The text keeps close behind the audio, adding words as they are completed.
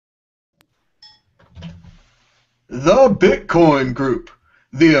The Bitcoin Group,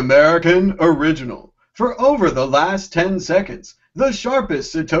 the American original. For over the last 10 seconds, the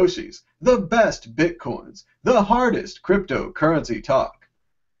sharpest Satoshis, the best Bitcoins, the hardest cryptocurrency talk.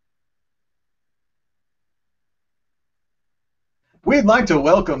 We'd like to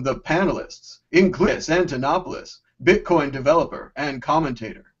welcome the panelists, including Antonopoulos, Bitcoin developer and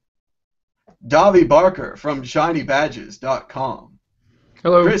commentator. Davi Barker from ShinyBadges.com.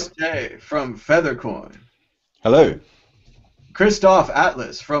 Hello. Chris J. from Feathercoin. Hello. Christoph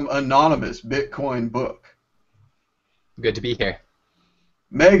Atlas from Anonymous Bitcoin Book. Good to be here.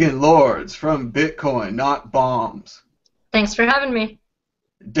 Megan Lords from Bitcoin Not Bombs. Thanks for having me.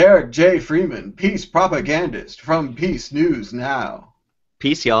 Derek J. Freeman, peace propagandist from Peace News Now.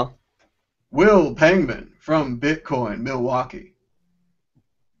 Peace, y'all. Will Pengman from Bitcoin Milwaukee.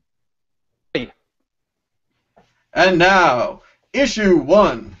 Hey. And now, Issue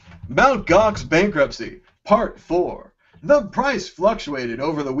 1, Mt. Gox Bankruptcy, Part 4. The price fluctuated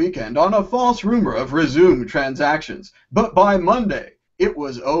over the weekend on a false rumor of resumed transactions, but by Monday, it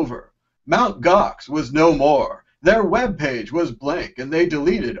was over. Mt. Gox was no more. Their webpage was blank, and they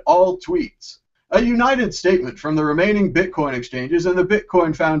deleted all tweets. A united statement from the remaining Bitcoin exchanges and the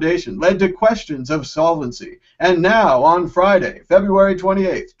Bitcoin Foundation led to questions of solvency. And now, on Friday, February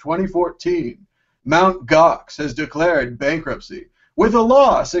 28, 2014, Mt. Gox has declared bankruptcy, with a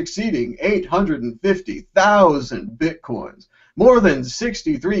loss exceeding 850,000 Bitcoins, more than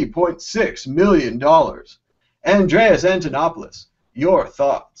 $63.6 million. Andreas Antonopoulos, your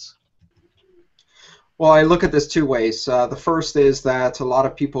thoughts? Well, I look at this two ways. The first is that a lot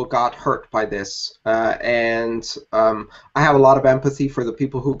of people got hurt by this, and I have a lot of empathy for the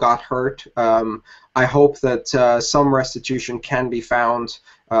people who got hurt. I hope that some restitution can be found,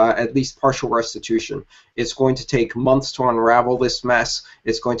 at least partial restitution. It's going to take months to unravel this mess.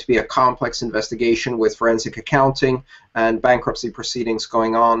 It's going to be a complex investigation with forensic accounting and bankruptcy proceedings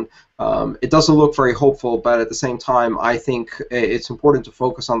going on. It doesn't look very hopeful, but at the same time, I think it's important to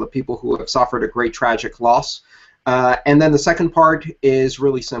focus on the people who have suffered a great tragic loss. And then the second part is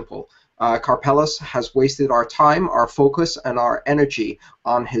really simple. Karpeles has wasted our time, our focus, and our energy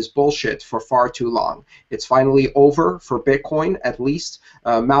on his bullshit for far too long. It's finally over for Bitcoin, at least.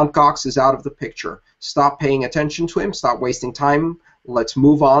 Mt. Gox is out of the picture. Stop paying attention to him. Stop wasting time. Let's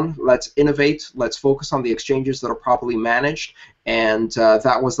move on. Let's innovate. Let's focus on the exchanges that are properly managed. And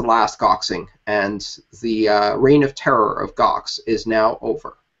that was the last Goxing. And the reign of terror of Gox is now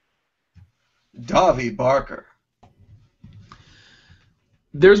over. Davi Barker.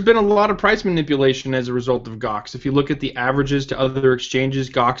 There's been a lot of price manipulation as a result of Gox. If you look at the averages to other exchanges,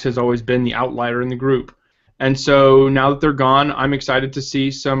 Gox has always been the outlier in the group. And so now that they're gone, I'm excited to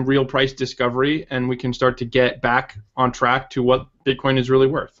see some real price discovery, and we can start to get back on track to what Bitcoin is really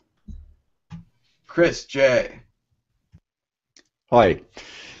worth. Chris J. Hi.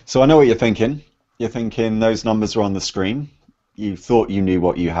 So I know what you're thinking. You're thinking those numbers are on the screen. You thought you knew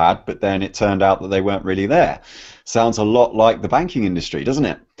what you had, but then it turned out that they weren't really there. Sounds a lot like the banking industry, doesn't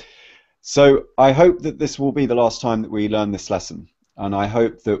it? So I hope that this will be the last time that we learn this lesson, and I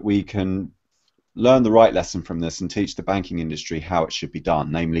hope that we can learn the right lesson from this and teach the banking industry how it should be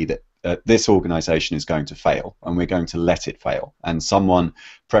done, namely that this organization is going to fail, and we're going to let it fail. And someone,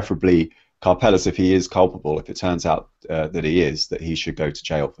 preferably Karpeles, if he is culpable, if it turns out that he is, that he should go to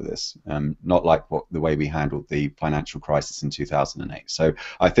jail for this, not like the way we handled the financial crisis in 2008. So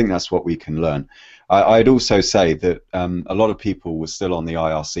I think that's what we can learn. I'd also say that a lot of people were still on the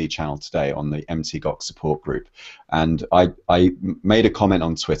IRC channel today on the MTGOX support group, and I made a comment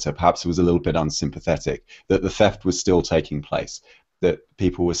on Twitter, perhaps it was a little bit unsympathetic, that the theft was still taking place, that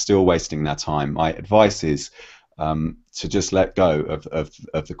people were still wasting their time. My advice is to just let go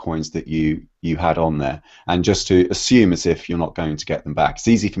of the coins that you had on there, and just to assume as if you're not going to get them back. It's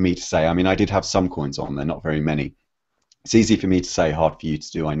easy for me to say. I mean, I did have some coins on there, not very many. It's easy for me to say, hard for you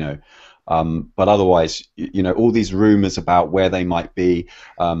to do, I know. But otherwise, you know, all these rumors about where they might be,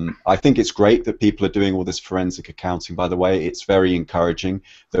 I think it's great that people are doing all this forensic accounting, by the way. It's very encouraging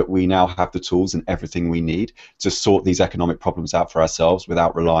that we now have the tools and everything we need to sort these economic problems out for ourselves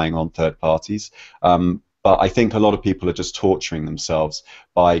without relying on third parties. But I think a lot of people are just torturing themselves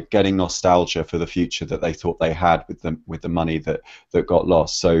by getting nostalgia for the future that they thought they had with the money that got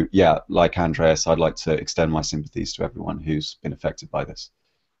lost. So yeah, like Andreas, I'd like to extend my sympathies to everyone who's been affected by this.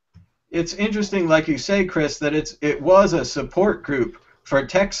 It's interesting, like you say, Chris, that it was a support group for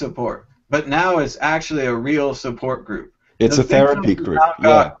tech support, but now it's actually a real support group. It's a therapy group,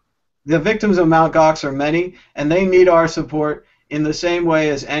 yeah. The victims of Mt. Gox are many, and they need our support in the same way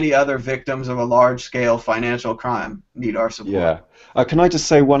as any other victims of a large-scale financial crime need our support. Yeah. Can I just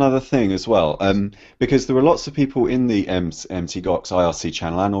say one other thing as well? Because there were lots of people in the MTGOX IRC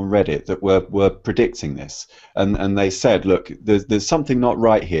channel and on Reddit that were predicting this, and they said, look, there's something not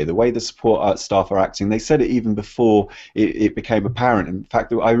right here. The way the support staff are acting, they said it even before it became apparent. In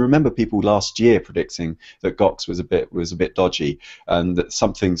fact, I remember people last year predicting that Gox was a bit dodgy and that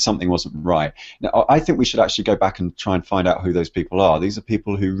something wasn't right. Now, I think we should actually go back and try and find out who those people are. These are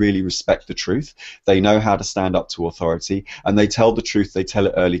people who really respect the truth. They know how to stand up to authority, and they tell the truth. They tell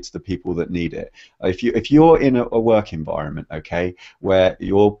it early to the people that need it. If you're in a work environment, okay, where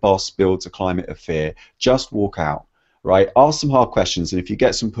your boss builds a climate of fear, just walk out. Right? Ask some hard questions, and if you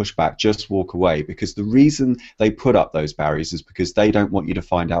get some pushback, just walk away, because the reason they put up those barriers is because they don't want you to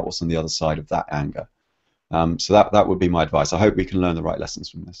find out what's on the other side of that anger. So that would be my advice. I hope we can learn the right lessons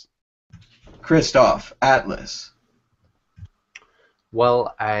from this. Christoph, Atlas.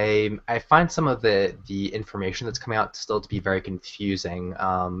 Well, I find some of the information that's coming out still to be very confusing.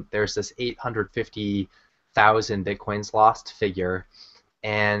 There's this 850,000 bitcoins lost figure,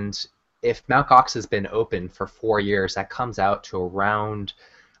 and if Mt. Gox has been open for 4 years, that comes out to around,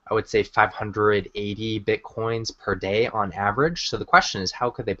 I would say, 580 bitcoins per day on average. So the question is,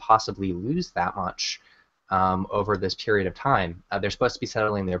 how could they possibly lose that much over this period of time? They're supposed to be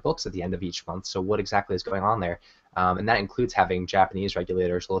settling their books at the end of each month, so what exactly is going on there? And that includes having Japanese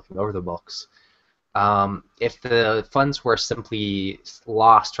regulators looking over the books. If the funds were simply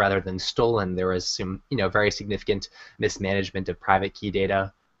lost rather than stolen, there was some, very significant mismanagement of private key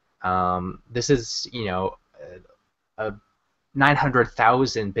data. This is,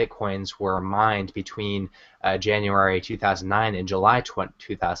 900,000 bitcoins were mined between January 2009 and July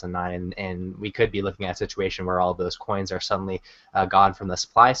 2009, and we could be looking at a situation where all of those coins are suddenly gone from the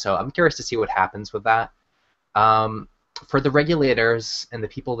supply. So I'm curious to see what happens with that. For the regulators and the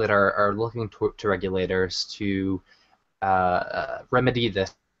people that are looking to regulators to remedy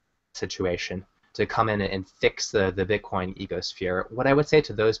this situation, to come in and fix the Bitcoin ecosphere, what I would say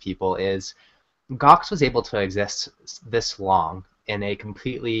to those people is Gox was able to exist this long in a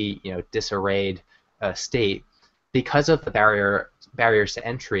completely disarrayed state because of the barriers to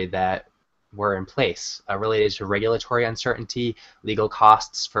entry that were in place related to regulatory uncertainty, legal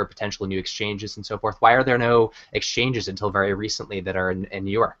costs for potential new exchanges, and so forth. Why are there no exchanges until very recently that are in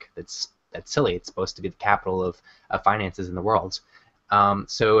New York? That's silly. It's supposed to be the capital of finances in the world.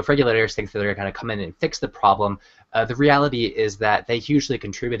 So if regulators think that they're going to come in and fix the problem, the reality is that they hugely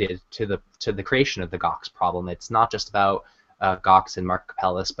contributed to the creation of the Gox problem. It's not just about Gox and Mark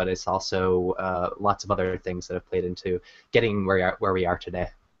Capellis, but it's also lots of other things that have played into getting where we are today.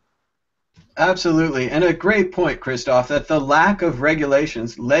 Absolutely, and a great point, Christoph, that the lack of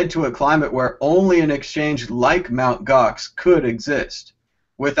regulations led to a climate where only an exchange like Mt. Gox could exist.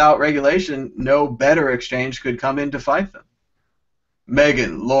 Without regulation, no better exchange could come in to fight them.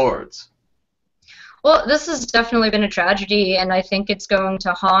 Megan, Lords. Well, this has definitely been a tragedy, and I think it's going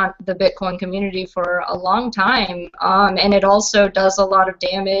to haunt the Bitcoin community for a long time. And it also does a lot of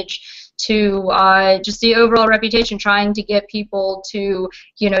damage to just the overall reputation, trying to get people to,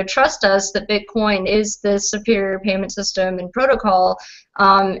 trust us that Bitcoin is the superior payment system and protocol.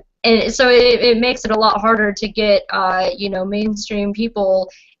 And so it makes it a lot harder to get, mainstream people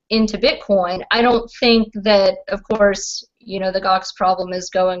into Bitcoin. I don't think that, of course, the Gox problem is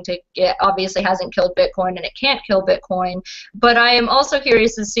going to obviously hasn't killed Bitcoin, and it can't kill Bitcoin, but I am also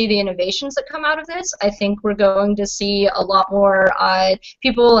curious to see the innovations that come out of this. I think we're going to see a lot more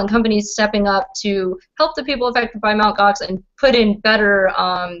people and companies stepping up to help the people affected by Mt. Gox and put in better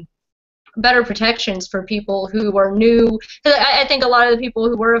protections for people who are new. I think a lot of the people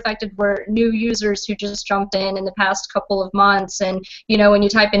who were affected were new users who just jumped in the past couple of months, and when you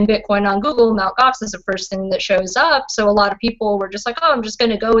type in Bitcoin on Google, Mt. Gox is the first thing that shows up, so a lot of people were just like, oh, I'm just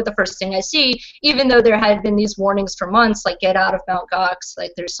going to go with the first thing I see, even though there had been these warnings for months, like, get out of Mt. Gox,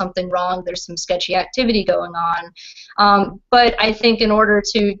 like, there's something wrong, there's some sketchy activity going on. But I think in order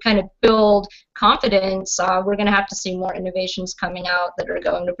to kind of build confidence, we're going to have to see more innovations coming out that are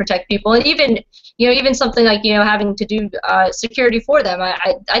going to protect people, and even something like having to do security for them.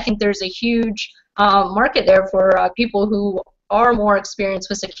 I think there's a huge market there for people who are more experienced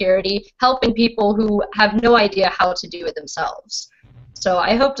with security, helping people who have no idea how to do it themselves. So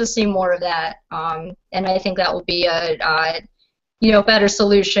I hope to see more of that, and I think that will be a better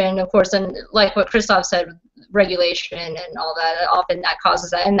solution, of course, and like what Christoph said, regulation and all that, often that causes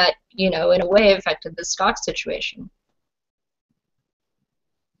that, and that, in a way affected the Gox situation.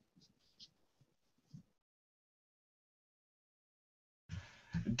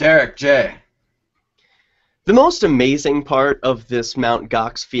 Derek J. The most amazing part of this Mt.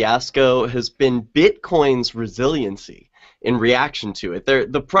 Gox fiasco has been Bitcoin's resiliency. in reaction to it.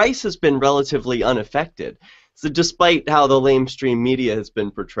 The price has been relatively unaffected. So despite how the lamestream media has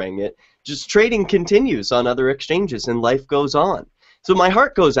been portraying it, just trading continues on other exchanges and life goes on. So my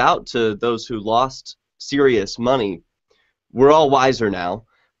heart goes out to those who lost serious money. We're all wiser now.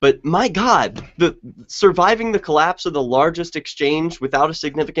 But my God, surviving the collapse of the largest exchange without a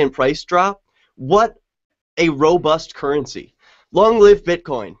significant price drop, what a robust currency. Long live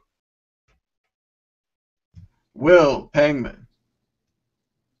Bitcoin. Will Pangman.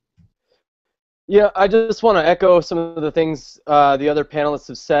 Yeah, I just want to echo some of the things the other panelists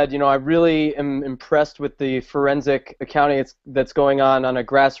have said. You know, I really am impressed with the forensic accounting that's going on a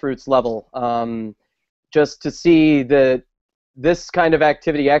grassroots level. Just to see that this kind of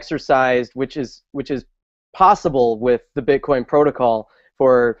activity exercised, which is possible with the Bitcoin protocol,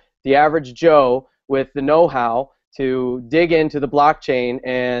 for the average Joe with the know-how to dig into the blockchain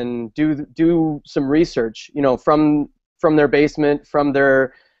and do some research, you know, from their basement, from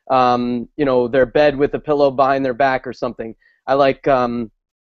their you know, their bed with a pillow behind their back or something. I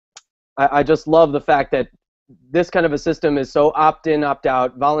just love the fact that this kind of a system is so opt-in,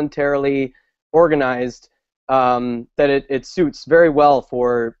 opt-out, voluntarily organized, that it suits very well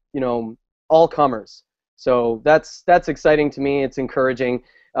for, you know, all comers. So that's exciting to me. It's encouraging.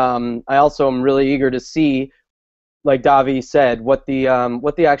 I also am really eager to see, like Davi said, what the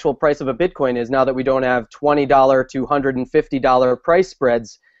actual price of a Bitcoin is now that we don't have $20 to $150 price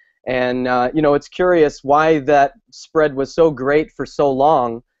spreads. And you know, it's curious why that spread was so great for so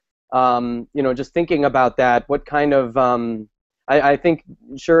long. You know, just thinking about that, what kind of I think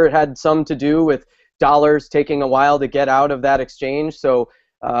sure it had some to do with dollars taking a while to get out of that exchange. So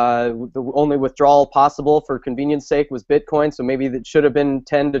the only withdrawal possible for convenience sake was Bitcoin. So maybe that should have been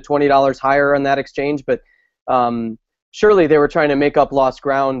 $10 to $20 higher on that exchange. But surely they were trying to make up lost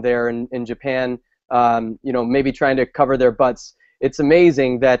ground there in Japan. You know, maybe trying to cover their butts. It's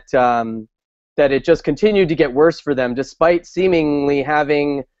amazing that that it just continued to get worse for them, despite seemingly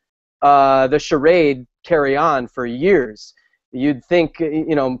having the charade carry on for years. You'd think,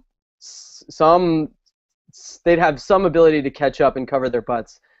 you know, they'd have some ability to catch up and cover their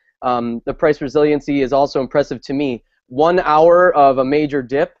butts. The price resiliency is also impressive to me. 1 hour of a major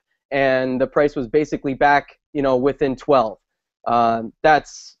dip, and the price was basically back, you know, within 12.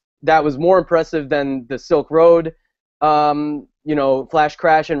 That was more impressive than the Silk Road, you know, flash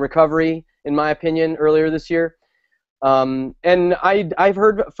crash and recovery, in my opinion, earlier this year. And I've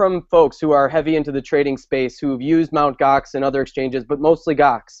heard from folks who are heavy into the trading space who've used Mt. Gox and other exchanges, but mostly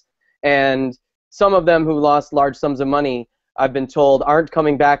Gox. And some of them who lost large sums of money, I've been told, aren't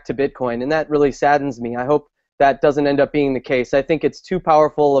coming back to Bitcoin, and that really saddens me. I hope that doesn't end up being the case. I think it's too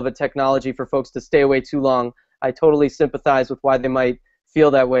powerful of a technology for folks to stay away too long. I totally sympathize with why they might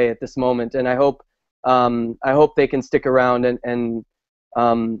feel that way at this moment, and I hope they can stick around and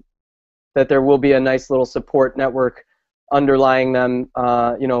that there will be a nice little support network underlying them.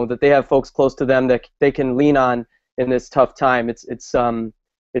 You know, that they have folks close to them that they can lean on in this tough time.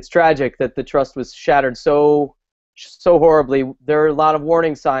 It's tragic that the trust was shattered so horribly. There are a lot of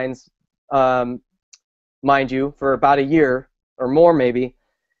warning signs, mind you, for about a year or more maybe.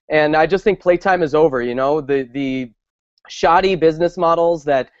 And I just think playtime is over. You know, the shoddy business models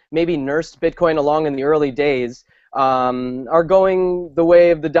that maybe nursed Bitcoin along in the early days are going the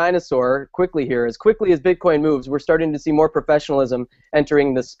way of the dinosaur quickly here. As quickly as Bitcoin moves, we're starting to see more professionalism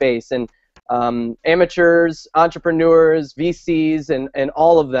entering the space. And amateurs, entrepreneurs, VCs, and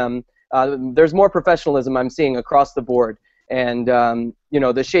all of them, there's more professionalism I'm seeing across the board. And you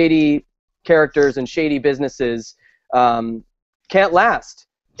know, the shady characters and shady businesses can't last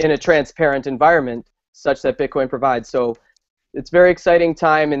in a transparent environment such that Bitcoin provides. So it's a very exciting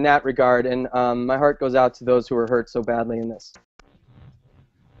time in that regard, and my heart goes out to those who were hurt so badly in this.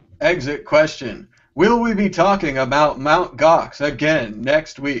 Exit question. Will we be talking about Mt. Gox again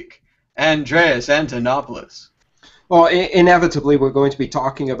next week? Andreas Antonopoulos. Well, inevitably, we're going to be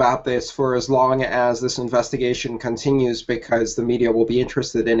talking about this for as long as this investigation continues, because the media will be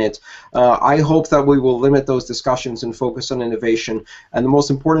interested in it. I hope that we will limit those discussions and focus on innovation. And the most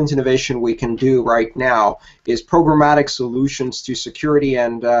important innovation we can do right now is programmatic solutions to security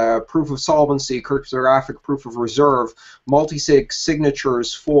and proof of solvency, cryptographic proof of reserve, multi-sig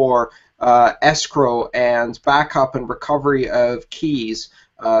signatures for escrow and backup and recovery of keys.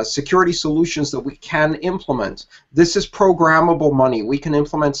 Security solutions that we can implement. This is programmable money. We can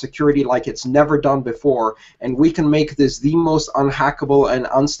implement security like it's never done before, and we can make this the most unhackable and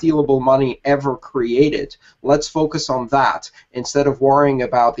unstealable money ever created. Let's focus on that instead of worrying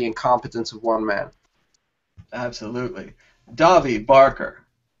about the incompetence of one man. Absolutely. Davi Barker.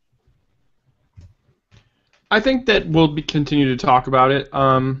 I think that we'll continue to talk about it.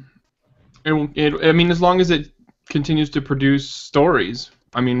 I mean, as long as it continues to produce stories,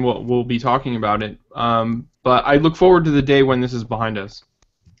 I mean, we'll be talking about it. But I look forward to the day when this is behind us.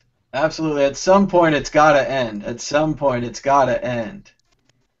 Absolutely. At some point, it's got to end. At some point, it's got to end.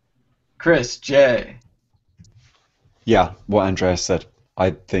 Chris, Jay. Yeah, what Andreas said.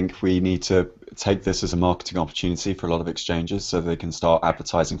 I think we need to take this as a marketing opportunity for a lot of exchanges so they can start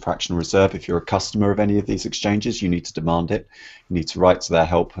advertising fractional reserve. If you're a customer of any of these exchanges, you need to demand it. You need to write to their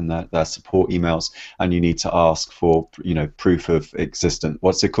help and their support emails, and you need to ask for, proof of existence.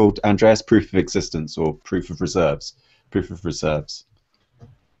 What's it called, Andreas? Proof of existence or proof of reserves? Proof of reserves.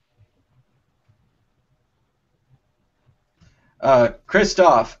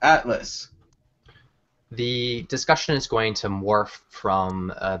 Christoph, Atlas. The discussion is going to morph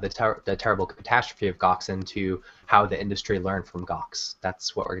from the terrible catastrophe of Gox into how the industry learned from Gox.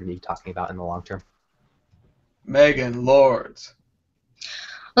 That's what we're going to be talking about in the long term. Megan, Lords.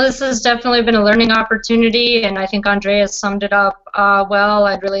 Well, this has definitely been a learning opportunity, and I think Andreas summed it up well.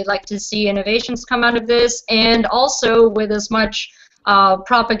 I'd really like to see innovations come out of this, and also with as much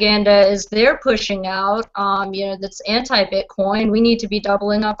propaganda as they're pushing out, that's anti-Bitcoin, we need to be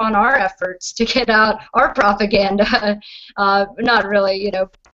doubling up on our efforts to get out our propaganda. Not really,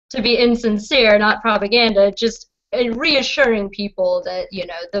 to be insincere, not propaganda, just reassuring people that,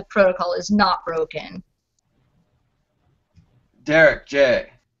 the protocol is not broken. Derek, J.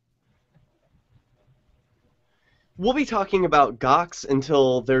 We'll be talking about Gox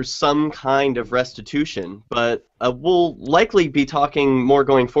until there's some kind of restitution, but we'll likely be talking more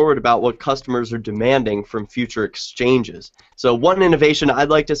going forward about what customers are demanding from future exchanges. So one innovation I'd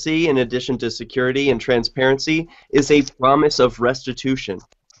like to see, in addition to security and transparency, is a promise of restitution.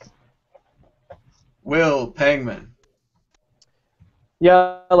 Will Pangman.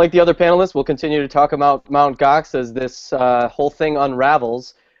 Yeah, like the other panelists, we'll continue to talk about Mt. Gox as this whole thing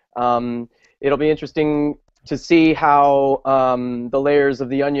unravels. It'll be interesting to see how the layers of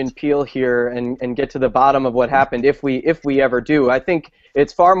the onion peel here and get to the bottom of what happened, if we ever do. I think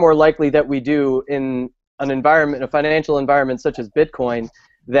it's far more likely that we do in an environment, a financial environment such as Bitcoin,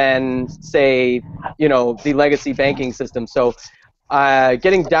 than, say, the legacy banking system. So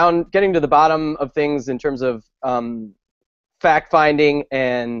getting to the bottom of things in terms of fact-finding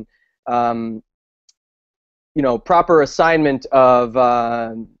and proper assignment of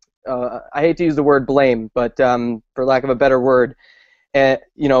I hate to use the word blame, but for lack of a better word,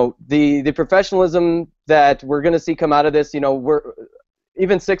 the professionalism that we're going to see come out of this, we're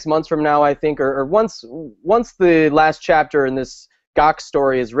even 6 months from now, I think, or once the last chapter in this Gox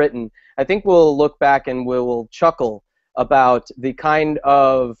story is written, I think we'll look back and we'll chuckle about the kind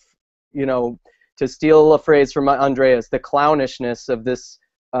of, to steal a phrase from Andreas, the clownishness of this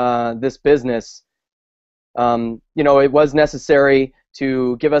this business. It was necessary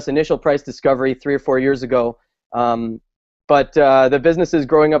to give us initial price discovery 3 or 4 years ago, but the businesses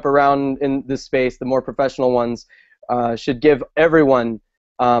growing up around in this space, the more professional ones, should give everyone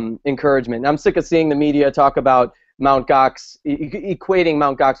encouragement. I'm sick of seeing the media talk about Mt. Gox, equating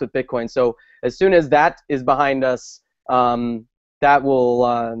Mt. Gox with Bitcoin. So as soon as that is behind us, that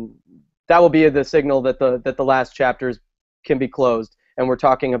will be the signal that the last chapters can be closed, and we're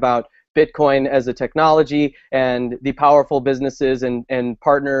talking about Bitcoin as a technology and the powerful businesses and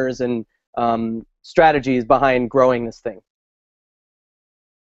partners and strategies behind growing this thing.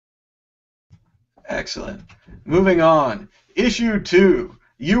 Excellent. Moving on. Issue 2.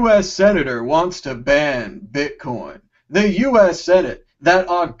 U.S. Senator wants to ban Bitcoin. The U.S. Senate, that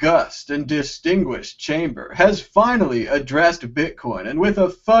august and distinguished chamber, has finally addressed Bitcoin, and with a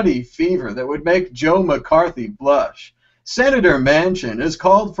fuddy fever that would make Joe McCarthy blush. Senator Manchin has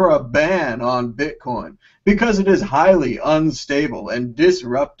called for a ban on Bitcoin because it is highly unstable and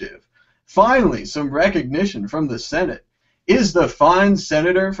disruptive. Finally, some recognition from the Senate. Is the fine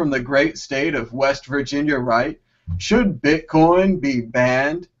senator from the great state of West Virginia right? Should Bitcoin be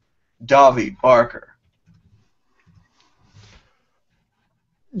banned? Davi Barker.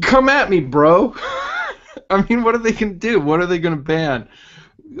 Come at me, bro. I mean, what are they going to do? What are they going to ban?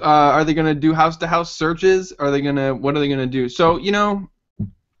 Are they going to do house-to-house searches? What are they going to do? So, in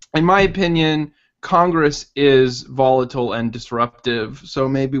my opinion, Congress is volatile and disruptive, so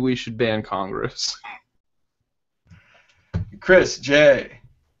maybe we should ban Congress. Chris, J.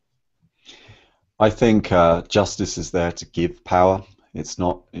 I think justice is there to give power. It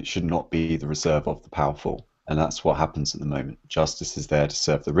should not be the reserve of the powerful. And that's what happens at the moment. Justice is there to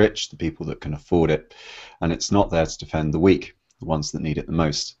serve the rich, the people that can afford it, and it's not there to defend the weak, the ones that need it the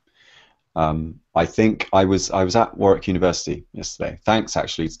most. I think I was at Warwick University yesterday. Thanks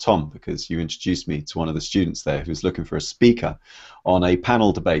actually to Tom, because you introduced me to one of the students there who was looking for a speaker on a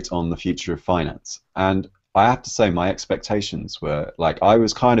panel debate on the future of finance. And I have to say my expectations were, like, I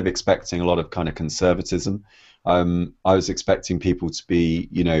was kind of expecting a lot of kind of conservatism. I was expecting people to be,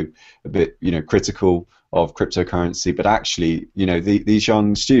 a bit, critical of cryptocurrency, but actually, these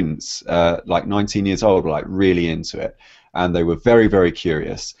young students, like 19 years old, were like really into it, and they were very, very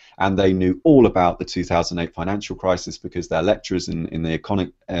curious, and they knew all about the 2008 financial crisis because their lecturers in the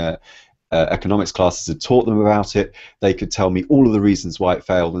economics classes had taught them about it. They could tell me all of the reasons why it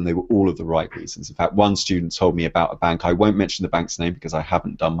failed, and they were all of the right reasons. In fact, one student told me about a bank. I won't mention the bank's name because I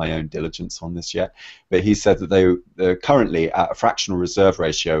haven't done my own diligence on this yet, but he said that they're currently at a fractional reserve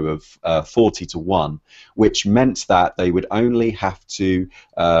ratio of 40 to 1, which meant that they would only have to,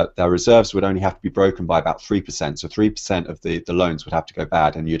 their reserves would only have to be broken by about 3%. So 3% of the loans would have to go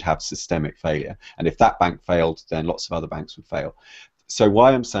bad, and you'd have systemic failure. And if that bank failed, then lots of other banks would fail. So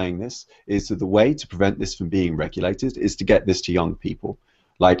why I'm saying this is that the way to prevent this from being regulated is to get this to young people.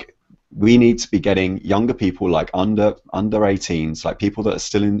 Like, we need to be getting younger people, like under 18s, like people that are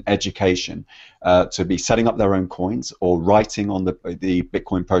still in education, to be setting up their own coins or writing on the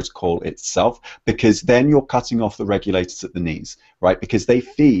Bitcoin protocol itself, because then you're cutting off the regulators at the knees, right? Because they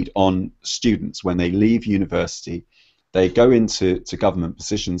feed on students when they leave university. They go into government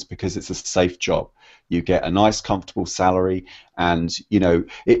positions because it's a safe job. You get a nice, comfortable salary, and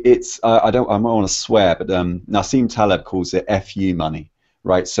it's I don't want to swear, but Nassim Taleb calls it FU money,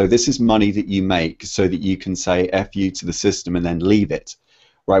 right? So this is money that you make so that you can say FU to the system and then leave it.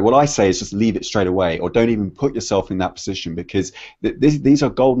 Right, what I say is just leave it straight away, or don't even put yourself in that position, because these are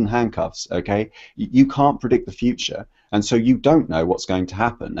golden handcuffs, okay? You can't predict the future, and so you don't know what's going to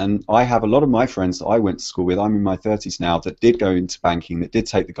happen. And I have a lot of my friends that I went to school with, I'm in my 30s now, that did go into banking, that did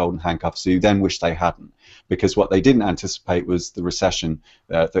take the golden handcuffs, who then wish they hadn't, because what they didn't anticipate was the recession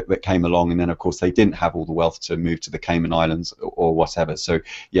that came along, and then of course they didn't have all the wealth to move to the Cayman Islands or whatever. So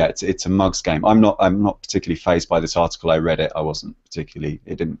yeah, it's a mug's game. I'm not particularly fazed by this article. I read it. I wasn't particularly.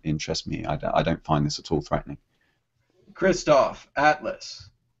 It didn't interest me. I don't find this at all threatening. Christoph, Atlas.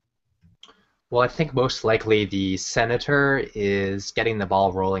 Well, I think most likely the senator is getting the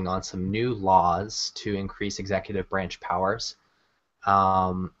ball rolling on some new laws to increase executive branch powers.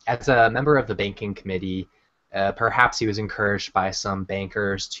 As a member of the banking committee, perhaps he was encouraged by some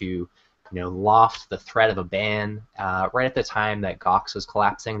bankers to, loft the threat of a ban right at the time that Gox was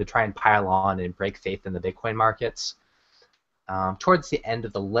collapsing, to try and pile on and break faith in the Bitcoin markets. Towards the end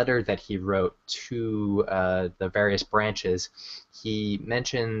of the letter that he wrote to the various branches, he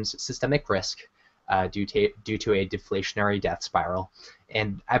mentions systemic risk due to a deflationary death spiral.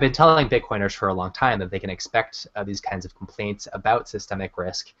 And I've been telling Bitcoiners for a long time that they can expect these kinds of complaints about systemic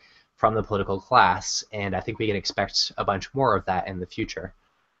risk from the political class, and I think we can expect a bunch more of that in the future.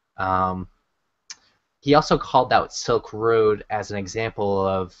 He also called out Silk Road as an example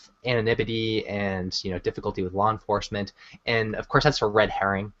of anonymity and difficulty with law enforcement, and of course that's a red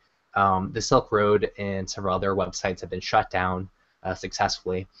herring. The Silk Road and several other websites have been shut down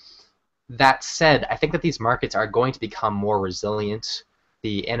successfully. That said, I think that these markets are going to become more resilient.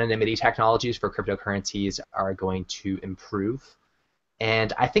 The anonymity technologies for cryptocurrencies are going to improve,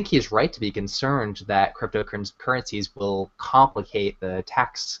 and I think he's right to be concerned that cryptocurrencies will complicate the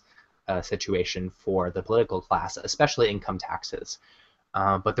tax situation for the political class, especially income taxes.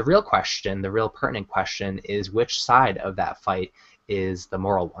 But the real question, the real pertinent question, is which side of that fight is the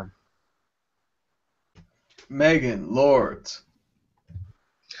moral one? Megan, Lords.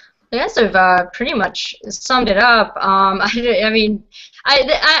 You guys have pretty much summed it up. I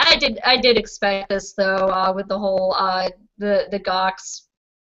did expect this though, with the whole the Gox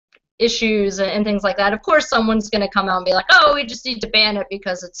issues and things like that. Of course, someone's going to come out and be like, "Oh, we just need to ban it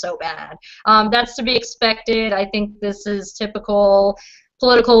because it's so bad." That's to be expected. I think this is typical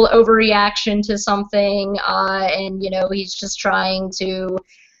political overreaction to something, and he's just trying to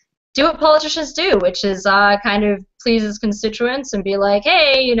do what politicians do, which is kind of please his constituents and be like,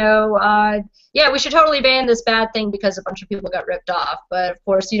 hey, yeah, we should totally ban this bad thing because a bunch of people got ripped off. But of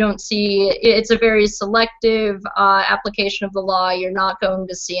course, you don't see, it's a very selective application of the law. You're not going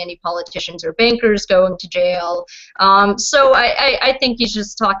to see any politicians or bankers going to jail. So I think he's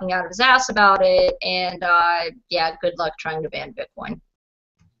just talking out of his ass about it. And yeah, good luck trying to ban Bitcoin.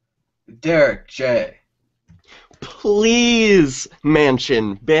 Derek J. Please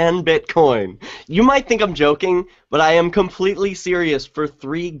mention ban Bitcoin. You might think I'm joking, but I am completely serious for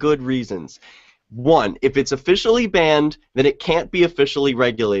 3 good reasons. One, if it's officially banned, then it can't be officially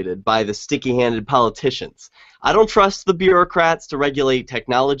regulated by the sticky-handed politicians. I don't trust the bureaucrats to regulate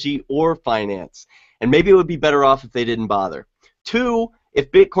technology or finance, and maybe it would be better off if they didn't bother. Two,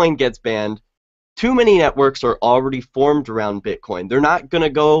 if Bitcoin gets banned, too many networks are already formed around Bitcoin. They're not going to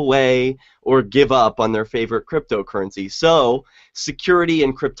go away or give up on their favorite cryptocurrency. So security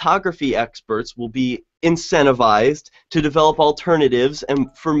and cryptography experts will be incentivized to develop alternatives and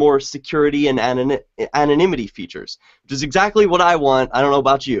for more security and anonymity features, which is exactly what I want. I don't know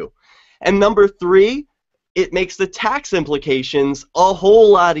about you. And number three, it makes the tax implications a whole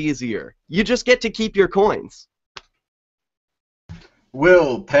lot easier. You just get to keep your coins.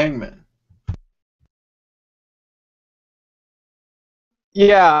 Will Pangman.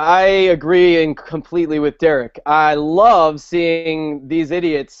 Yeah, I agree completely with Derek. I love seeing these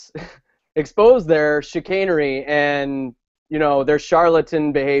idiots expose their chicanery and, you know, their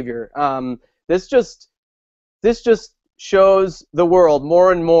charlatan behavior. This just shows the world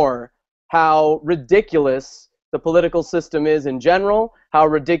more and more how ridiculous the political system is in general, how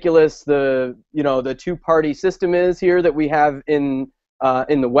ridiculous the two-party system is here that we have in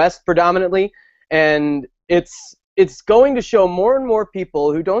the West predominantly, and it's going to show more and more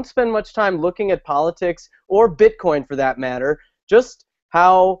people who don't spend much time looking at politics or Bitcoin for that matter, just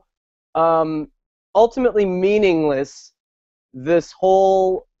how ultimately meaningless this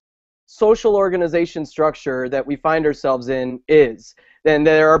whole social organization structure that we find ourselves in is. And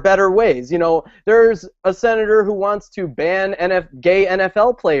there are better ways. You know, there's a senator who wants to ban gay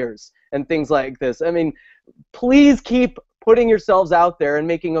NFL players and things like this. I mean, please keep putting yourselves out there and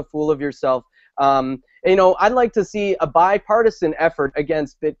making a fool of yourself. You know, I'd like to see a bipartisan effort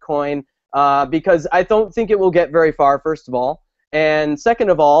against Bitcoin because I don't think it will get very far, first of all. And second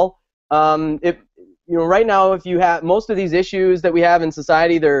of all, right now, if you have most of these issues that we have in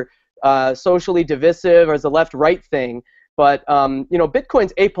society, they're socially divisive or as a left-right thing. But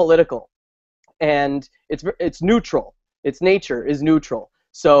Bitcoin's apolitical, and it's neutral. Its nature is neutral.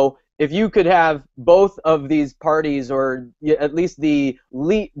 So if you could have both of these parties, or at least the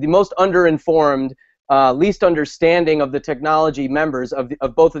most underinformed, least understanding of the technology members of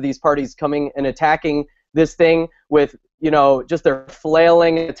both of these parties coming and attacking this thing with just their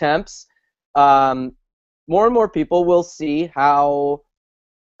flailing attempts, more and more people will see how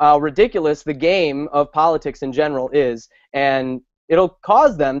ridiculous the game of politics in general is, and it'll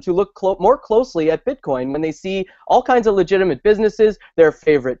cause them to look more closely at Bitcoin when they see all kinds of legitimate businesses, their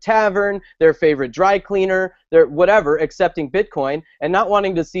favorite tavern, their favorite dry cleaner, their whatever, accepting Bitcoin, and not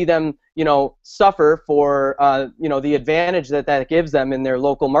wanting to see them, suffer for, the advantage that gives them in their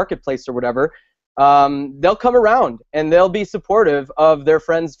local marketplace or whatever. They'll come around and they'll be supportive of their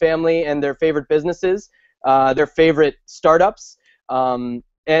friends, family, and their favorite businesses, their favorite startups,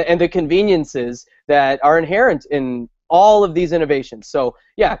 and the conveniences that are inherent in all of these innovations. So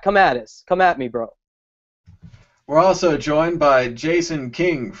yeah, come at us. Come at me, bro. We're also joined by Jason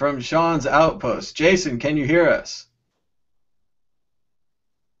King from Sean's Outpost. Jason, can you hear us?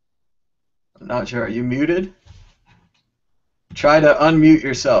 I'm not sure. Are you muted? Try to unmute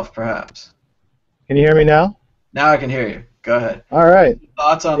yourself, perhaps. Can you hear me now? Now I can hear you. Go ahead. All right.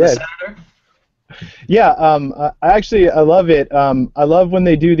 Thoughts on the senator? Yeah, I love it. I love when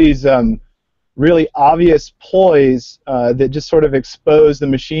they do these really obvious ploys that just sort of expose the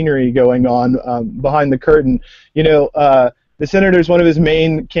machinery going on behind the curtain. The senator's one of his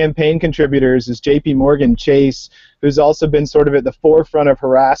main campaign contributors is J.P. Morgan Chase, who's also been sort of at the forefront of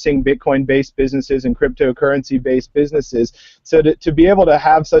harassing Bitcoin-based businesses and cryptocurrency-based businesses. So to be able to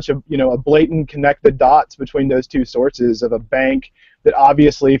have such a blatant connect the dots between those two sources of a bank that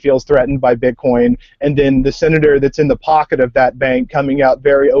obviously feels threatened by Bitcoin, and then the senator that's in the pocket of that bank coming out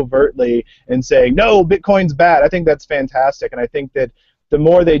very overtly and saying, no, Bitcoin's bad. I think that's fantastic, and I think that the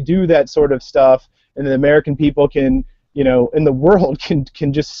more they do that sort of stuff, and the American people can, in the world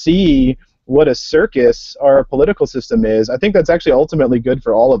can just see what a circus our political system is, I think that's actually ultimately good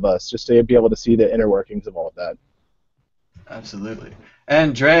for all of us, just to be able to see the inner workings of all of that. Absolutely.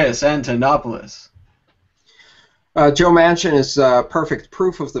 Andreas Antonopoulos. Joe Manchin is perfect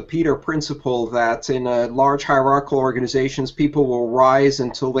proof of the Peter principle that in large hierarchical organizations, people will rise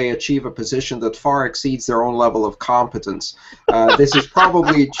until they achieve a position that far exceeds their own level of competence. This is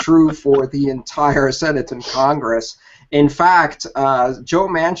probably true for the entire Senate and Congress. In fact, Joe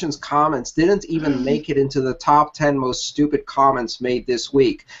Manchin's comments didn't even make it into the top 10 most stupid comments made this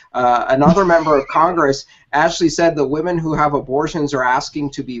week. Another member of Congress actually said that women who have abortions are asking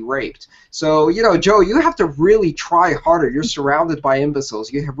to be raped. So, Joe, you have to really try harder. You're surrounded by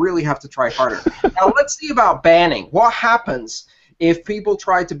imbeciles. You really have to try harder. Now, let's see about banning. What happens if people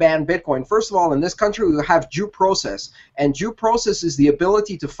try to ban Bitcoin. First of all, in this country, we have due process. And due process is the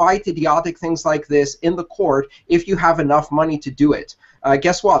ability to fight idiotic things like this in the court if you have enough money to do it.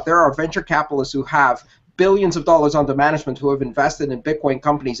 Guess what? There are venture capitalists who have billions of dollars under management who have invested in Bitcoin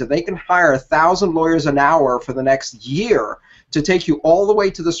companies, and they can hire 1,000 lawyers an hour for the next year to take you all the way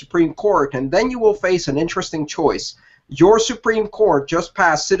to the Supreme Court, and then you will face an interesting choice. Your Supreme Court just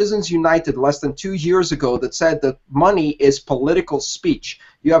passed Citizens United less than 2 years ago that said that money is political speech.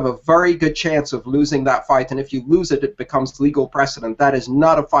 You have a very good chance of losing that fight, and if you lose it, it becomes legal precedent. That is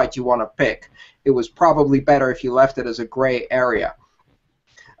not a fight you want to pick. It was probably better if you left it as a gray area.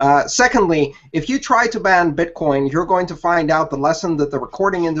 Secondly, if you try to ban Bitcoin, you're going to find out the lesson that the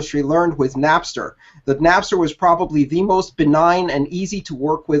recording industry learned with Napster, that Napster was probably the most benign and easy to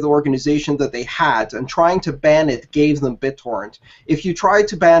work with organization that they had, and trying to ban it gave them BitTorrent. If you try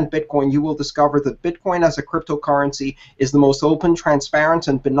to ban Bitcoin, you will discover that Bitcoin as a cryptocurrency is the most open, transparent,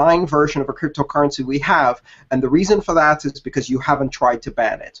 and benign version of a cryptocurrency we have, and the reason for that is because you haven't tried to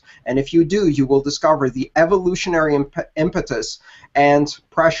ban it. And if you do, you will discover the evolutionary impetus and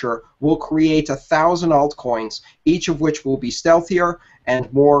pressure will create 1,000 altcoins, each of which will be stealthier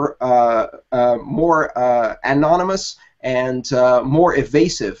and more anonymous and more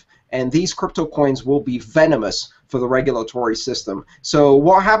evasive. And these crypto coins will be venomous for the regulatory system. So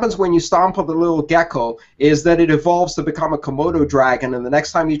what happens when you stomp on the little gecko is that it evolves to become a Komodo dragon, and the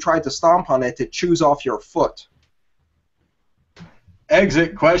next time you try to stomp on it, it chews off your foot.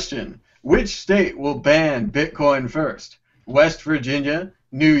 Exit question. Which state will ban Bitcoin first? West Virginia,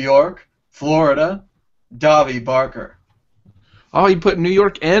 New York, Florida, Davi Barker. Oh, you put New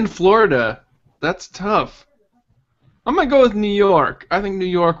York and Florida. That's tough. I'm going to go with New York. I think New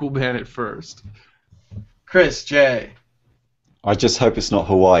York will ban it first. Chris J. I just hope it's not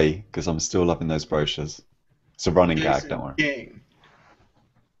Hawaii, because I'm still loving those brochures. It's a running gag, Jason don't worry. King.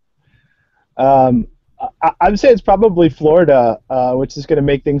 I'd say it's probably Florida, which is going to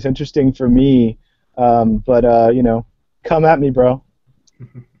make things interesting for me. But you know, come at me, bro.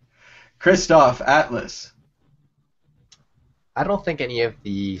 Christoph Atlas. I don't think any of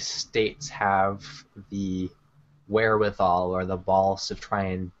the states have the wherewithal or the balls to try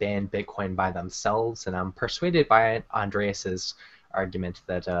and ban Bitcoin by themselves, and I'm persuaded by Andreas's argument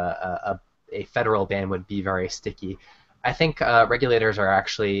that a federal ban would be very sticky. I think regulators are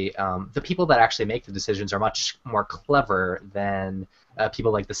actually the people that actually make the decisions are much more clever than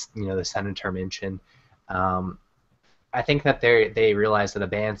people like this, the senator mentioned. I think that they realize that a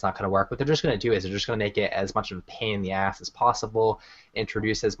ban's not going to work. What they're just going to do is they're just going to make it as much of a pain in the ass as possible,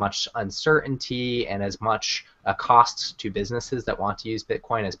 introduce as much uncertainty and as much cost to businesses that want to use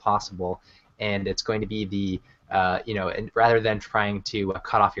Bitcoin as possible. And it's going to be the and rather than trying to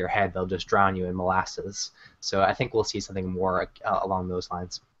cut off your head, they'll just drown you in molasses. So I think we'll see something more along those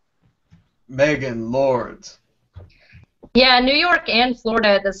lines. Megan Lords. Yeah, New York and Florida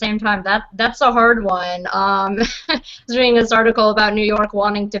at the same time. That's a hard one. I was reading this article about New York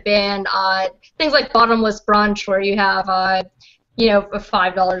wanting to ban things like bottomless brunch, where you have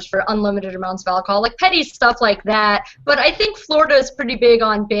 $5 for unlimited amounts of alcohol, like petty stuff like that. But I think Florida is pretty big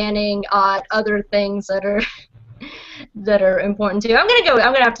on banning other things that are important too. I'm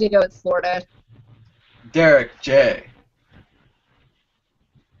gonna have to go with Florida. Derek J.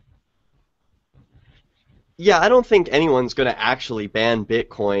 Yeah, I don't think anyone's going to actually ban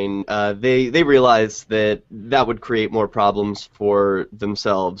Bitcoin. They realize that that would create more problems for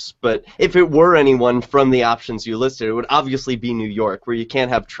themselves. But if it were anyone from the options you listed, it would obviously be New York, where you can't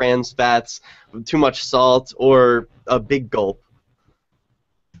have trans fats, too much salt, or a big gulp.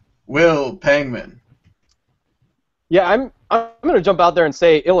 Will Pangman. Yeah, I'm going to jump out there and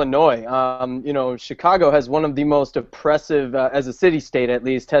say Illinois. Chicago has one of the most oppressive, as a city-state at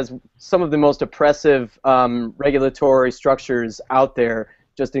least, has some of the most oppressive regulatory structures out there.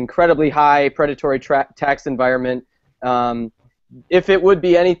 Just incredibly high predatory tax environment. If it would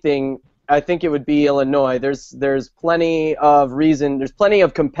be anything, I think it would be Illinois. There's plenty of reason. There's plenty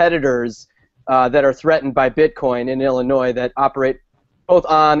of competitors that are threatened by Bitcoin in Illinois that operate both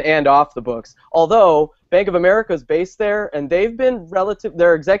on and off the books. Although Bank of America is based there, and they've been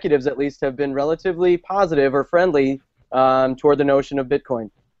their executives at least have been relatively positive or friendly toward the notion of Bitcoin.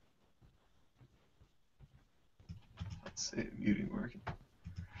 Let's see, muting working.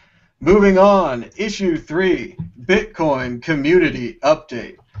 Moving on, issue 3, Bitcoin community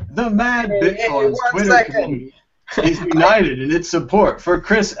update. The Mad Bitcoin's Twitter community is united in its support for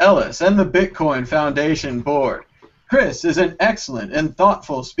Chris Ellis and the Bitcoin Foundation board. Chris is an excellent and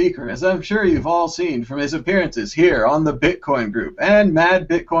thoughtful speaker, as I'm sure you've all seen from his appearances here on the Bitcoin Group and Mad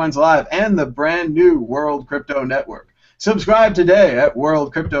Bitcoins Live and the brand new World Crypto Network. Subscribe today at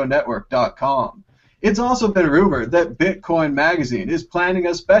worldcryptonetwork.com. It's also been rumored that Bitcoin Magazine is planning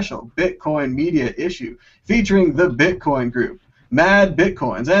a special Bitcoin media issue featuring the Bitcoin Group, Mad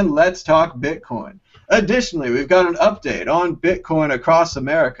Bitcoins, and Let's Talk Bitcoin. Additionally, we've got an update on Bitcoin across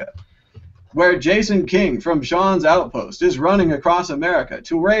America, where Jason King from Sean's Outpost is running across America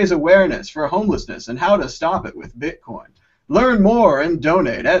to raise awareness for homelessness and how to stop it with Bitcoin. Learn more and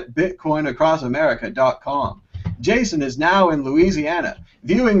donate at bitcoinacrossamerica.com. Jason is now in Louisiana,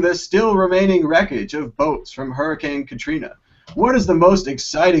 viewing the still remaining wreckage of boats from Hurricane Katrina. What is the most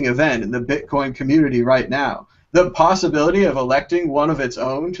exciting event in the Bitcoin community right now? The possibility of electing one of its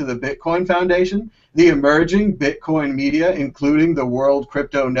own to the Bitcoin Foundation, the emerging Bitcoin media, including the World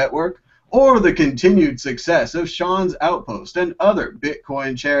Crypto Network, or the continued success of Sean's Outpost and other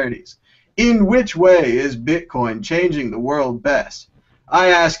Bitcoin charities? In which way is Bitcoin changing the world best? I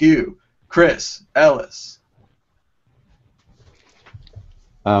ask you, Chris Ellis.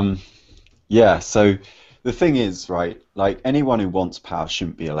 Yeah, so the thing is, right, like anyone who wants power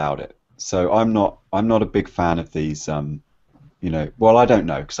shouldn't be allowed it. So I'm not a big fan of these well, I don't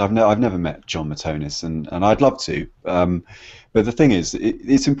know, because I've never met John Matonis, and I'd love to. But the thing is,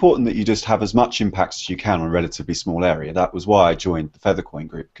 it's important that you just have as much impact as you can on a relatively small area. That was why I joined the Feathercoin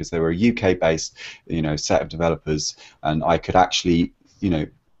group, because they were a UK-based, set of developers, and I could actually,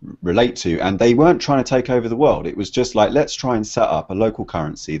 relate to, and they weren't trying to take over the world. It was just like, let's try and set up a local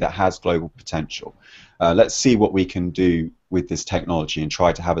currency that has global potential. Let's see what we can do with this technology and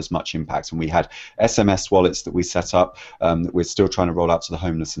try to have as much impact. And we had SMS wallets that we set up that we're still trying to roll out to the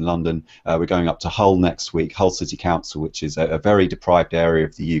homeless in London. We're going up to Hull next week, Hull City Council, which is a very deprived area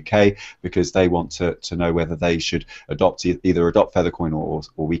of the UK, because they want to know whether they should either adopt Feathercoin or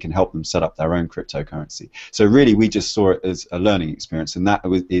we can help them set up their own cryptocurrency. So really, we just saw it as a learning experience, and that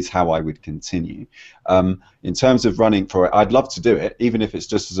is how I would continue. In terms of running for it, I'd love to do it, even if it's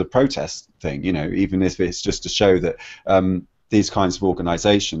just as a protest thing, even if it's just to show that these kinds of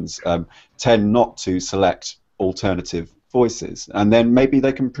organizations tend not to select alternative voices, and then maybe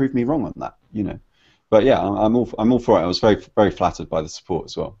they can prove me wrong on that, But yeah, I'm all for it. I was very, very flattered by the support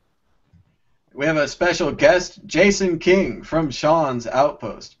as well. We have a special guest, Jason King from Sean's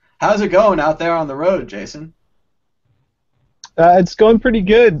Outpost. How's it going out there on the road, Jason? It's going pretty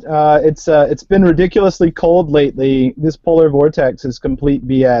good. It's been ridiculously cold lately. This polar vortex is complete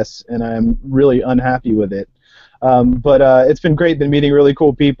BS, and I'm really unhappy with it. But it's been great. Been meeting really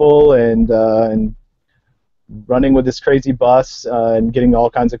cool people and running with this crazy bus and getting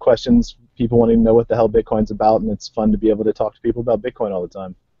all kinds of questions. People wanting to know what the hell Bitcoin's about, and it's fun to be able to talk to people about Bitcoin all the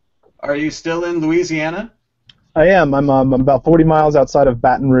time. Are you still in Louisiana? I am. I'm about 40 miles outside of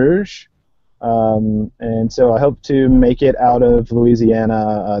Baton Rouge. And so I hope to make it out of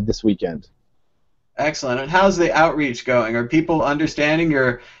Louisiana this weekend. Excellent. And how's the outreach going? Are people understanding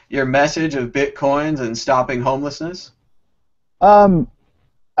your message of Bitcoins and stopping homelessness? Some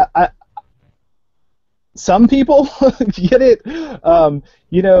people get it.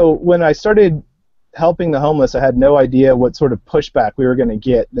 When I started helping the homeless, I had no idea what sort of pushback we were going to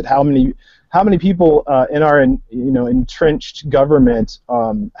get. That how many people in our entrenched government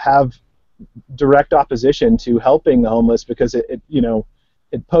have direct opposition to helping the homeless, because it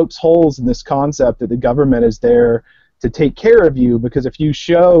pokes holes in this concept that the government is there to take care of you, because if you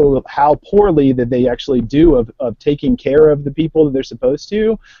show how poorly that they actually do of taking care of the people that they're supposed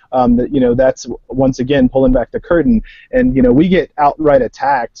to, that's once again pulling back the curtain, and we get outright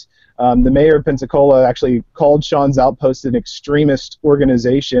attacked. The mayor of Pensacola actually called Sean's Outpost an extremist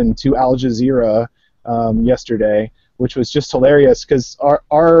organization to Al Jazeera yesterday, which was just hilarious, because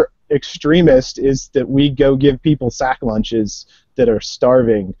our extremist is that we go give people sack lunches that are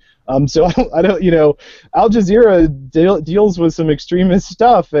starving. So I don't Al Jazeera deals with some extremist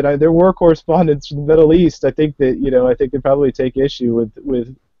stuff, and their war correspondents from the Middle East, I think they probably take issue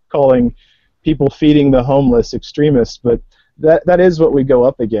with calling people feeding the homeless extremists, but that is what we go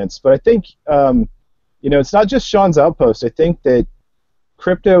up against. But I think it's not just Sean's Outpost. I think that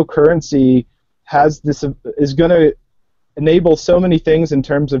cryptocurrency is going to enable so many things in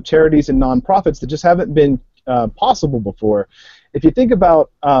terms of charities and nonprofits that just haven't been possible before. If you think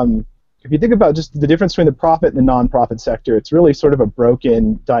about just the difference between the profit and the nonprofit sector, it's really sort of a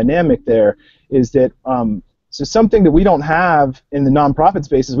broken dynamic there. Is that so something that we don't have in the nonprofit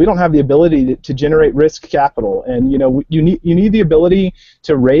space is we don't have the ability to generate risk capital, and you need the ability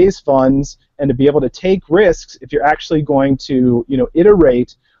to raise funds and to be able to take risks if you're actually going to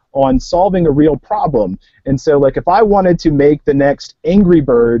iterate on solving a real problem. And so, like, if I wanted to make the next Angry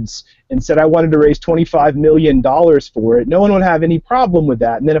Birds and said I wanted to raise $25 million for it, no one would have any problem with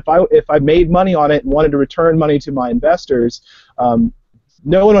that. And then if I made money on it and wanted to return money to my investors,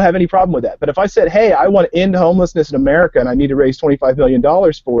 no one would have any problem with that. But if I said, hey, I want to end homelessness in America and I need to raise $25 million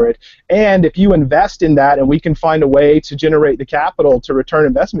for it, and if you invest in that and we can find a way to generate the capital to return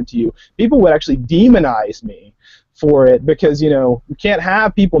investment to you, people would actually demonize me for it, because, you know, you can't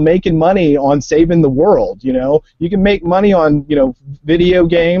have people making money on saving the world. You know, you can make money on, you know, video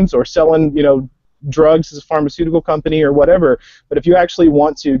games or selling, you know, drugs as a pharmaceutical company or whatever, but if you actually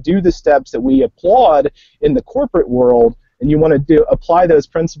want to do the steps that we applaud in the corporate world, and you want to apply those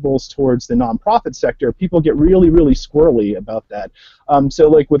principles towards the nonprofit sector, people get really, really squirrely about that. So,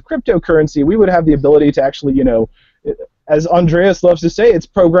 like, with cryptocurrency, we would have the ability to actually, you know, as Andreas loves to say, it's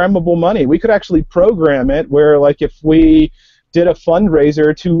programmable money. We could actually program it where, like, if we did a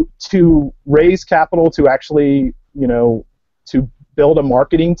fundraiser to raise capital to actually, you know, to build a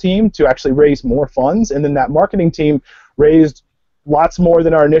marketing team to actually raise more funds, and then that marketing team raised lots more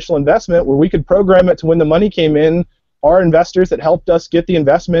than our initial investment, where we could program it to when the money came in, our investors that helped us get the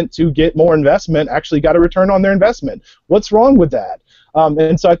investment to get more investment actually got a return on their investment. What's wrong with that?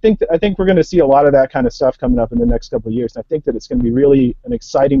 And so I think we're going to see a lot of that kind of stuff coming up in the next couple of years. And I think that it's going to be really an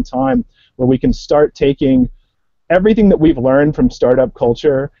exciting time where we can start taking everything that we've learned from startup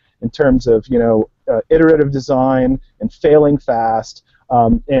culture in terms of, you know, iterative design and failing fast,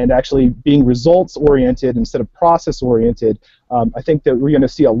 and actually being results-oriented instead of process-oriented. I think that we're going to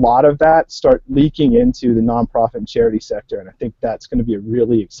see a lot of that start leaking into the nonprofit and charity sector, and I think that's going to be a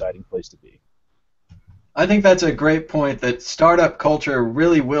really exciting place to be. I think that's a great point, that startup culture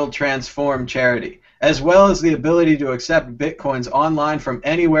really will transform charity, as well as the ability to accept Bitcoins online from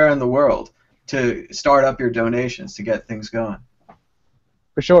anywhere in the world to start up your donations to get things going.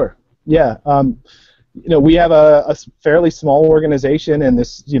 For sure. Yeah. You know, we have a fairly small organization in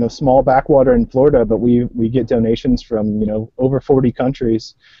this, you know, small backwater in Florida, but we get donations from, you know, over 40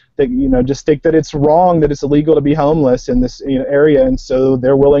 countries that, you know, just think that it's wrong, that it's illegal to be homeless in this, you know, area, and so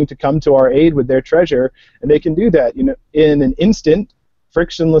they're willing to come to our aid with their treasure, and they can do that, you know, in an instant,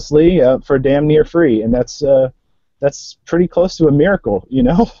 frictionlessly, for damn near free, and that's pretty close to a miracle, you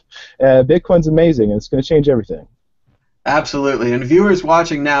know. Bitcoin's amazing, and it's going to change everything. Absolutely, and viewers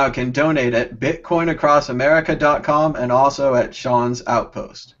watching now can donate at bitcoinacrossamerica.com and also at Sean's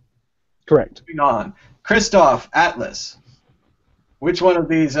Outpost. Correct. Moving on, Christoph Atlas. Which one of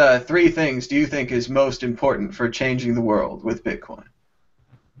these three things do you think is most important for changing the world with Bitcoin?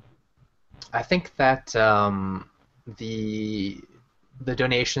 I think that the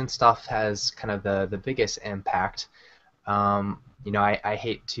donation stuff has kind of the biggest impact. You know, I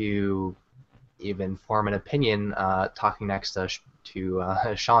hate to even form an opinion talking next to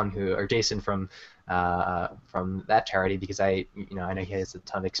Sean or Jason from that charity, because I know he has a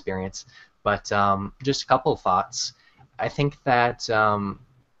ton of experience. But just a couple of thoughts. I think that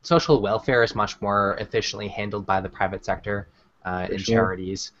social welfare is much more efficiently handled by the private sector in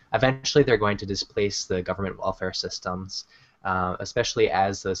charities. Eventually, they're going to displace the government welfare systems, especially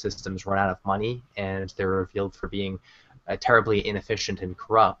as the systems run out of money and they're revealed for being terribly inefficient and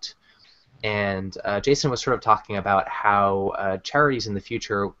corrupt. And Jason was sort of talking about how charities in the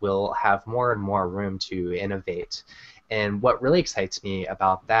future will have more and more room to innovate. And what really excites me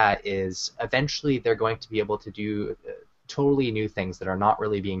about that is eventually they're going to be able to do totally new things that are not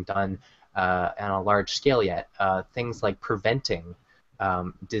really being done on a large scale yet. Things like preventing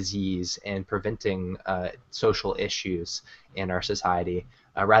disease and preventing social issues in our society,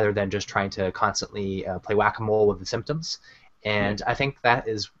 rather than just trying to constantly play whack-a-mole with the symptoms. And I think that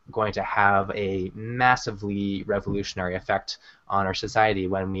is going to have a massively revolutionary effect on our society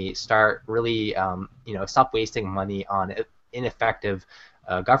when we start really, stop wasting money on ineffective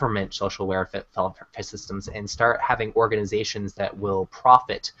government social welfare systems and start having organizations that will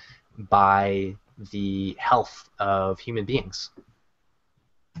profit by the health of human beings.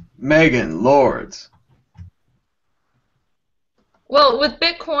 Megan, Lords. Well, with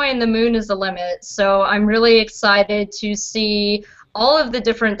Bitcoin, the moon is the limit, so I'm really excited to see all of the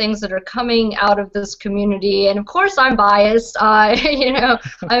different things that are coming out of this community. And of course, I'm biased.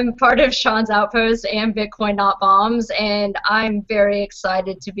 I'm part of Sean's Outpost and Bitcoin Not Bombs, and I'm very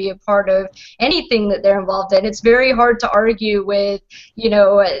excited to be a part of anything that they're involved in. It's very hard to argue with,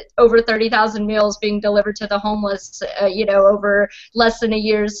 over 30,000 meals being delivered to the homeless, over less than a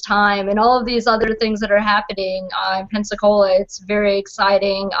year's time, and all of these other things that are happening in Pensacola. It's very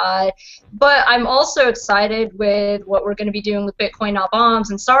exciting. But I'm also excited with what we're going to be doing with Bitcoin Bitcoin Not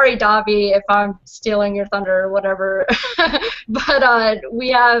Bombs. And sorry, Davi, if I'm stealing your thunder or whatever, but we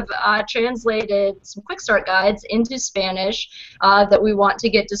have translated some quick start guides into Spanish that we want to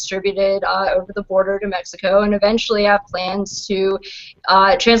get distributed over the border to Mexico, and eventually have plans to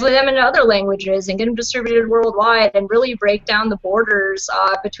translate them into other languages and get them distributed worldwide, and really break down the borders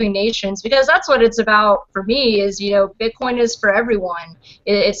between nations, because that's what it's about for me. Is, you know, Bitcoin is for everyone.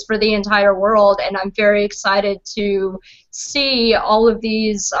 It's for the entire world, and I'm very excited to see all of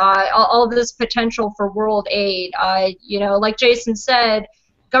these, all of this potential for world aid. You know, like Jason said,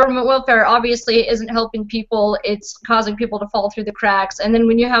 government welfare obviously isn't helping people, it's causing people to fall through the cracks. And then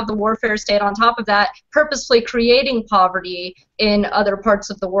when you have the warfare state on top of that, purposefully creating poverty in other parts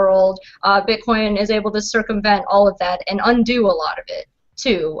of the world, Bitcoin is able to circumvent all of that and undo a lot of it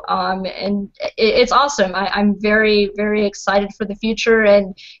too. And it's awesome. I'm very, very excited for the future,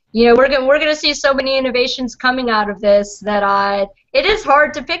 and you know, we're gonna see so many innovations coming out of this that it is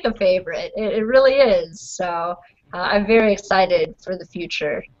hard to pick a favorite. It really is. So I'm very excited for the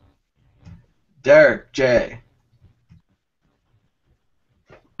future. Derek J.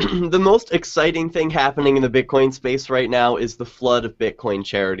 The most exciting thing happening in the Bitcoin space right now is the flood of Bitcoin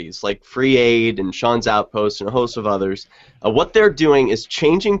charities like Free Aid and Sean's Outpost and a host of others. What they're doing is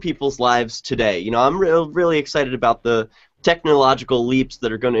changing people's lives today. You know, I'm really excited about the technological leaps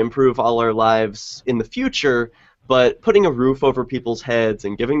that are going to improve all our lives in the future, but putting a roof over people's heads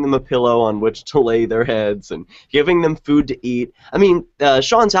and giving them a pillow on which to lay their heads and giving them food to eat. I mean,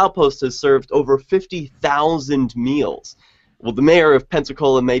 Sean's Outpost has served over 50,000 meals. Well, the mayor of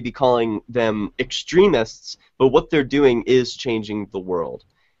Pensacola may be calling them extremists, but what they're doing is changing the world.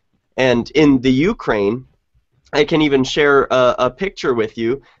 And in the Ukraine, I can even share a picture with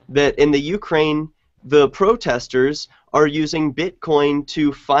you that in the Ukraine, the protesters are using Bitcoin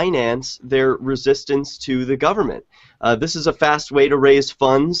to finance their resistance to the government. This is a fast way to raise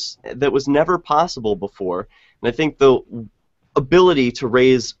funds that was never possible before. And I think the ability to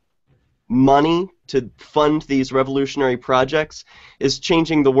raise money to fund these revolutionary projects is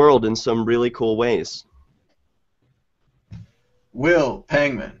changing the world in some really cool ways. Will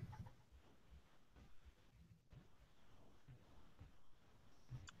Pangman.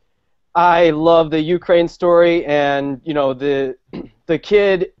 I love the Ukraine story, and you know, the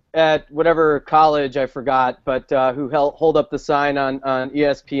kid at whatever college I forgot, but who hold up the sign on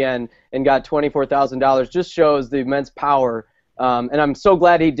ESPN and got $24,000 just shows the immense power. And I'm so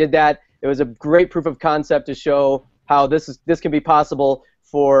glad he did that. It was a great proof of concept to show how this can be possible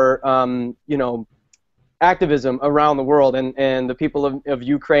for you know, activism around the world, and the people of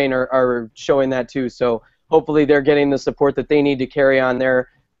Ukraine are showing that too. So hopefully they're getting the support that they need to carry on their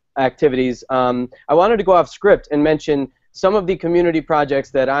activities. I wanted to go off script and mention some of the community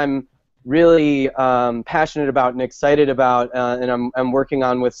projects that I'm really passionate about and excited about, and I'm working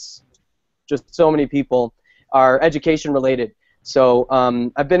on with just so many people, are education related. So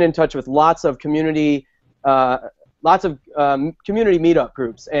I've been in touch with lots of community meetup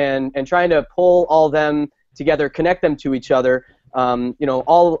groups, and trying to pull all them together, connect them to each other. You know,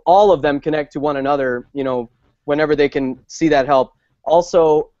 all of them connect to one another, you know, whenever they can see that help.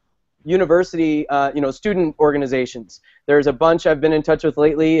 Also, university, you know, student organizations. There's a bunch I've been in touch with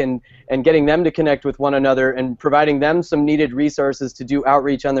lately, and getting them to connect with one another and providing them some needed resources to do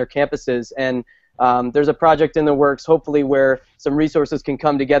outreach on their campuses. And there's a project in the works, hopefully, where some resources can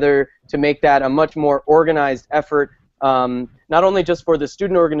come together to make that a much more organized effort, not only just for the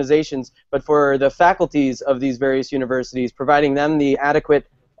student organizations, but for the faculties of these various universities, providing them the adequate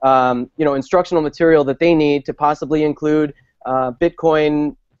you know, instructional material that they need to possibly include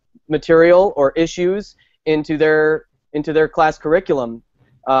Bitcoin material or issues into their class curriculum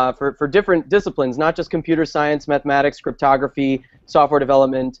for different disciplines, not just computer science, mathematics, cryptography, software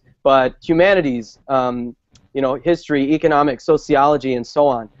development, but humanities, you know, history, economics, sociology, and so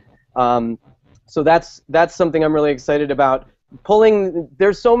on. So that's something I'm really excited about.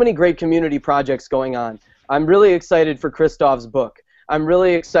 There's so many great community projects going on. I'm really excited for Christoph's book. I'm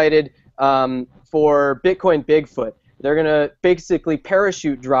really excited for Bitcoin Bigfoot. They're going to basically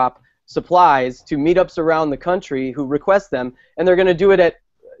parachute drop supplies to meetups around the country who request them, and they're going to do it at,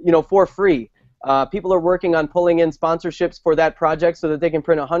 you know, for free. People are working on pulling in sponsorships for that project so that they can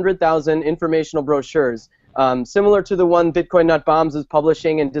print 100,000 informational brochures, similar to the one Bitcoin Not Bombs is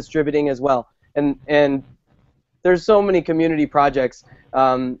publishing and distributing as well. And there's so many community projects.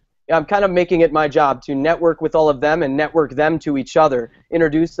 I'm kind of making it my job to network with all of them and network them to each other,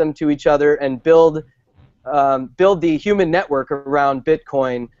 introduce them to each other, and build the human network around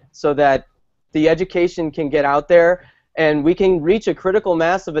Bitcoin so that the education can get out there and we can reach a critical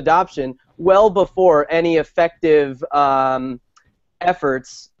mass of adoption well before any effective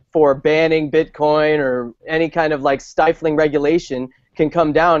efforts for banning Bitcoin or any kind of like stifling regulation can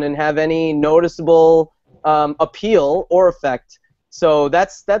come down and have any noticeable appeal or effect. So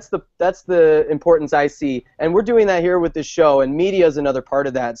that's the importance I see, and we're doing that here with this show, and media is another part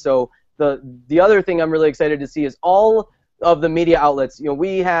of that. So the other thing I'm really excited to see is all of the media outlets. You know,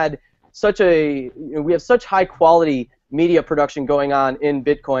 we have such high quality media production going on in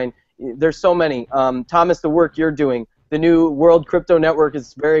Bitcoin. There's so many. Thomas, the work you're doing, the new World Crypto Network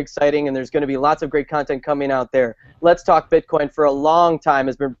is very exciting, and there's going to be lots of great content coming out there. Let's Talk Bitcoin for a long time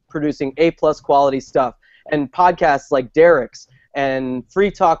has been producing A-plus quality stuff, and podcasts like Derek's and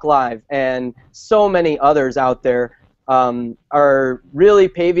Free Talk Live and so many others out there are really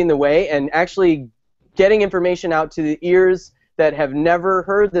paving the way and actually getting information out to the ears that have never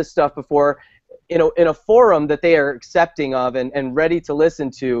heard this stuff before in a forum that they are accepting of and ready to listen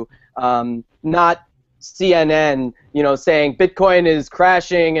to, not CNN, you know, saying Bitcoin is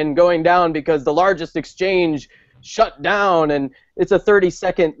crashing and going down because the largest exchange shut down, and it's a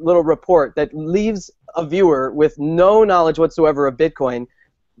 30-second little report that leaves a viewer with no knowledge whatsoever of Bitcoin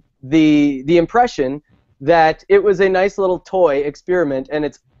the impression that it was a nice little toy experiment and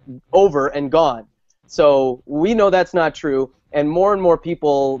it's over and gone. So we know that's not true, and more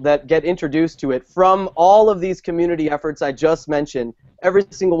people that get introduced to it from all of these community efforts I just mentioned, every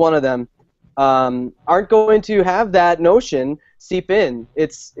single one of them, aren't going to have that notion seep in.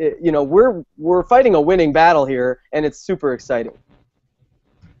 You know, we're fighting a winning battle here, and it's super exciting.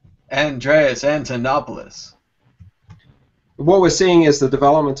 Andreas Antonopoulos. What we're seeing is the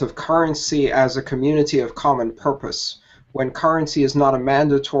development of currency as a community of common purpose, when currency is not a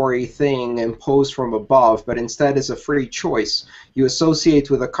mandatory thing imposed from above, but instead is a free choice. You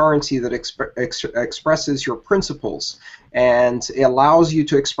associate with a currency that expresses your principles, and it allows you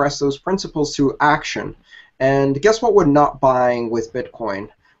to express those principles through action. And guess what we're not buying with Bitcoin?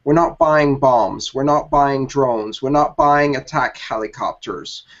 We're not buying bombs. We're not buying drones. We're not buying attack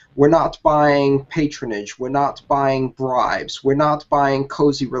helicopters. We're not buying patronage. We're not buying bribes. We're not buying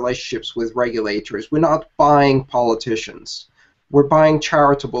cozy relationships with regulators. We're not buying politicians. We're buying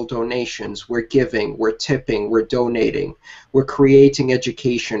charitable donations. We're giving. We're tipping. We're donating. We're creating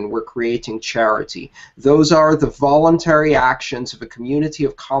education. We're creating charity. Those are the voluntary actions of a community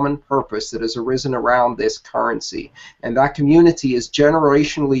of common purpose that has arisen around this currency. And that community is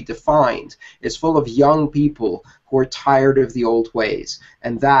generationally defined. It's full of young people who are tired of the old ways.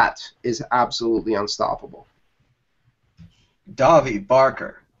 And that is absolutely unstoppable. Davi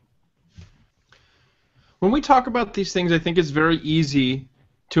Barker. When we talk about these things, I think it's very easy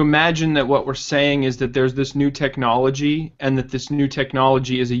to imagine that what we're saying is that there's this new technology and that this new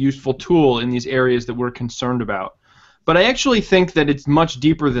technology is a useful tool in these areas that we're concerned about. But I actually think that it's much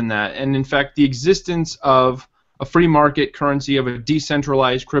deeper than that, and in fact the existence of a free market currency, of a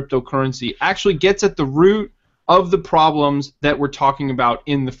decentralized cryptocurrency, actually gets at the root of the problems that we're talking about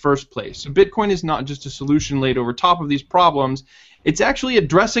in the first place. So Bitcoin is not just a solution laid over top of these problems, it's actually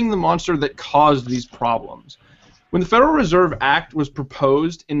addressing the monster that caused these problems. When the Federal Reserve Act was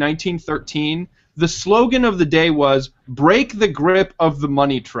proposed in 1913, the slogan of the day was, "Break the grip of the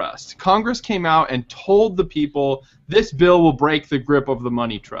money trust." Congress came out and told the people, this bill will break the grip of the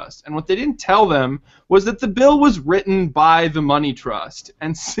money trust. And what they didn't tell them was that the bill was written by the money trust.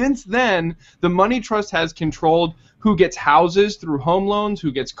 And since then, the money trust has controlled who gets houses through home loans,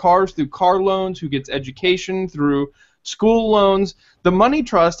 who gets cars through car loans, who gets education through school loans. The money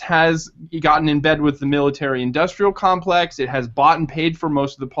trust has gotten in bed with the military-industrial complex. It has bought and paid for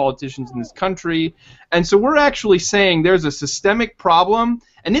most of the politicians in this country. And so we're actually saying there's a systemic problem,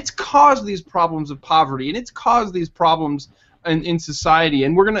 and it's caused these problems of poverty, and it's caused these problems in society,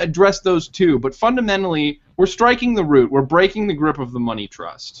 and we're going to address those too. But fundamentally, we're striking the root. We're breaking the grip of the money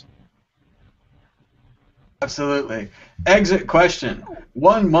trust. Absolutely. Exit question.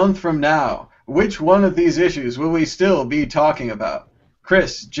 1 month from now, which one of these issues will we still be talking about?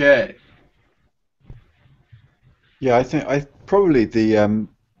 Chris J. Yeah, I think probably the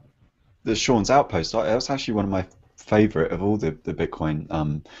Sean's Outpost. That's actually one of my favorite of all the Bitcoin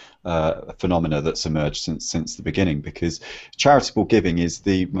phenomena that's emerged since the beginning, because charitable giving is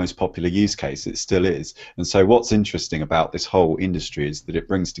the most popular use case. It still is. And so what's interesting about this whole industry is that it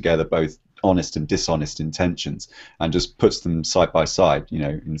brings together both honest and dishonest intentions and just puts them side by side, you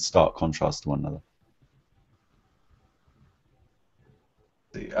know, in stark contrast to one another.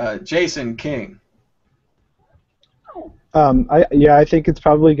 Jason King. I think it's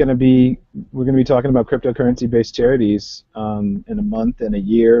probably going to be, we're going to be talking about cryptocurrency-based charities in a month, and a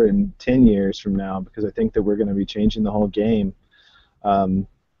year, and 10 years from now, because I think that we're going to be changing the whole game. I'm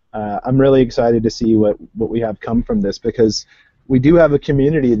really excited to see what we have come from this, because we do have a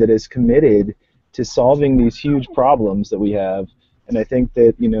community that is committed to solving these huge problems that we have, and I think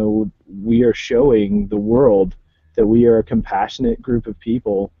that we are showing the world that we are a compassionate group of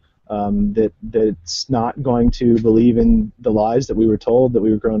people, that's not going to believe in the lies that we were told, that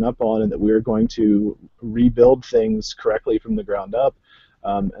we were grown up on, and that we are going to rebuild things correctly from the ground up.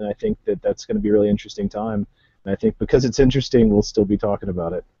 And I think that that's going to be a really interesting time. And I think because it's interesting, we'll still be talking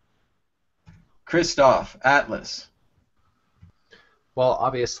about it. Christoph, Atlas. Well,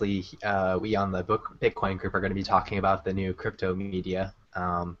 obviously, we on the Bitcoin group are going to be talking about the new crypto media,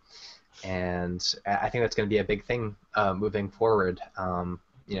 and I think that's going to be a big thing moving forward.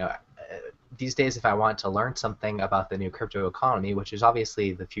 These days, if I want to learn something about the new crypto economy, which is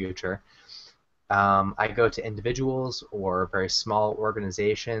obviously the future, I go to individuals or very small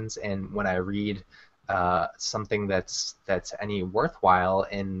organizations, and when I read something that's any worthwhile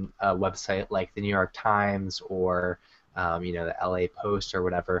in a website like the New York Times or the LA Post or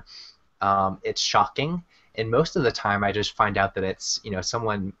whatever, it's shocking. And most of the time, I just find out that it's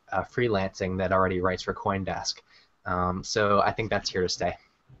someone freelancing that already writes for CoinDesk. So I think that's here to stay.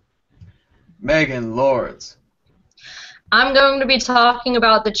 Megan Lords. I'm going to be talking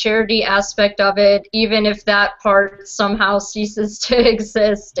about the charity aspect of it, even if that part somehow ceases to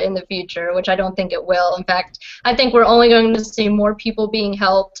exist in the future, which I don't think it will. In fact, I think we're only going to see more people being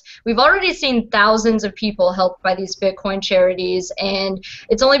helped. We've already seen thousands of people helped by these Bitcoin charities, and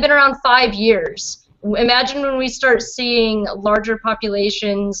it's only been around 5 years. Imagine when we start seeing larger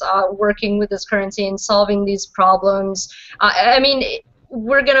populations working with this currency and solving these problems.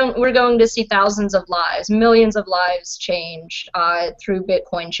 We're going to see thousands of lives, millions of lives changed through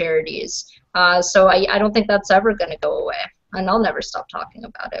Bitcoin charities. So I don't think that's ever going to go away, and I'll never stop talking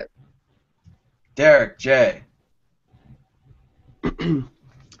about it. Derek J.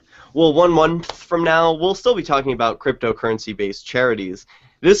 Well, 1 month from now, we'll still be talking about cryptocurrency-based charities.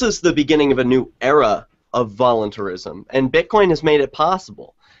 This is the beginning of a new era of voluntarism, and Bitcoin has made it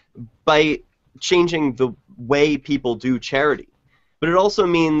possible by changing the way people do charity. But it also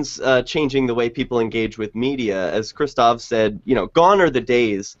means changing the way people engage with media. As Christoph said, gone are the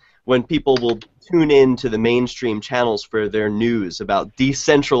days when people will tune in to the mainstream channels for their news about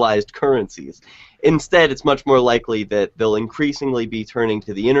decentralized currencies. Instead, it's much more likely that they'll increasingly be turning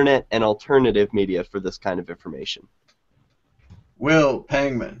to the internet and alternative media for this kind of information. Will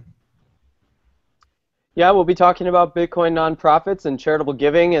Pangman. Yeah, we'll be talking about Bitcoin nonprofits and charitable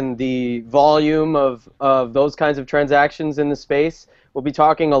giving and the volume of those kinds of transactions in the space. We'll be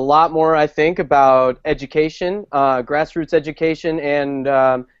talking a lot more, I think, about education, grassroots education, and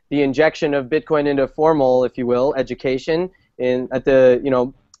the injection of Bitcoin into formal, if you will, education at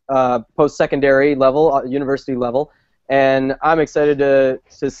the post-secondary level, university level. And I'm excited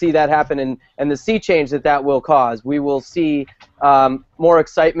to see that happen and the sea change that will cause. We will see more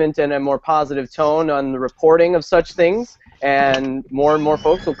excitement and a more positive tone on the reporting of such things, and more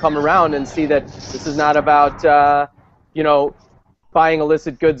folks will come around and see that this is not about buying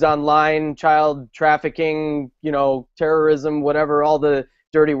illicit goods online, child trafficking, terrorism, whatever, all the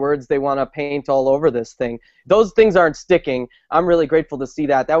dirty words they want to paint all over this thing. Those things aren't sticking. I'm really grateful to see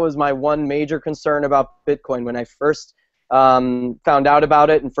that. That was my one major concern about Bitcoin when I first found out about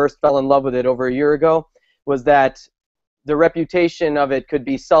it and first fell in love with it over a year ago, was that the reputation of it could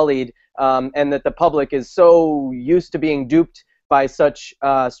be sullied, and that the public is so used to being duped by such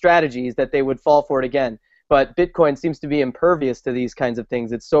strategies that they would fall for it again. But Bitcoin seems to be impervious to these kinds of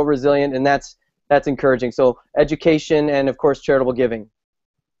things. It's so resilient, and that's encouraging. So education and, of course, charitable giving.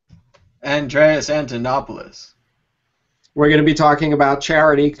 Andreas Antonopoulos. We're going to be talking about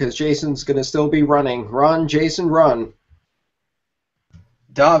charity because Jason's going to still be running. Run, Jason, run.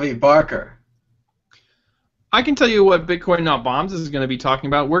 Davi Barker. I can tell you what Bitcoin Not Bombs is going to be talking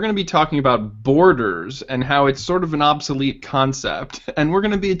about. We're going to be talking about borders and how it's sort of an obsolete concept, and we're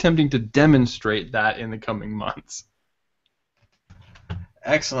going to be attempting to demonstrate that in the coming months.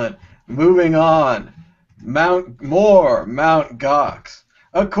 Excellent. Moving on. Mount Gox.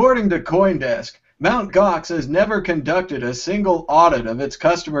 According to CoinDesk, Mt. Gox has never conducted a single audit of its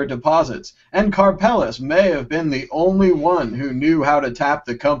customer deposits, and Karpelis may have been the only one who knew how to tap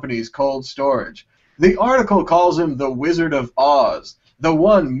the company's cold storage. The article calls him the Wizard of Oz, the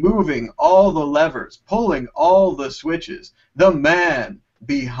one moving all the levers, pulling all the switches, the man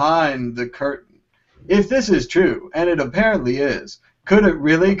behind the curtain. If this is true, and it apparently is, could it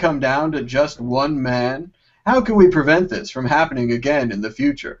really come down to just one man? How can we prevent this from happening again in the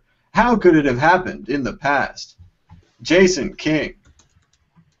future? How could it have happened in the past? Jason King.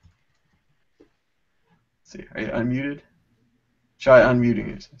 Let's see, are you unmuted? Try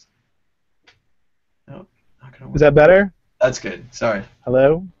unmuting yourself. No, not gonna work. Is that better? That's good. Sorry.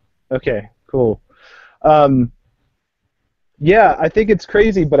 Hello? Okay, cool. Yeah, I think it's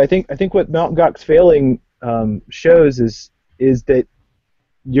crazy, but I think what Mt. Gox failing shows is that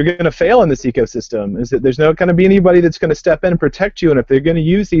you're going to fail in this ecosystem. Is that there's not going to be anybody that's going to step in and protect you, and if they're going to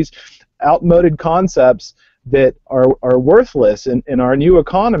use these outmoded concepts that are worthless in our new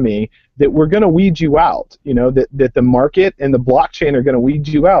economy, that we're going to weed you out. You know, that the market and the blockchain are going to weed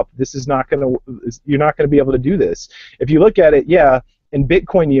you out. This is not going to, you're not going to be able to do this. If you look at it, yeah, in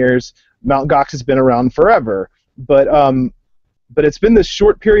Bitcoin years, Mt. Gox has been around forever, but it's been this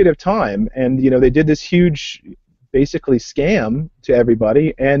short period of time, and you know, they did this huge, basically scam to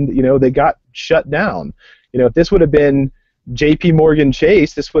everybody, and you know, they got shut down. You know, if this would have been J.P. Morgan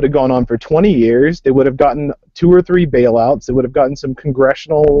Chase, this would have gone on for 20 years. They would have gotten 2 or 3 bailouts. They would have gotten some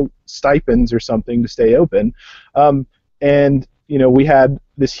congressional stipends or something to stay open. And you know, we had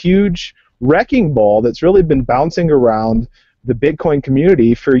this huge wrecking ball that's really been bouncing around the Bitcoin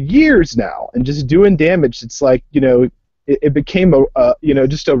community for years now and just doing damage. It's like, you know, it became a you know,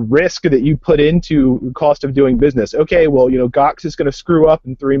 just a risk that you put into the cost of doing business. Okay, well, you know, Gox is going to screw up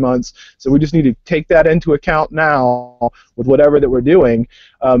in 3 months, so we just need to take that into account now with whatever that we're doing.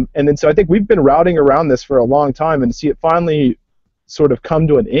 And then so I think we've been routing around this for a long time, and to see it finally sort of come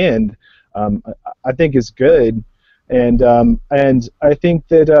to an end, I think is good. And I think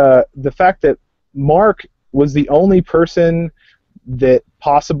that the fact that Mark was the only person that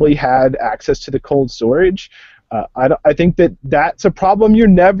possibly had access to the cold storage, I think that that's a problem you're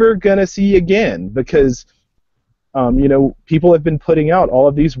never going to see again, because you know, people have been putting out all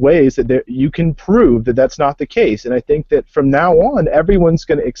of these ways that you can prove that that's not the case. And I think that from now on, everyone's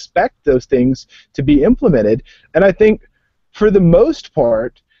going to expect those things to be implemented. And I think for the most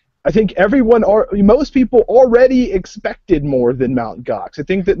part, I think most people already expected more than Mt. Gox. I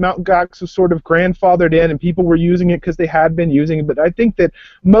think that Mt. Gox was sort of grandfathered in, and people were using it because they had been using it. But I think that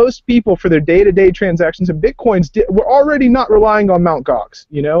most people, for their day-to-day transactions in Bitcoins, were already not relying on Mt. Gox.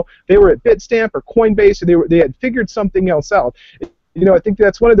 You know, they were at Bitstamp or Coinbase, or they had figured something else out. You know, I think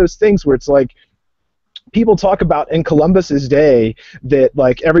that's one of those things where it's like, people talk about in Columbus's day that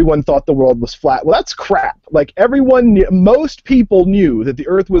like everyone thought the world was flat. Well, that's crap. Like most people knew that the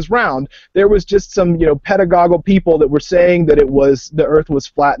Earth was round. There was just some, you know, pedagogical people that were saying that the Earth was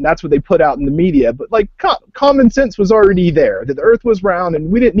flat, and that's what they put out in the media. But like common sense was already there that the Earth was round, and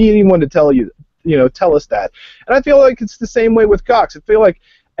we didn't need anyone to tell us that. And I feel like it's the same way with Gox. I feel like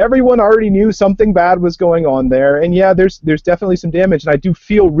everyone already knew something bad was going on there, and yeah, there's definitely some damage, and I do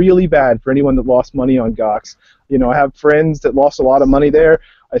feel really bad for anyone that lost money on Gox. You know, I have friends that lost a lot of money there.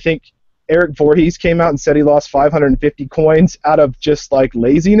 I think Eric Voorhees came out and said he lost 550 coins out of just like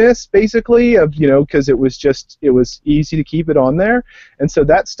laziness, basically, of, you know, because it was easy to keep it on there, and so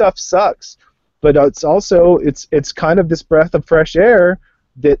that stuff sucks. But it's also it's kind of this breath of fresh air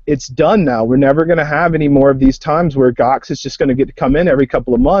that it's done now. We're never going to have any more of these times where Gox is just going to get to come in every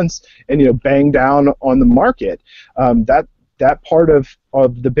couple of months and, you know, bang down on the market. That part of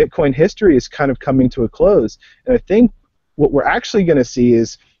the Bitcoin history is kind of coming to a close. And I think what we're actually going to see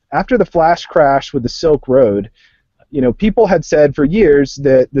is, after the flash crash with the Silk Road, you know, people had said for years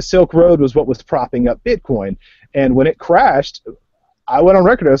that the Silk Road was what was propping up Bitcoin. And when it crashed, I went on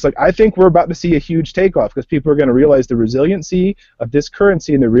record. I was like, I think we're about to see a huge takeoff, because people are going to realize the resiliency of this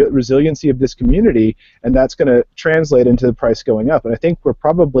currency and the resiliency of this community, and that's going to translate into the price going up. And I think we're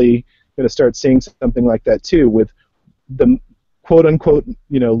probably going to start seeing something like that too, with the quote-unquote,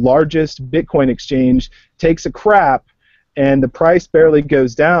 you know, largest Bitcoin exchange takes a crap and the price barely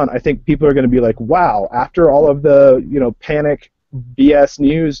goes down. I think people are going to be like, wow, after all of the, you know, panic BS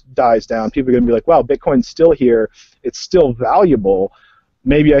news dies down, people are going to be like, wow, Bitcoin's still here, it's still valuable,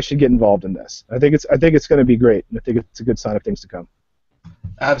 maybe I should get involved in this. I think it's going to be great, and I think it's a good sign of things to come.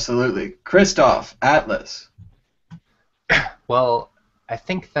 Absolutely. Christoph, Atlas. Well, I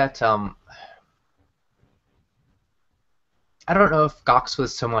think that I don't know if Gox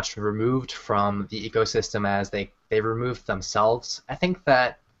was so much removed from the ecosystem as they removed themselves. I think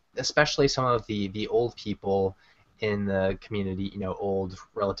that especially some of the old people in the community, you know, old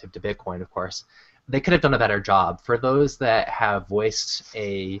relative to Bitcoin, of course, they could have done a better job. For those that have voiced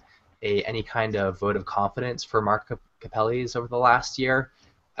any kind of vote of confidence for Mark Capelli's over the last year,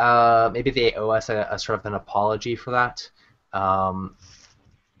 maybe they owe us a sort of an apology for that.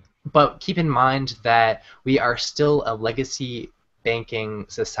 But keep in mind that we are still a legacy banking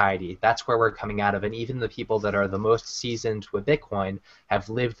society. That's where we're coming out of, and even the people that are the most seasoned with Bitcoin have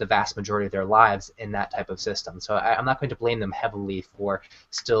lived the vast majority of their lives in that type of system. So I'm not going to blame them heavily for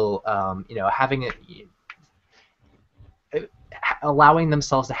still, you know, having it. allowing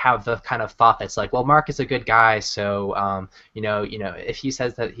themselves to have the kind of thought that's like, well, Mark is a good guy, so if he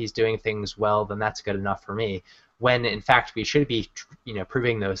says that he's doing things well, then that's good enough for me. When in fact we should be,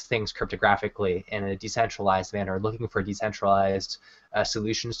 proving those things cryptographically in a decentralized manner, looking for decentralized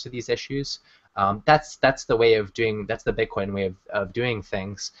solutions to these issues. That's the way of doing. That's the Bitcoin way of doing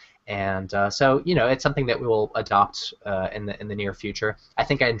things. And so, it's something that we will adopt in the near future. I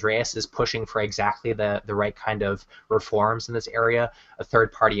think Andreas is pushing for exactly the right kind of reforms in this area: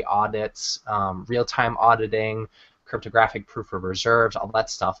 third-party audits, real-time auditing, cryptographic proof of reserves, all that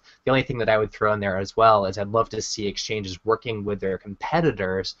stuff. The only thing that I would throw in there as well is I'd love to see exchanges working with their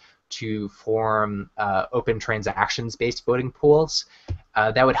competitors to form open transactions-based voting pools.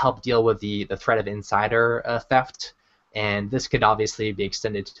 That would help deal with the threat of insider theft. And this could obviously be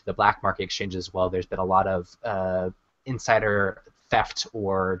extended to the black market exchanges as well. There's been a lot of insider theft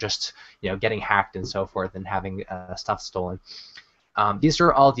or just getting hacked and so forth and having stuff stolen. These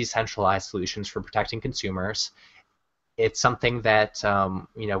are all decentralized solutions for protecting consumers. It's something that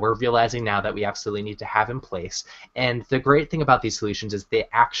we're realizing now that we absolutely need to have in place. And the great thing about these solutions is they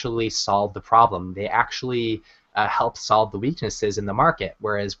actually solve the problem. They actually help solve the weaknesses in the market.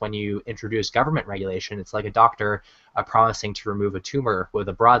 Whereas when you introduce government regulation, it's like a doctor promising to remove a tumor with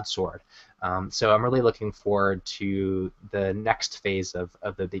a broadsword. So I'm really looking forward to the next phase of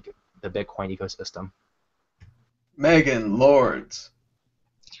the Bitcoin ecosystem. Megan Lords.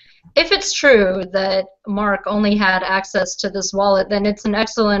 If it's true that Mark only had access to this wallet, then it's an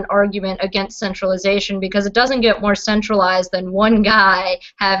excellent argument against centralization, because it doesn't get more centralized than one guy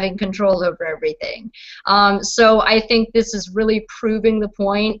having control over everything. So I think this is really proving the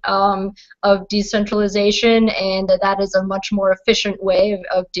point of decentralization, and that is a much more efficient way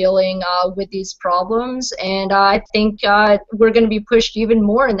of dealing with these problems. And I think we're going to be pushed even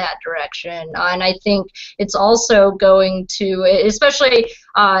more in that direction. And I think it's also going to, especially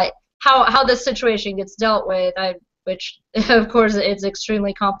how this situation gets dealt with, which of course it's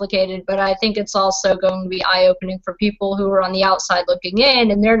extremely complicated, but I think it's also going to be eye-opening for people who are on the outside looking in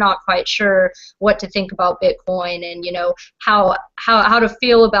and they're not quite sure what to think about Bitcoin and how to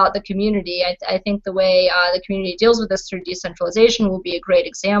feel about the community. I think the way the community deals with this through decentralization will be a great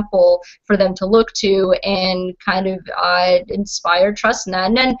example for them to look to and kind of inspire trust in that.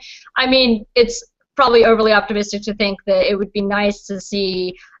 And then, I mean, it's probably overly optimistic to think that it would be nice to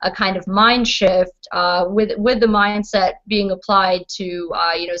see a kind of mind shift with the mindset being applied to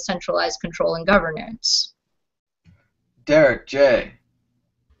centralized control and governance. Derek J.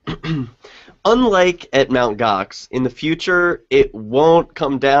 Unlike at Mt. Gox, in the future it won't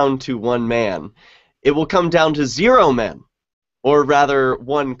come down to one man. It will come down to 0 men, or rather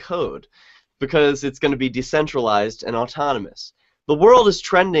one code, because it's going to be decentralized and autonomous. The world is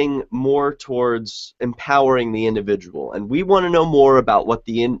trending more towards empowering the individual, and we want to know more about what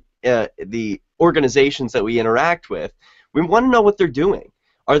the organizations that we interact with. We want to know what they're doing.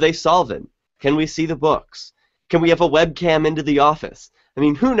 Are they solvent? Can we see the books? Can we have a webcam into the office? I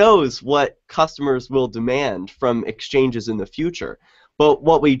mean, who knows what customers will demand from exchanges in the future? But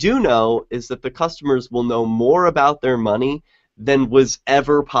what we do know is that the customers will know more about their money than was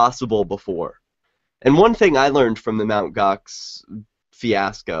ever possible before. And one thing I learned from the Mt. Gox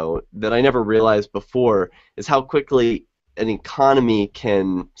fiasco that I never realized before is how quickly an economy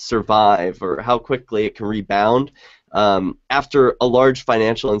can survive, or how quickly it can rebound after a large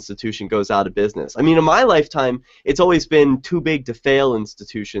financial institution goes out of business. I mean, in my lifetime, it's always been too big to fail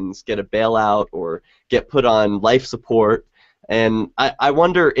institutions get a bailout or get put on life support. And I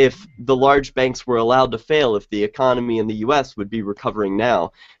wonder if the large banks were allowed to fail, if the economy in the U.S. would be recovering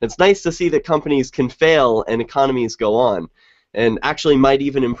now. It's nice to see that companies can fail and economies go on, and actually might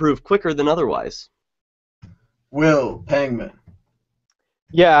even improve quicker than otherwise. Will Pangman.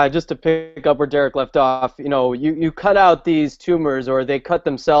 Yeah, just to pick up where Derek left off, you cut out these tumors, or they cut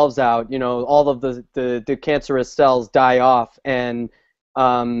themselves out, all of the cancerous cells die off, and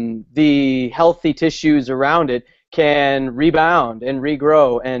the healthy tissues around it can rebound and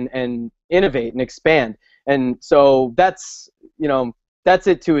regrow and innovate and expand. And so that's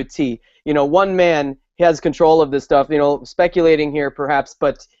it to a T. One man has control of this stuff. Speculating here perhaps,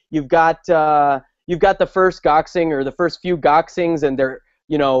 but you've got the first Goxing, or the first few Goxings, and they're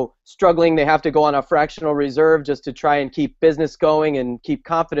struggling. They have to go on a fractional reserve just to try and keep business going and keep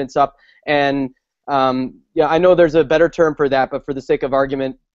confidence up. And yeah, I know there's a better term for that, but for the sake of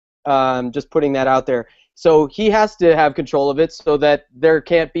argument, just putting that out there. So he has to have control of it so that there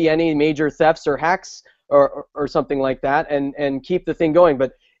can't be any major thefts or hacks or something like that, and keep the thing going.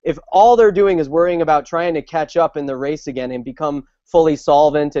 But if all they're doing is worrying about trying to catch up in the race again and become fully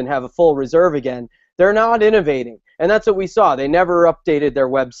solvent and have a full reserve again, They're not innovating, and that's what we saw. They never updated their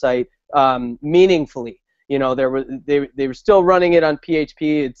website meaningfully. You know, they were still running it on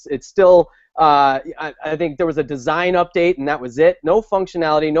PHP. It's still I think there was a design update, and that was it. No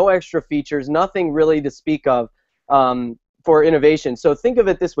functionality, no extra features, nothing really to speak of for innovation. So think of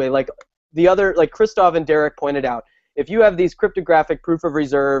it this way, like Christoph and Derek pointed out, if you have these cryptographic proof of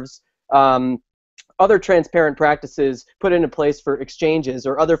reserves, other transparent practices put into place for exchanges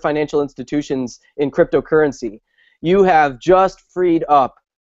or other financial institutions in cryptocurrency, you have just freed up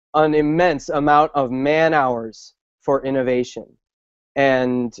an immense amount of man-hours for innovation.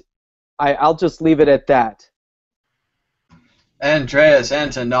 And I'll just leave it at that. Andreas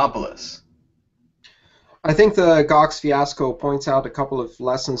Antonopoulos. I think the Gox fiasco points out a couple of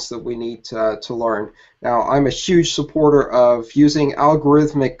lessons that we need to learn. Now, I'm a huge supporter of using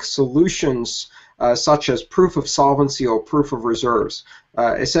algorithmic solutions such as proof of solvency or proof of reserves,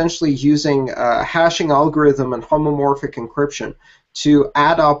 essentially using a hashing algorithm and homomorphic encryption to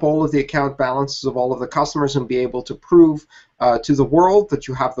add up all of the account balances of all of the customers and be able to prove to the world that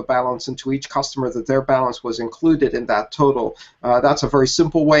you have the balance, and to each customer that their balance was included in that total. That's a very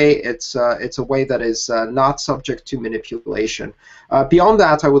simple way. It's a way that is not subject to manipulation. Beyond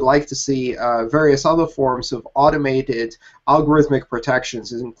that, I would like to see various other forms of automated algorithmic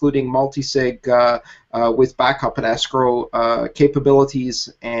protections, including multi-sig with backup and escrow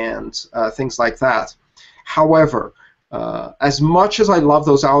capabilities and things like that. However, as much as I love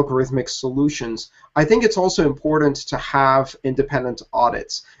those algorithmic solutions, I think it's also important to have independent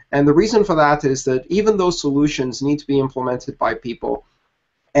audits. And the reason for that is that even those solutions need to be implemented by people.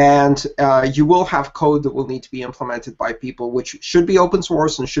 And you will have code that will need to be implemented by people, which should be open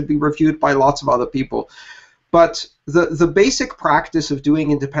source and should be reviewed by lots of other people. But the basic practice of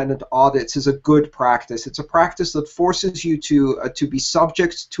doing independent audits is a good practice. It's a practice that forces you to be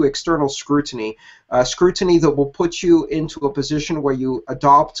subject to external scrutiny, scrutiny that will put you into a position where you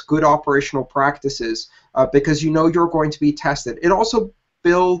adopt good operational practices because you know you're going to be tested. It also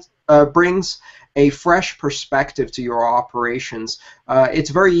brings a fresh perspective to your operations. It's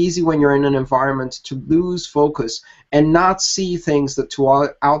very easy when you're in an environment to lose focus and not see things that to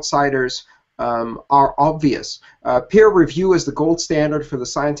outsiders are obvious. Peer review is the gold standard for the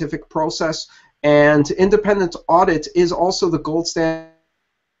scientific process, and independent audit is also the gold standard.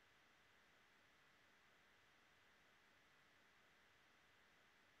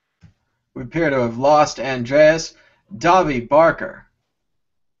 We appear to have lost Andreas. Davi Barker.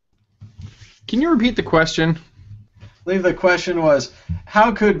 Can you repeat the question? I believe the question was,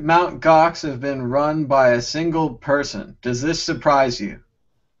 how could Mt. Gox have been run by a single person? Does this surprise you?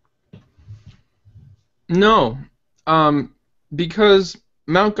 No, because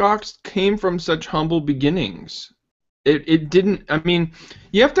Mt. Gox came from such humble beginnings. It didn't, I mean,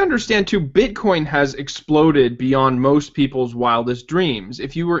 you have to understand too, Bitcoin has exploded beyond most people's wildest dreams.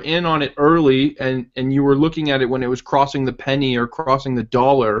 If you were in on it early and you were looking at it when it was crossing the penny or crossing the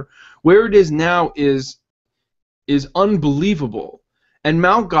dollar, where it is now is unbelievable. And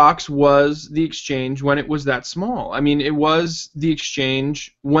Mt. Gox was the exchange when it was that small. I mean, it was the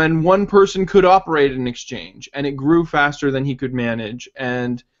exchange when one person could operate an exchange, and it grew faster than he could manage.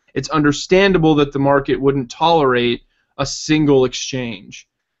 And it's understandable that the market wouldn't tolerate a single exchange.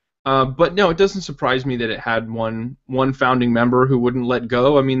 But no, it doesn't surprise me that it had one founding member who wouldn't let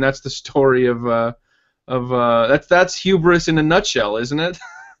go. I mean, that's the story of that's hubris in a nutshell, isn't it?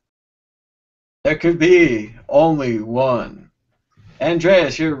 There could be only one.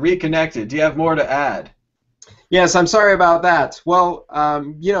 Andreas, you're reconnected. Do you have more to add? Yes, I'm sorry about that. Well,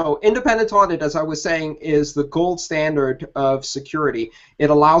 you know, independent audit, as I was saying, is the gold standard of security. It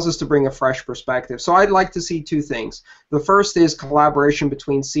allows us to bring a fresh perspective. So I'd like to see two things. The first is collaboration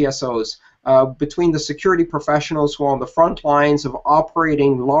between CSOs, between the security professionals who are on the front lines of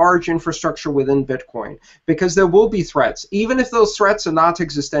operating large infrastructure within Bitcoin, because there will be threats, even if those threats are not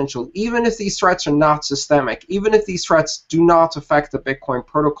existential, even if these threats are not systemic, even if these threats do not affect the Bitcoin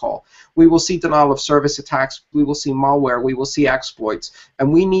protocol. We will see denial of service attacks, we will see malware, we will see exploits,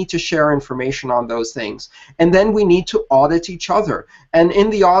 and we need to share information on those things. And then we need to audit each other. And in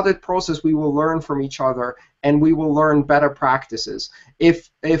the audit process, we will learn from each other, and we will learn better practices.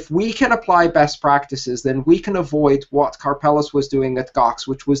 If we can apply best practices, then we can avoid what Karpeles was doing at Gox,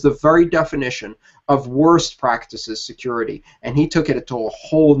 which was the very definition of worst practices security, and he took it to a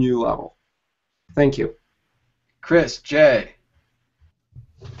whole new level. Thank you. Chris J.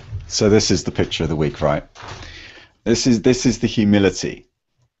 So this is the picture of the week, right? This is the humility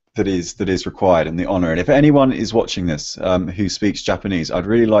that is required and the honor. And if anyone is watching this who speaks Japanese, I'd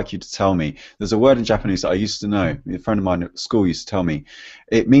really like you to tell me. There's a word in Japanese that I used to know. A friend of mine at school used to tell me.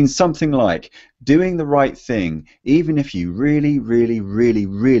 It means something like doing the right thing, even if you really, really, really,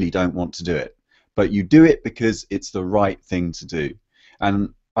 really don't want to do it, but you do it because it's the right thing to do.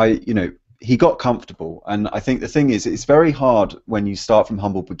 And he got comfortable, and I think the thing is, it's very hard when you start from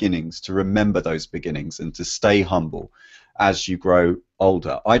humble beginnings to remember those beginnings and to stay humble as you grow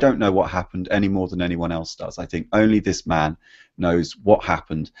older. I don't know what happened any more than anyone else does. I think only this man knows what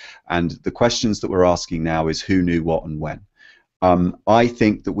happened, and the questions that we're asking now is who knew what and when. I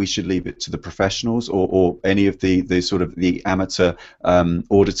think that we should leave it to the professionals or any of the sort of the amateur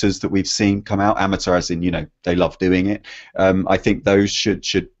auditors that we've seen come out. Amateur as in, they love doing it. I think those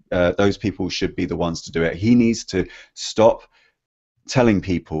those people should be the ones to do it. He needs to stop telling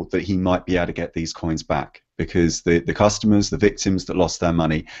people that he might be able to get these coins back, because the customers, the victims that lost their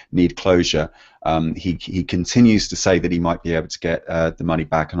money, need closure. He continues to say that he might be able to get the money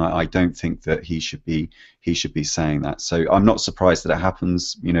back, and I don't think that he should be saying that. So I'm not surprised that it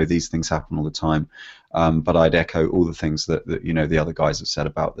happens. These things happen all the time. But I'd echo all the things that the other guys have said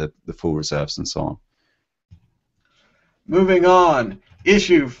about the full reserves and so on. Moving on,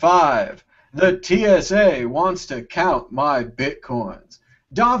 issue 5. The TSA wants to count my bitcoins.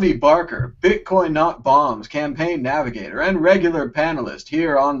 Davi Barker, Bitcoin Not Bombs campaign navigator and regular panelist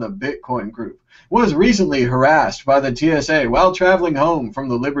here on the Bitcoin group, was recently harassed by the TSA while traveling home from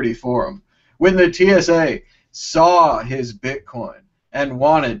the Liberty Forum, when the TSA saw his Bitcoin and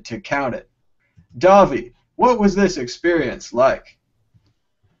wanted to count it. Davi, what was this experience like?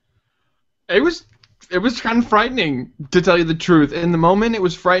 It was kind of frightening, to tell you the truth. In the moment, it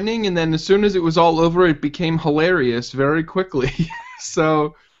was frightening, and then as soon as it was all over, it became hilarious very quickly.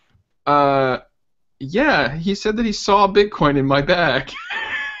 So, yeah, he said that he saw Bitcoin in my bag.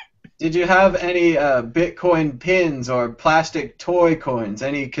 Did you have any Bitcoin pins or plastic toy coins,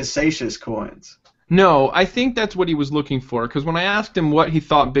 any Casacious coins? No, I think that's what he was looking for, because when I asked him what he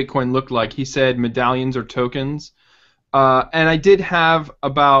thought Bitcoin looked like, he said medallions or tokens. And I did have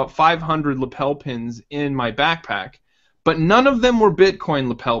about 500 lapel pins in my backpack, but none of them were Bitcoin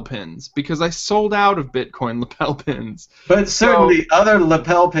lapel pins because I sold out of Bitcoin lapel pins. But certainly other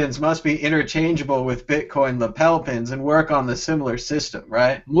lapel pins must be interchangeable with Bitcoin lapel pins and work on the similar system,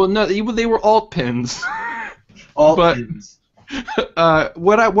 right? Well, no, they were alt pins. Pins.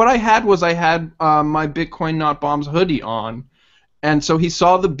 What I had was I had my Bitcoin Not Bombs hoodie on, and so he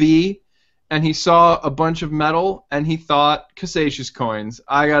saw the B. And he saw a bunch of metal, and he thought, Casacious coins.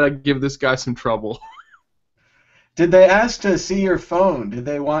 I gotta give this guy some trouble. Did they ask to see your phone? Did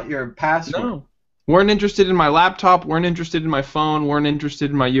they want your password? No. Weren't interested in my laptop, weren't interested in my phone, weren't interested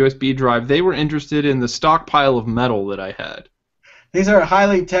in my USB drive. They were interested in the stockpile of metal that I had. These are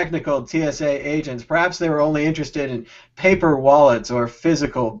highly technical TSA agents. Perhaps they were only interested in paper wallets or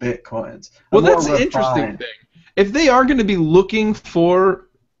physical Bitcoins. Well, that's the interesting thing. If they are going to be looking for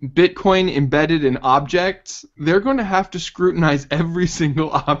Bitcoin embedded in objects, they're going to have to scrutinize every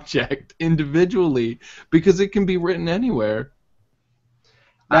single object individually because it can be written anywhere.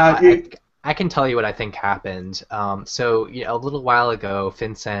 I can tell you what I think happened. So a little while ago,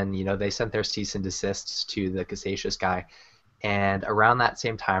 FinCEN, they sent their cease and desists to the Casacious guy, and around that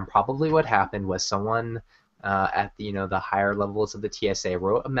same time, probably what happened was someone at the higher levels of the TSA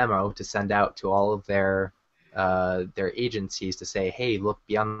wrote a memo to send out to all of their agencies to say, hey,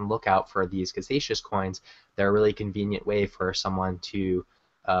 be on the lookout for these Casacious coins. They're a really convenient way for someone to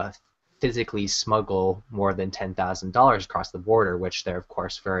physically smuggle more than $10,000 across the border, which they're, of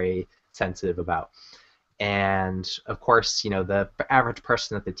course, very sensitive about. And, of course, the average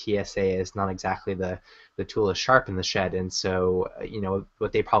person at the TSA is not exactly the tool is sharp in the shed, and so,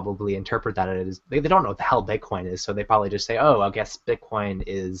 what they probably interpret that as, they don't know what the hell Bitcoin is, so they probably just say, oh, I guess Bitcoin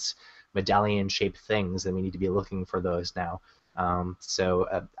is medallion-shaped things, and we need to be looking for those now.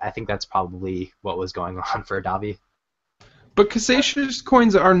 So I think that's probably what was going on for Davi. But Casacious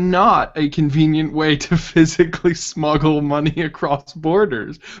coins are not a convenient way to physically smuggle money across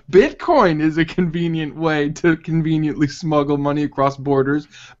borders. Bitcoin is a convenient way to conveniently smuggle money across borders,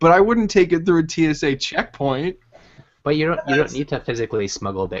 but I wouldn't take it through a TSA checkpoint. But you don't need to physically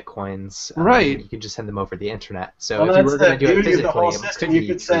smuggle Bitcoins. Right. You can just send them over the internet. So if you were going to do it physically, you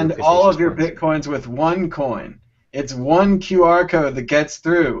could send all of your Bitcoins with one coin. It's one QR code that gets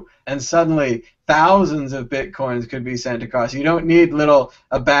through, and suddenly thousands of Bitcoins could be sent across. You don't need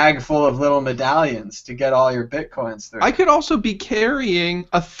a bag full of little medallions to get all your Bitcoins through. I could also be carrying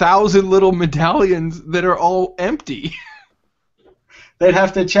 1,000 little medallions that are all empty. They'd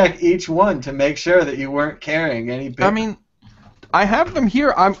have to check each one to make sure that you weren't carrying any Bitcoin. I mean, I have them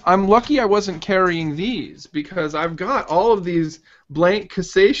here. I'm lucky I wasn't carrying these because I've got all of these blank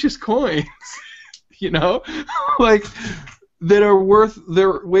Cassacious coins, you know, like that are worth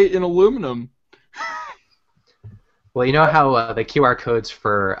their weight in aluminum. Well, you know how the QR codes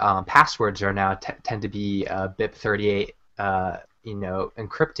for passwords are now tend to be BIP38,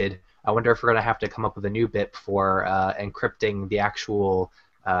 encrypted. I wonder if we're going to have to come up with a new BIP for encrypting the actual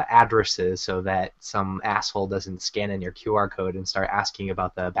addresses so that some asshole doesn't scan in your QR code and start asking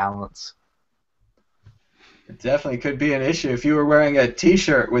about the balance. It definitely could be an issue if you were wearing a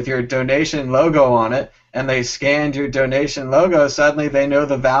T-shirt with your donation logo on it and they scanned your donation logo. Suddenly they know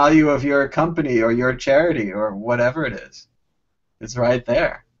the value of your company or your charity or whatever it is. It's right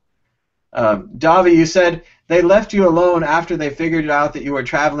there. Davi, you said they left you alone after they figured out that you were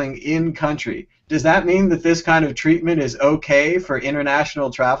traveling in country. Does that mean that this kind of treatment is okay for international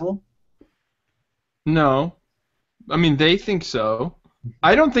travel? No. I mean, they think so.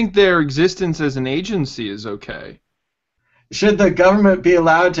 I don't think their existence as an agency is okay. Should the government be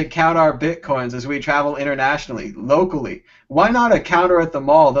allowed to count our bitcoins as we travel internationally, locally? Why not a counter at the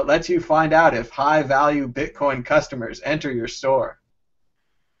mall that lets you find out if high-value Bitcoin customers enter your store?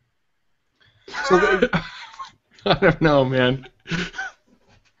 So I don't know, man.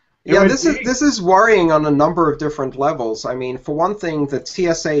 yeah, this is worrying on a number of different levels. I mean, for one thing, the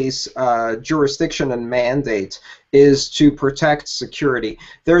TSA's jurisdiction and mandate is to protect security.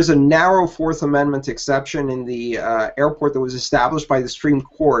 There's a narrow Fourth Amendment exception in the airport that was established by the Supreme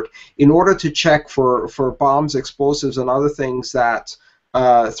Court in order to check for bombs, explosives, and other things that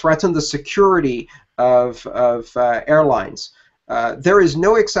threaten the security of airlines. There is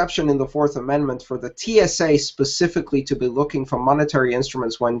no exception in the Fourth Amendment for the TSA specifically to be looking for monetary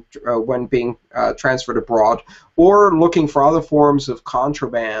instruments when being transferred abroad or looking for other forms of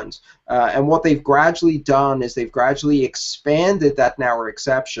contraband. And what they've gradually done is they've gradually expanded that narrow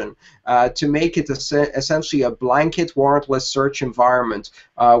exception to make it essentially a blanket warrantless search environment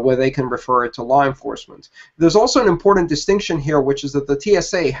where they can refer it to law enforcement. There's also an important distinction here, which is that the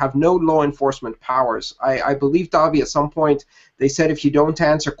TSA have no law enforcement powers. I believe, Davi, at some point they said if you don't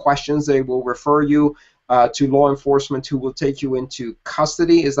answer questions, they will refer you to law enforcement who will take you into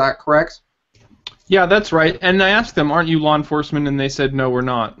custody. Is that correct? Yeah, that's right. And I asked them, aren't you law enforcement? And they said, no, we're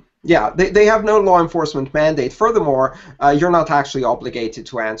not. Yeah, they have no law enforcement mandate. Furthermore, you're not actually obligated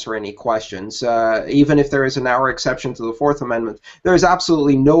to answer any questions. Even if there is a narrow exception to the Fourth Amendment, there is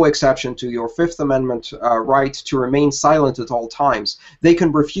absolutely no exception to your Fifth Amendment right to remain silent at all times. They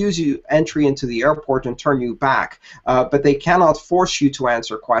can refuse you entry into the airport and turn you back, but they cannot force you to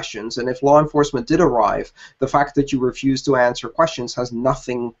answer questions. And if law enforcement did arrive, the fact that you refuse to answer questions has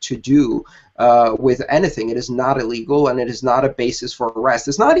nothing to do with anything. It is not illegal, and it is not a basis for arrest.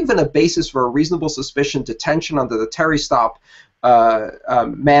 It's not even a basis for a reasonable suspicion detention under the Terry stop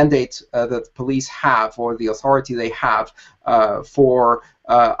mandate that the police have, or the authority they have for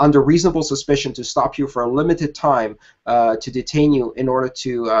under reasonable suspicion to stop you for a limited time to detain you in order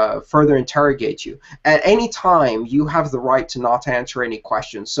to further interrogate you. At any time, you have the right to not answer any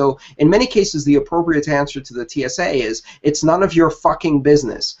questions. So in many cases, the appropriate answer to the TSA is, it's none of your fucking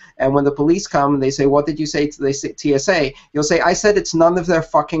business. And when the police come and they say, what did you say to the TSA? You'll say, I said it's none of their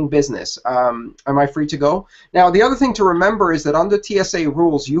fucking business. Am I free to go? Now, the other thing to remember is that under TSA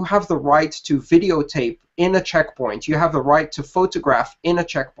rules, you have the right to videotape in a checkpoint. You have the right to photograph in a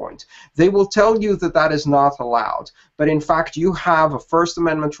checkpoint. They will tell you that that is not allowed, but in fact you have a First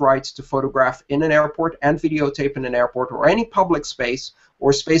Amendment right to photograph in an airport and videotape in an airport or any public space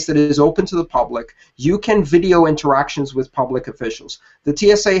or space that is open to the public. You can video interactions with public officials. The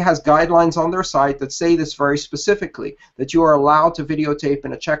TSA has guidelines on their site that say this very specifically, that you are allowed to videotape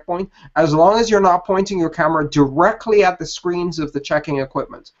in a checkpoint as long as you're not pointing your camera directly at the screens of the checking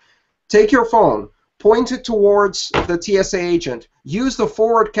equipment. Take your phone, point it towards the TSA agent, use the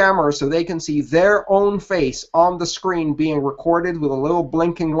forward camera so they can see their own face on the screen being recorded with a little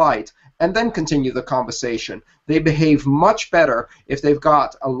blinking light, and then continue the conversation. They behave much better if they've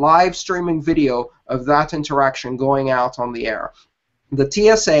got a live streaming video of that interaction going out on the air. The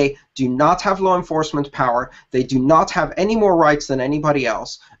TSA do not have law enforcement power. They do not have any more rights than anybody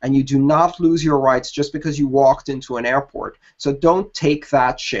else, and you do not lose your rights just because you walked into an airport. So don't take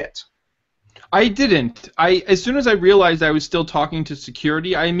that shit. I didn't. As soon as I realized I was still talking to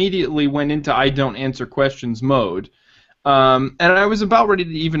security, I immediately went into I don't answer questions mode. And I was about ready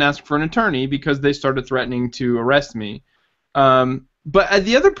to even ask for an attorney because they started threatening to arrest me. But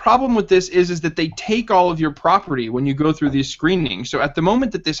the other problem with this is that they take all of your property when you go through these screenings. So at the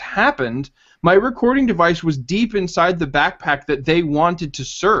moment that this happened, my recording device was deep inside the backpack that they wanted to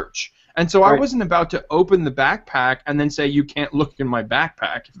search. And so I Right. wasn't about to open the backpack and then say, you can't look in my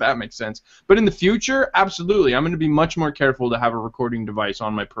backpack, if that makes sense. But in the future, absolutely, I'm going to be much more careful to have a recording device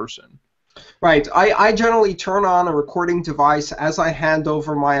on my person. Right. I generally turn on a recording device as I hand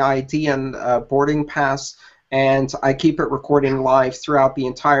over my ID and boarding pass, and I keep it recording live throughout the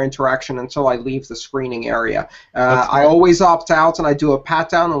entire interaction until I leave the screening area. I always opt out and I do a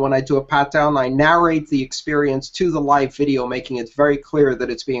pat-down, and when I do a pat-down, I narrate the experience to the live video, making it very clear that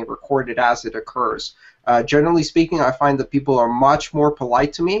it's being recorded as it occurs. Generally speaking, I find that people are much more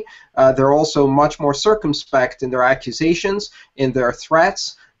polite to me. They're also much more circumspect in their accusations, in their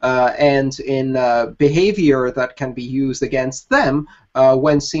threats, and in behavior that can be used against them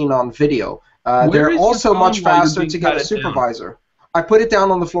when seen on video. They're also much faster to get a supervisor. I put it down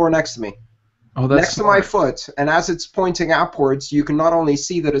on the floor next to me. Oh, that's next to my foot, and as it's pointing upwards, you can not only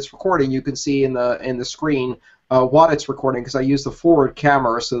see that it's recording, you can see in the screen what it's recording, because I use the forward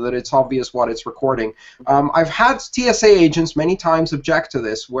camera so that it's obvious what it's recording. I've had TSA agents many times object to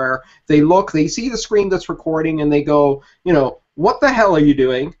this, where they see the screen that's recording, and they go, what the hell are you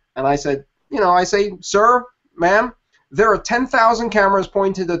doing? And I say, sir, ma'am, there are 10,000 cameras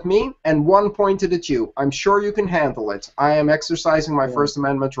pointed at me and one pointed at you. I'm sure you can handle it. I am exercising my First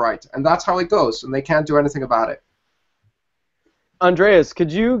Amendment right. And that's how it goes, and they can't do anything about it. Andreas,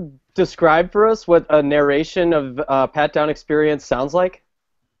 could you describe for us what a narration of pat-down experience sounds like?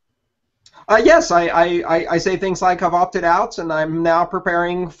 Yes, I say things like I've opted out, and I'm now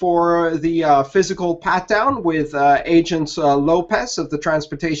preparing for the physical pat-down with Agent Lopez of the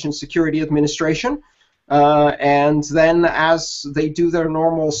Transportation Security Administration. And then as they do their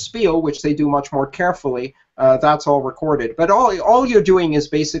normal spiel, which they do much more carefully, that's all recorded. But all you're doing is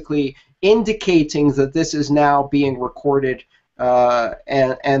basically indicating that this is now being recorded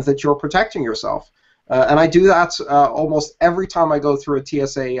and that you're protecting yourself. And I do that almost every time I go through a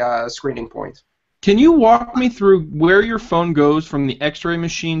TSA screening point. Can you walk me through where your phone goes from the X-ray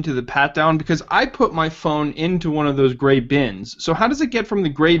machine to the pat-down? Because I put my phone into one of those gray bins. So how does it get from the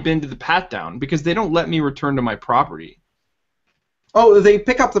gray bin to the pat-down? Because they don't let me return to my property. Oh, they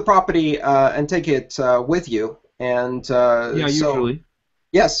pick up the property and take it with you. And yeah, usually.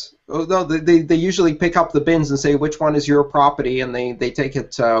 Yes. No, they usually pick up the bins and say which one is your property, and they take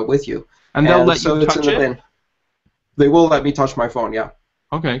it with you. And they'll let so you it's touch in the it? bin. They will let me touch my phone, yeah.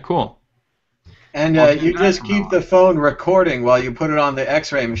 Okay, cool. And you just keep the phone recording while you put it on the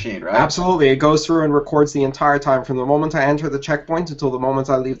X-ray machine, right? Absolutely. It goes through and records the entire time from the moment I enter the checkpoint until the moment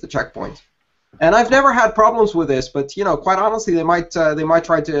I leave the checkpoint. And I've never had problems with this, but quite honestly, they might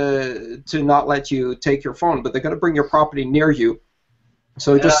try to not let you take your phone, but they're going to bring your property near you.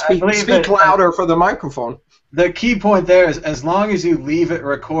 So just speak louder for the microphone. The key point there is, as long as you leave it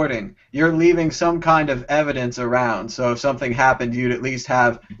recording, you're leaving some kind of evidence around. So if something happened, you'd at least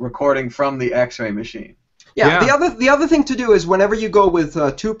have recording from the X-ray machine. Yeah. The other thing to do is whenever you go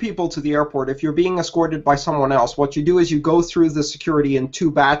with two people to the airport, if you're being escorted by someone else, what you do is you go through the security in two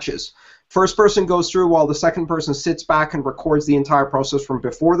batches. First person goes through while the second person sits back and records the entire process from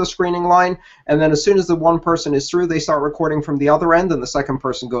before the screening line, and then as soon as the one person is through, they start recording from the other end, and the second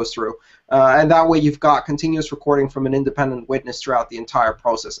person goes through. And that way you've got continuous recording from an independent witness throughout the entire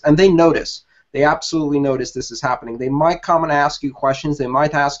process. And they notice. They absolutely notice this is happening. They might come and ask you questions. They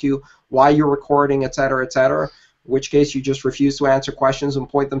might ask you why you're recording, et cetera, in which case you just refuse to answer questions and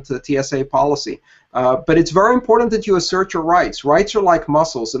point them to the TSA policy. But it's very important that you assert your rights. Rights are like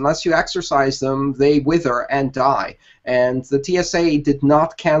muscles. Unless you exercise them, they wither and die. And the TSA did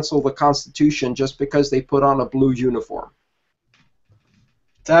not cancel the Constitution just because they put on a blue uniform.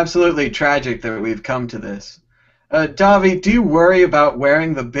 It's absolutely tragic that we've come to this. Davi, do you worry about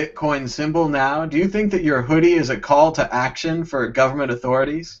wearing the Bitcoin symbol now? Do you think that your hoodie is a call to action for government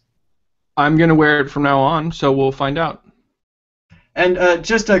authorities? I'm going to wear it from now on, so we'll find out. And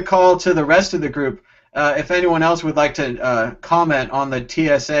just a call to the rest of the group, if anyone else would like to comment on the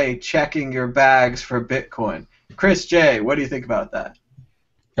TSA checking your bags for Bitcoin. Chris J., what do you think about that?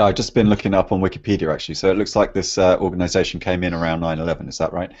 Yeah, I've just been looking up on Wikipedia, actually. So it looks like this organization came in around 9/11, is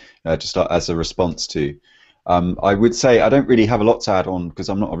that right? Just as a response to... I would say I don't really have a lot to add on because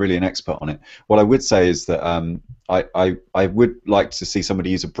I'm not really an expert on it. What I would say is that I would like to see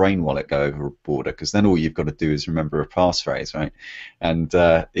somebody use a brain wallet go over a border, because then all you've got to do is remember a passphrase, right? And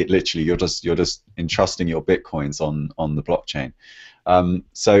it literally you're just entrusting your bitcoins on the blockchain.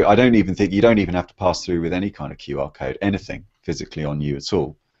 So I don't even think you don't even have to pass through with any kind of QR code, anything physically on you at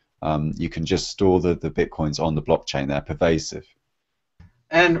all. You can just store the bitcoins on the blockchain. They're pervasive.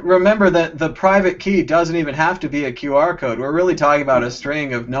 And remember that the private key doesn't even have to be a QR code. We're really talking about a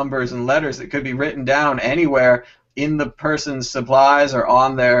string of numbers and letters that could be written down anywhere in the person's supplies or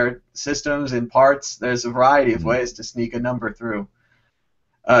on their systems in parts. There's a variety of ways to sneak a number through.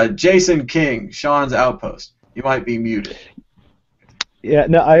 Jason King, Sean's Outpost. You might be muted. Yeah,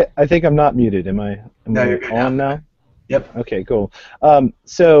 no, I think I'm not muted. Am I you're good on now? Yep. Okay, cool.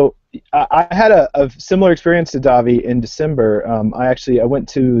 So I had a similar experience to Davi in December. I went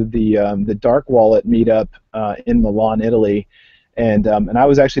to the Dark Wallet meetup in Milan, Italy, and I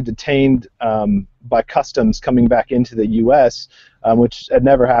was actually detained by customs coming back into the U.S., which had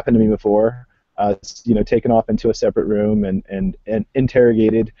never happened to me before. Taken off into a separate room and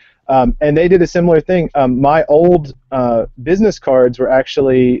interrogated. And they did a similar thing. My old business cards were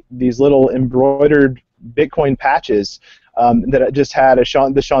actually these little embroidered Bitcoin patches that just had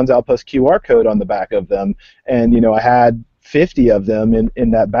the Sean's Outpost QR code on the back of them. And, I had 50 of them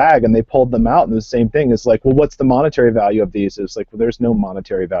in that bag, and they pulled them out, and the same thing. It's like, well, what's the monetary value of these? It's like, well, there's no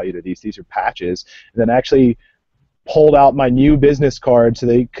monetary value to these. These are patches. And then actually pulled out my new business card so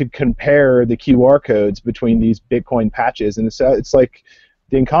they could compare the QR codes between these Bitcoin patches. And so it's like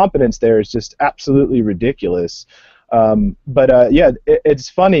the incompetence there is just absolutely ridiculous. It's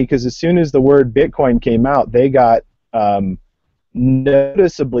funny because as soon as the word Bitcoin came out, they got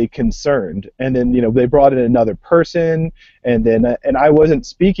noticeably concerned, and then they brought in another person, and I wasn't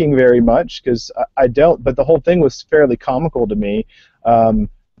speaking very much because I don't, but the whole thing was fairly comical to me.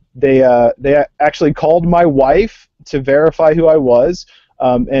 They actually called my wife to verify who I was,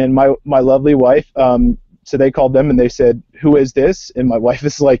 and my lovely wife. So they called them and they said, "Who is this?" And my wife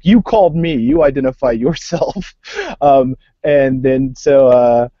is like, "You called me. You identify yourself." And then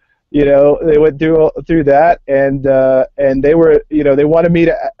they went through that, and they were, they wanted me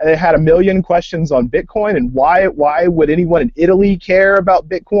to. They had a million questions on Bitcoin and why would anyone in Italy care about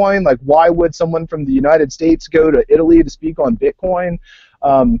Bitcoin? Like, why would someone from the United States go to Italy to speak on Bitcoin?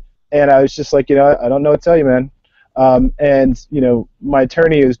 And I was just like, I don't know what to tell you, man. My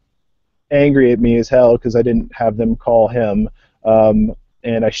attorney is angry at me as hell because I didn't have them call him,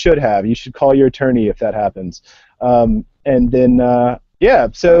 and I should have. You should call your attorney if that happens.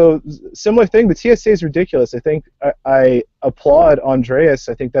 So similar thing. The TSA is ridiculous. I think I applaud Andreas.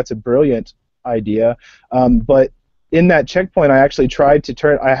 I think that's a brilliant idea. But in that checkpoint, I actually tried to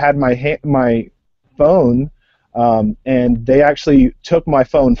turn. I had my phone. And they actually took my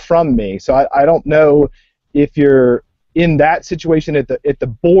phone from me. So I don't know if you're in that situation at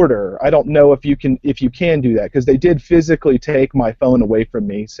the border. I don't know if you can do that because they did physically take my phone away from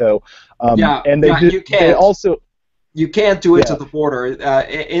me. So you can't. You can't do it Yeah. to the border.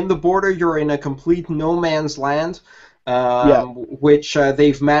 In the border, you're in a complete no man's land. Which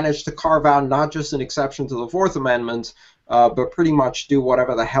they've managed to carve out not just an exception to the Fourth Amendment, but pretty much do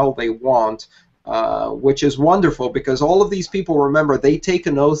whatever the hell they want. Which is wonderful because all of these people, remember, they take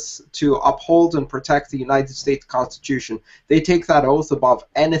an oath to uphold and protect the United States Constitution. They take that oath above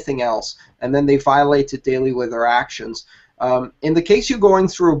anything else, and then they violate it daily with their actions. In the case you're going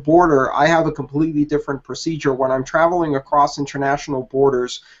through a border, I have a completely different procedure. When I'm traveling across international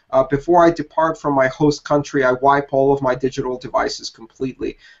borders, before I depart from my host country, I wipe all of my digital devices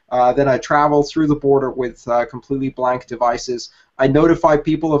completely. Then I travel through the border with completely blank devices. I notify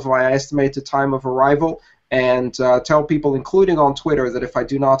people of my estimated time of arrival and tell people, including on Twitter, that if I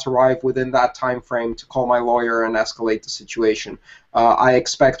do not arrive within that time frame, to call my lawyer and escalate the situation. I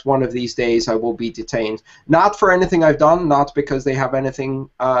expect one of these days I will be detained. Not for anything I've done, not because they have anything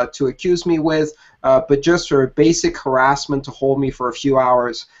to accuse me with, but just for basic harassment to hold me for a few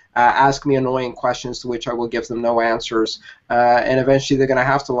hours, ask me annoying questions to which I will give them no answers, and eventually they're going to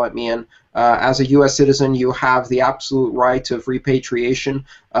have to let me in. As a U.S. citizen, you have the absolute right of repatriation.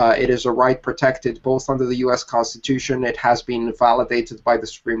 It is a right protected both under the U.S. Constitution, it has been validated by the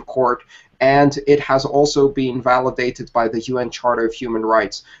Supreme Court, and it has also been validated by the UN Charter of Human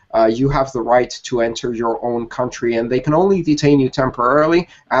Rights. You have the right to enter your own country, and they can only detain you temporarily,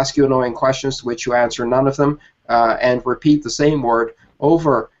 ask you annoying questions to which you answer none of them, and repeat the same word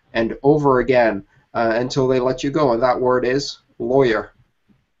over and over again until they let you go, and that word is lawyer.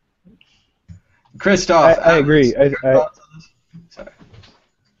 Christoph, I agree. Sorry.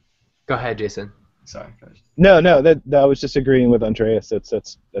 Go ahead, Jason. Sorry. No, that I was just agreeing with Andreas.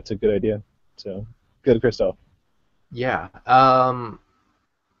 That's a good idea. So good, Christoph. Yeah.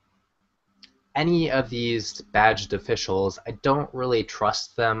 Any of these badged officials, I don't really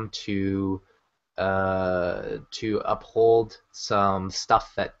trust them to uphold some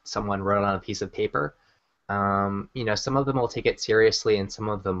stuff that someone wrote on a piece of paper. Some of them will take it seriously and some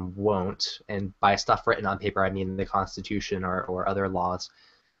of them won't. And by stuff written on paper, I mean the Constitution or other laws.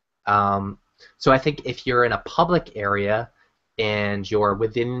 So I think if you're in a public area, and you're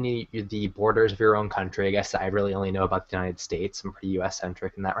within the borders of your own country, I guess I really only know about the United States. I'm pretty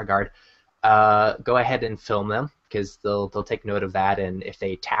U.S.-centric in that regard. Go ahead and film them, because they'll take note of that, and if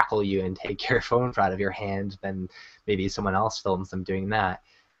they tackle you and take your phone out of your hand, then maybe someone else films them doing that.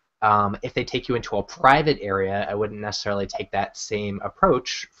 If they take you into a private area, I wouldn't necessarily take that same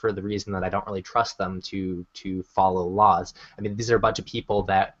approach, for the reason that I don't really trust them to follow laws. I mean, these are a bunch of people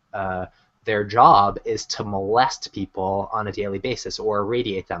that their job is to molest people on a daily basis or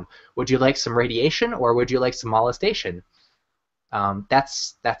irradiate them. Would you like some radiation, or would you like some molestation?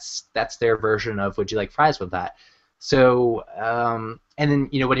 That's their version of would you like fries with that. So and then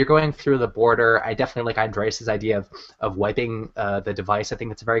when you're going through the border, I definitely like Andreas' idea of wiping the device. I think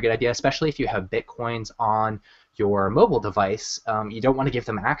that's a very good idea, especially if you have bitcoins on your mobile device. You don't want to give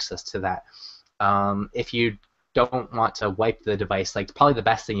them access to that. If you don't want to wipe the device, like probably the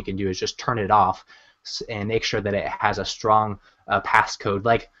best thing you can do is just turn it off and make sure that it has a strong passcode.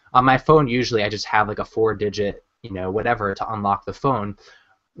 Like on my phone, usually I just have like a 4-digit whatever to unlock the phone.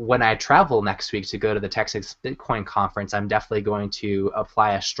 When I travel next week to go to the Texas Bitcoin conference, I'm definitely going to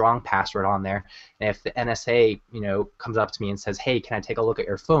apply a strong password on there. And if the NSA, comes up to me and says, "Hey, can I take a look at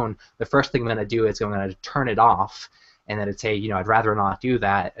your phone?" the first thing I'm going to do is I'm going to turn it off, and then it'd say, I'd rather not do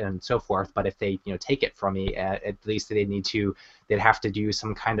that, and so forth. But if they, take it from me, at least they'd have to do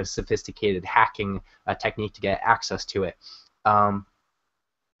some kind of sophisticated hacking technique to get access to it.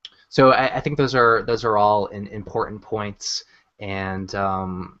 So I think those are all important points. And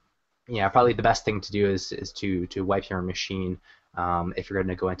yeah, probably the best thing to do is to wipe your machine if you're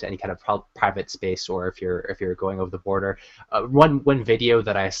going to go into any kind of private space, or if you're going over the border. One video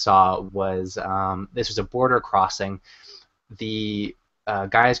that I saw was this was a border crossing. The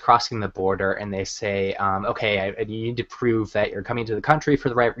guys crossing the border, and they say, okay, you need to prove that you're coming to the country for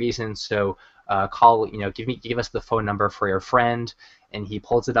the right reason. So give us the phone number for your friend. And he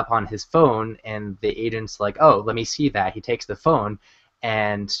pulls it up on his phone, and the agent's like, "Oh, let me see that." He takes the phone,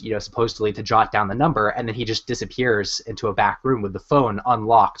 and supposedly to jot down the number, and then he just disappears into a back room with the phone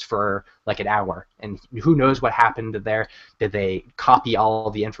unlocked for like an hour. And who knows what happened there? Did they copy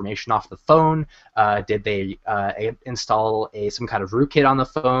all the information off the phone? Did they install some kind of rootkit on the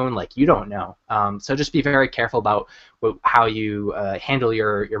phone? Like, you don't know. So just be very careful about how you handle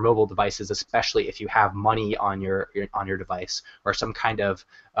your mobile devices, especially if you have money on your device, or some kind of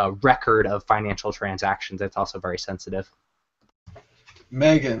record of financial transactions. That's also very sensitive.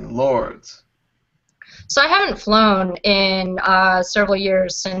 Megan Lords. So I haven't flown in several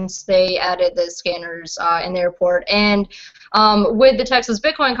years since they added the scanners in the airport. And with the Texas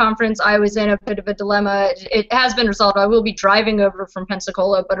Bitcoin conference, I was in a bit of a dilemma. It has been resolved. I will be driving over from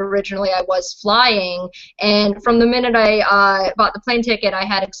Pensacola, but originally I was flying. And from the minute I bought the plane ticket, I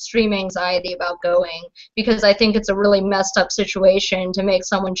had extreme anxiety about going, because I think it's a really messed up situation to make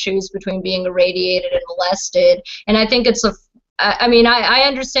someone choose between being irradiated and molested. And I think it's I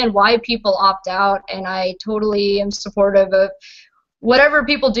understand why people opt out, and I totally am supportive of whatever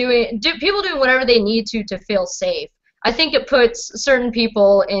people doing whatever they need to feel safe. I think it puts certain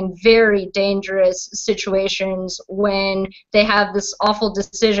people in very dangerous situations when they have this awful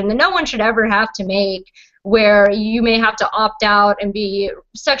decision that no one should ever have to make, where you may have to opt out and be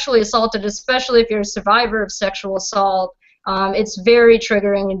sexually assaulted, especially if you're a survivor of sexual assault. It's very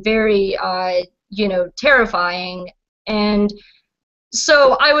triggering and very terrifying. And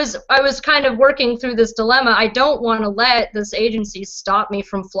so I was kind of working through this dilemma. I don't want to let this agency stop me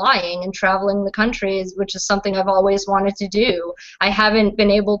from flying and traveling the countries, which is something I've always wanted to do. I haven't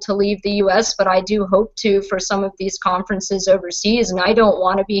been able to leave the U.S., but I do hope to for some of these conferences overseas, and I don't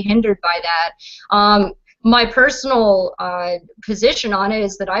want to be hindered by that. My personal position on it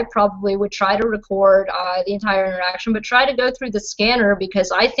is that I probably would try to record the entire interaction, but try to go through the scanner, because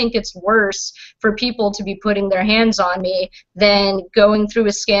I think it's worse for people to be putting their hands on me than going through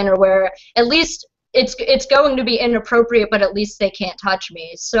a scanner where at least it's going to be inappropriate, but at least they can't touch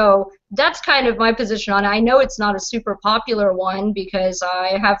me. So that's kind of my position on it. I know it's not a super popular one, because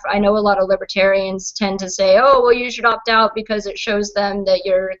I know a lot of libertarians tend to say, oh, well, you should opt out because it shows them that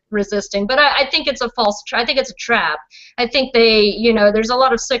you're resisting. But I think it's I think it's a trap. I think there's a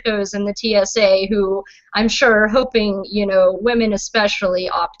lot of sickos in the TSA who I'm sure are hoping, women especially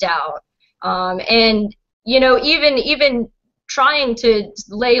opt out. And even trying to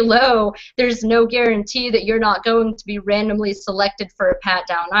lay low, there's no guarantee that you're not going to be randomly selected for a pat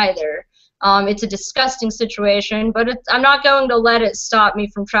down either. It's a disgusting situation, but I'm not going to let it stop me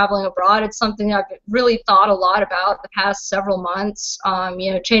from traveling abroad. It's something I've really thought a lot about the past several months,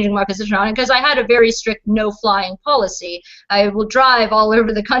 changing my position on it, because I had a very strict no-flying policy. I will drive all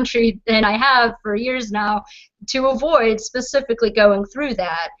over the country, and I have for years now, to avoid specifically going through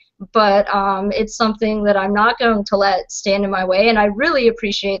that. But it's something that I'm not going to let stand in my way, and I really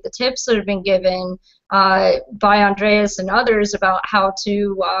appreciate the tips that have been given by Andreas and others about how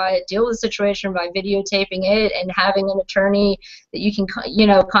to deal with the situation by videotaping it and having an attorney that you can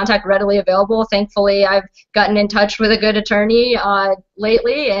contact readily available. Thankfully, I've gotten in touch with a good attorney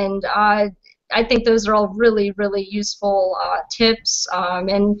lately, and I think those are all really, really useful tips.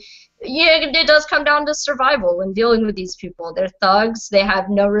 And yeah, it does come down to survival when dealing with these people. They're thugs. They have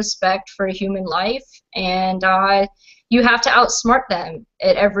no respect for human life, and you have to outsmart them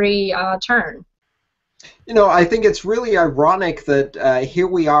at every turn. I think it's really ironic that here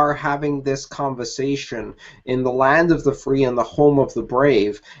we are having this conversation in the land of the free and the home of the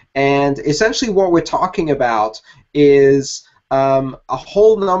brave, and essentially what we're talking about is a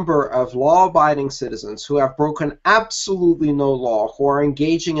whole number of law-abiding citizens who have broken absolutely no law, who are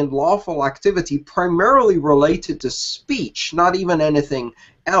engaging in lawful activity primarily related to speech, not even anything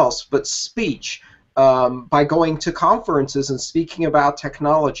else, but speech, by going to conferences and speaking about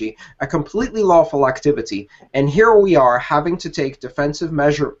technology, a completely lawful activity. And here we are having to take defensive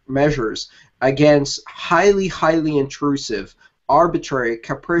measures against highly, highly intrusive, arbitrary,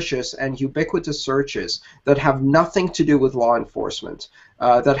 capricious, and ubiquitous searches that have nothing to do with law enforcement,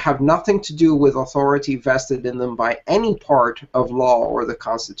 that have nothing to do with authority vested in them by any part of law or the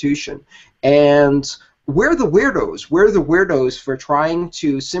Constitution. And we're the weirdos. We're the weirdos for trying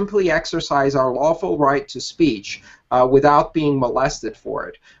to simply exercise our lawful right to speech without being molested for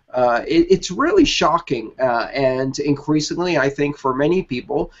it. It's really shocking, and increasingly, I think, for many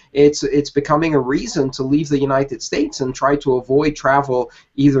people, it's becoming a reason to leave the United States and try to avoid travel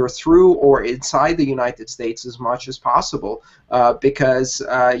either through or inside the United States as much as possible, because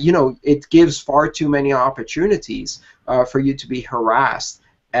it gives far too many opportunities for you to be harassed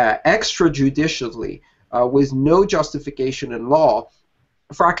extrajudicially with no justification in law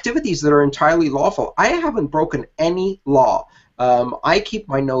for activities that are entirely lawful. I haven't broken any law. I keep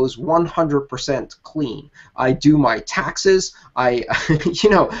my nose 100% clean. I do my taxes. I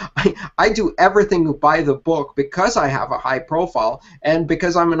do everything by the book because I have a high profile and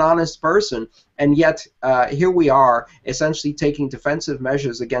because I'm an honest person. And yet, here we are, essentially taking defensive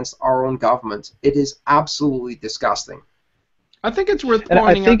measures against our own government. It is absolutely disgusting. I think it's worth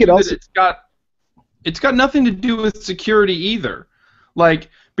pointing out that it's got nothing to do with security either. Like,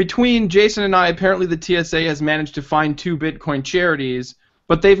 between Jason and I, apparently the TSA has managed to find 2 Bitcoin charities,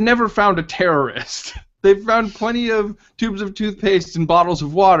 but they've never found a terrorist. They've found plenty of tubes of toothpaste and bottles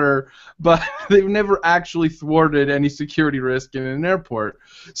of water, but they've never actually thwarted any security risk in an airport.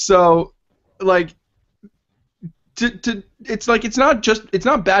 So, like, it's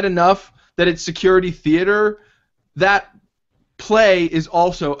not bad enough that it's security theater. That play is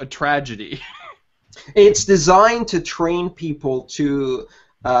also a tragedy. It's designed to train people to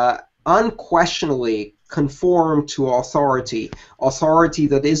unquestionably conform to authority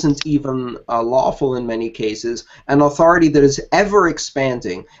that isn't even lawful in many cases, an authority that is ever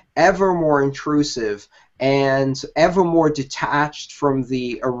expanding, ever more intrusive, and ever more detached from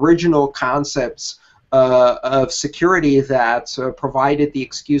the original concepts of security that provided the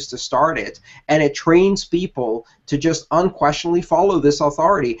excuse to start it. And it trains people to just unquestionably follow this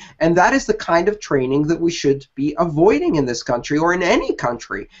authority. And that is the kind of training that we should be avoiding in this country or in any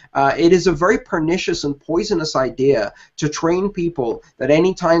country. It is a very pernicious and poisonous idea to train people that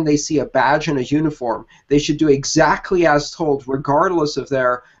anytime they see a badge and a uniform, they should do exactly as told, regardless of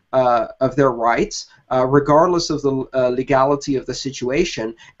their rights, regardless of the legality of the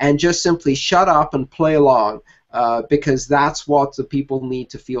situation, and just simply shut up and play along because that's what the people need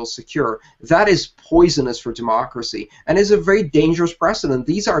to feel secure. That is poisonous for democracy and is a very dangerous precedent.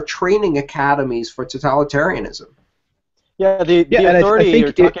 These are training academies for totalitarianism. Yeah, the authority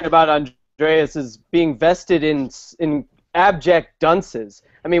you're talking about, Andreas, is being vested in abject dunces.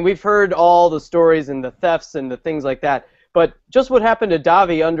 I mean, we've heard all the stories and the thefts and the things like that. But just what happened to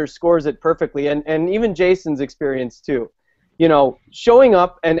Davi underscores it perfectly, and even Jason's experience too. Showing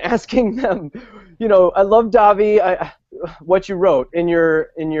up and asking them, I love Davi, what you wrote in your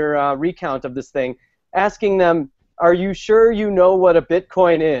recount of this thing, asking them, are you sure you know what a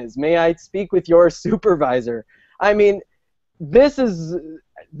Bitcoin is? May I speak with your supervisor? I mean, this is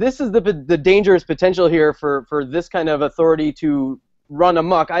the dangerous potential here for this kind of authority to run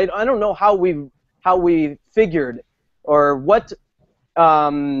amok. I don't know how we figured or what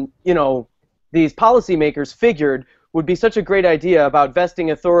you know, these policymakers figured would be such a great idea about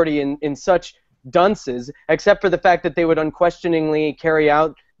vesting authority in such dunces, except for the fact that they would unquestioningly carry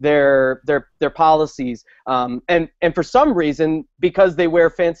out their policies. And for some reason, because they wear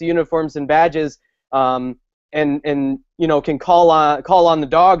fancy uniforms and badges, and you know, can call on the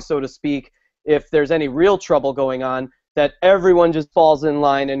dog, so to speak, if there's any real trouble going on, that everyone just falls in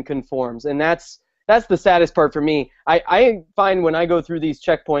line and conforms. And that's the saddest part for me. I find when I go through these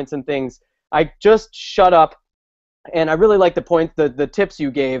checkpoints and things, I just shut up. And I really like the tips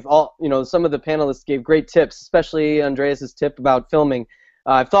you gave. You know, some of the panelists gave great tips, especially Andreas's tip about filming.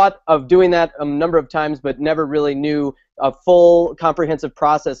 I've thought of doing that a number of times, but never really knew a full, comprehensive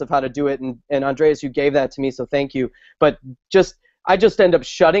process of how to do it. And Andreas, you gave that to me, so thank you. But I just end up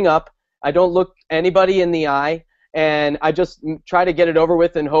shutting up. I don't look anybody in the eye, and I just try to get it over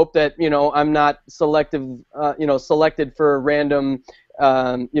with and hope that, you know, I'm not selected for a random,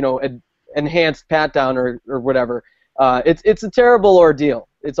 you know, enhanced pat down or whatever. It's a terrible ordeal.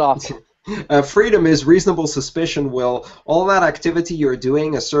 It's awful. Freedom is reasonable suspicion, Will. All that activity you're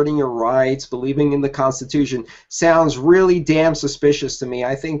doing, asserting your rights, believing in the Constitution, sounds really damn suspicious to me.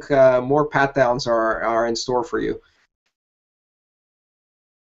 I think more pat downs are in store for you.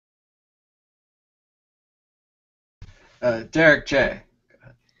 Derek J.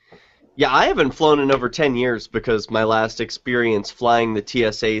 Yeah, I haven't flown in over 10 years because my last experience flying the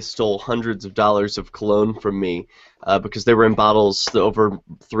TSA stole hundreds of dollars of cologne from me because they were in bottles over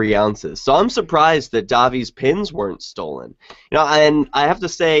 3 ounces. So I'm surprised that Davi's pins weren't stolen. You know, and I have to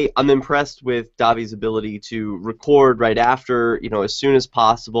say I'm impressed with Davi's ability to record right after, you know, as soon as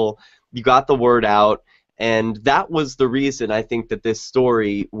possible. You got the word out. And that was the reason I think that this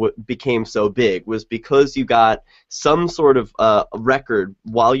story became so big, was because you got some sort of record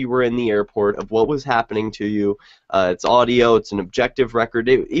while you were in the airport of what was happening to you. It's audio, it's an objective record.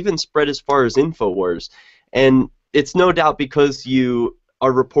 It even spread as far as InfoWars. And it's no doubt because you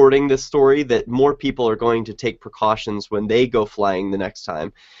are reporting this story that more people are going to take precautions when they go flying the next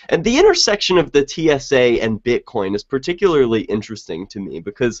time. And the intersection of the TSA and Bitcoin is particularly interesting to me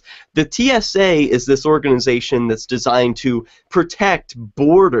because the TSA is this organization that's designed to protect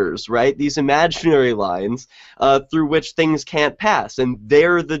borders, right? These imaginary lines through which things can't pass. And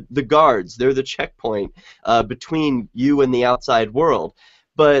they're the guards, they're the checkpoint between you and the outside world.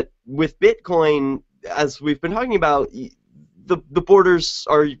 But with Bitcoin, as we've been talking about, the borders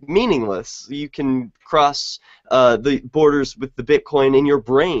are meaningless. You can cross the borders with the Bitcoin in your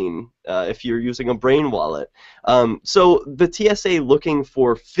brain if you're using a brain wallet. So the TSA looking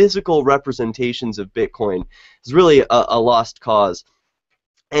for physical representations of Bitcoin is really a lost cause.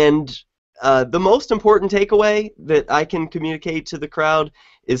 And the most important takeaway that I can communicate to the crowd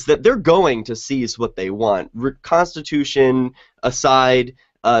is that they're going to seize what they want. Constitution aside,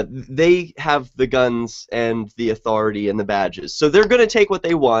 they have the guns and the authority and the badges, so they're going to take what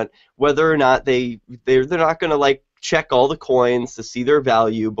they want, whether or not they're not going to like check all the coins to see their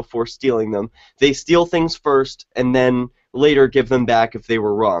value before stealing them. They steal things first and then later give them back if they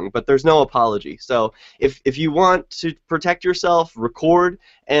were wrong, but there's no apology. So if you want to protect yourself, record.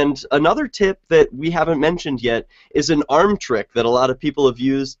 And another tip that we haven't mentioned yet is an arm trick that a lot of people have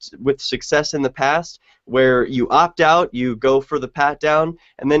used with success in the past, where you opt out, you go for the pat down,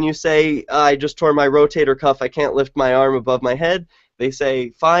 and then you say, I just tore my rotator cuff, I can't lift my arm above my head. They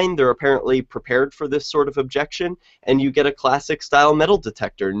say, fine, they're apparently prepared for this sort of objection, and you get a classic style metal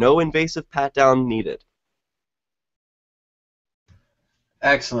detector. No invasive pat down needed.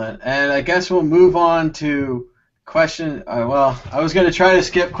 Excellent. And I guess we'll move on to question. Well, I was going to try to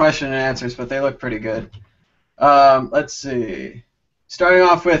skip question and answers, but they look pretty good. Let's see. Starting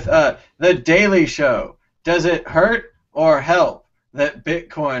off with The Daily Show. Does it hurt or help that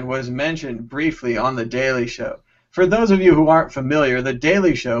Bitcoin was mentioned briefly on The Daily Show? For those of you who aren't familiar, The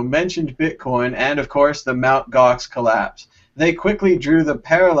Daily Show mentioned Bitcoin and, of course, the Mt. Gox collapse. They quickly drew the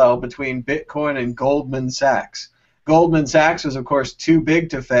parallel between Bitcoin and Goldman Sachs. Goldman Sachs was, of course, too big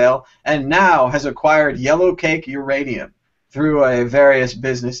to fail, and now has acquired yellow cake uranium through various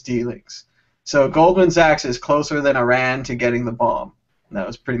business dealings. So Goldman Sachs is closer than Iran to getting the bomb. And that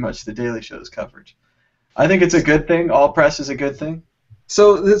was pretty much The Daily Show's coverage. I think it's a good thing. All press is a good thing.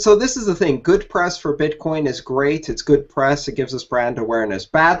 So this is the thing. Good press for Bitcoin is great. It's good press. It gives us brand awareness.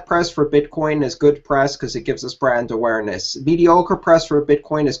 Bad press for Bitcoin is good press because it gives us brand awareness. Mediocre press for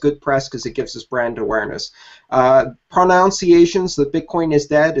Bitcoin is good press because it gives us brand awareness. Pronunciations that Bitcoin is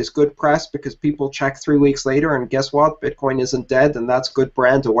dead is good press because people check 3 weeks later, and guess what? Bitcoin isn't dead, and that's good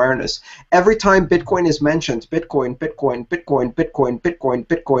brand awareness. Every time Bitcoin is mentioned, Bitcoin, Bitcoin, Bitcoin, Bitcoin, Bitcoin,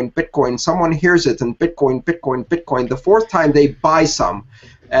 Bitcoin, Bitcoin, someone hears it, and Bitcoin, Bitcoin, Bitcoin. The fourth time they buy some,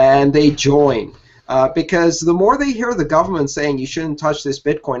 and they join. Because the more they hear the government saying you shouldn't touch this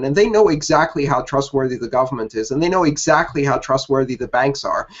Bitcoin, and they know exactly how trustworthy the government is, and they know exactly how trustworthy the banks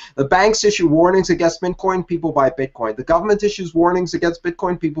are. The banks issue warnings against Bitcoin, people buy Bitcoin. The government issues warnings against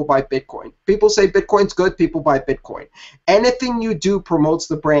Bitcoin, people buy Bitcoin. People say Bitcoin's good, people buy Bitcoin. Anything you do promotes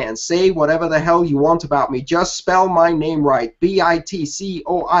the brand. Say whatever the hell you want about me. Just spell my name right. Bitcoin,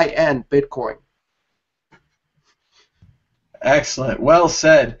 Bitcoin. Excellent. Well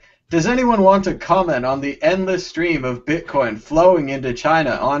said. Does anyone want to comment on the endless stream of Bitcoin flowing into China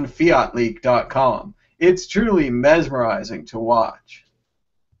on fiatleak.com? It's truly mesmerizing to watch.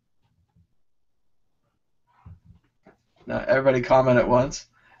 Now, everybody comment at once.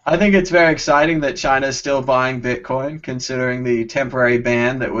 I think it's very exciting that China is still buying Bitcoin, considering the temporary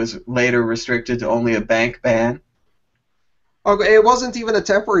ban that was later restricted to only a bank ban. Okay, it wasn't even a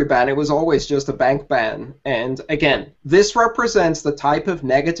temporary ban, it was always just a bank ban. And again, this represents the type of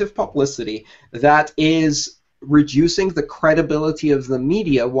negative publicity that is reducing the credibility of the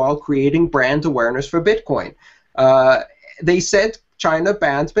media while creating brand awareness for Bitcoin. They said China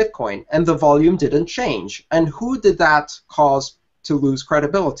banned Bitcoin, and the volume didn't change. And who did that cause to lose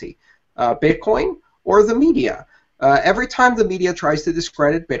credibility? Bitcoin or the media? Every time the media tries to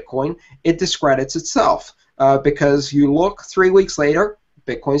discredit Bitcoin, it discredits itself. Because you look 3 weeks later,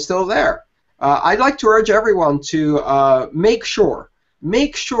 Bitcoin's still there. I'd like to urge everyone to make sure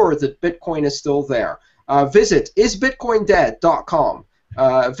that Bitcoin is still there. Visit isbitcoindead.com.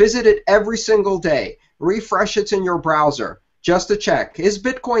 Visit it every single day. Refresh it in your browser just to check.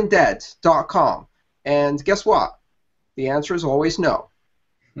 Isbitcoindead.com. And guess what? The answer is always no.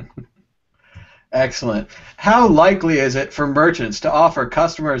 Excellent. How likely is it for merchants to offer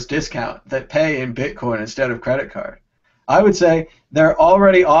customers discount that pay in Bitcoin instead of credit card? I would say they're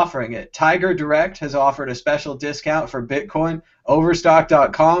already offering it. Tiger Direct has offered a special discount for Bitcoin.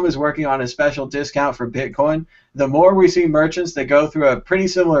 Overstock.com is working on a special discount for Bitcoin. The more we see merchants that go through a pretty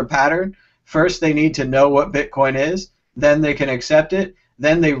similar pattern, first they need to know what Bitcoin is, then they can accept it,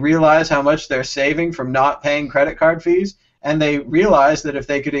 then they realize how much they're saving from not paying credit card fees, and they realize that if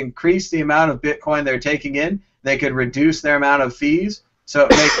they could increase the amount of Bitcoin they're taking in, they could reduce their amount of fees. So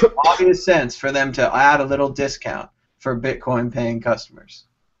it makes obvious sense for them to add a little discount for Bitcoin paying customers.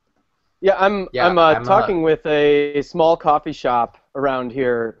 Yeah, I'm talking with a small coffee shop around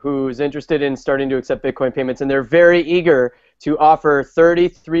here who's interested in starting to accept Bitcoin payments, and they're very eager to offer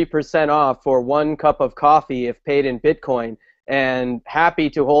 33% off for 1 cup of coffee if paid in Bitcoin, and happy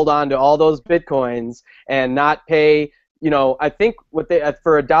to hold on to all those Bitcoins and not pay. You know, I think what they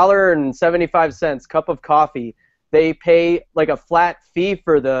for $1.75 cup of coffee, they pay like a flat fee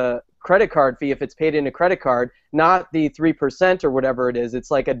for the credit card fee if it's paid in a credit card, not the 3% or whatever it is.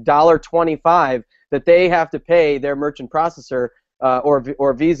 It's like $1.25 that they have to pay their merchant processor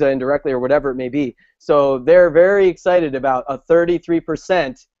or Visa indirectly or whatever it may be. So they're very excited about a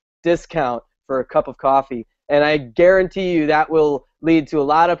 33% discount for a cup of coffee, and I guarantee you that will lead to a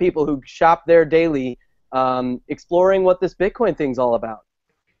lot of people who shop there daily exploring what this Bitcoin thing's all about.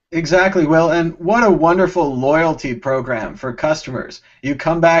 Exactly, Will, and what a wonderful loyalty program for customers. You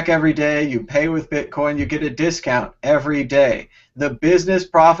come back every day, you pay with Bitcoin, you get a discount every day. The business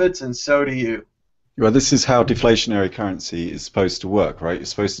profits, and so do you. Well, this is how deflationary currency is supposed to work, right? You're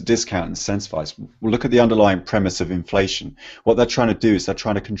supposed to discount and incentivize. Well, look at the underlying premise of inflation. What they're trying to do is they're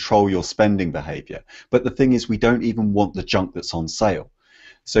trying to control your spending behavior. But the thing is, we don't even want the junk that's on sale.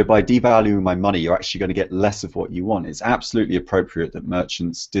 So by devaluing my money, you're actually going to get less of what you want. It's absolutely appropriate that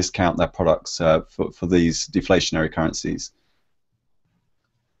merchants discount their products for these deflationary currencies.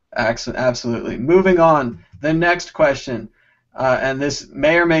 Absolutely. Moving on, the next question, and this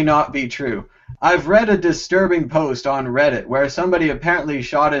may or may not be true. I've read a disturbing post on Reddit where somebody apparently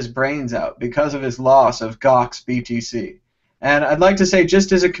shot his brains out because of his loss of Gox BTC. And I'd like to say,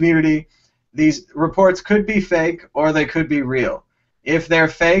 just as a community, these reports could be fake or they could be real. If they're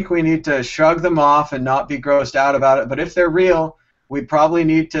fake, we need to shrug them off and not be grossed out about it. But if they're real, we probably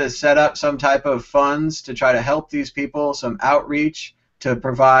need to set up some type of funds to try to help these people, some outreach to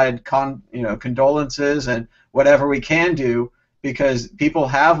provide condolences and whatever we can do, because people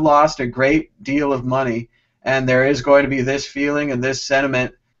have lost a great deal of money, and there is going to be this feeling and this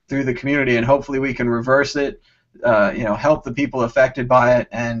sentiment through the community, and hopefully we can reverse it, help the people affected by it,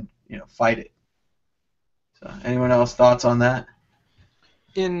 and fight it. So, anyone else thoughts on that?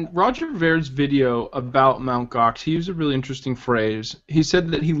 in Roger Ver's video about Mt. Gox, he used a really interesting phrase. He said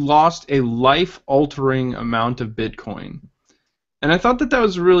that he lost a life-altering amount of Bitcoin. And I thought that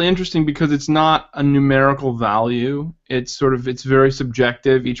was really interesting because it's not a numerical value. It's very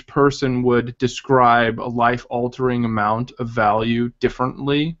subjective. Each person would describe a life-altering amount of value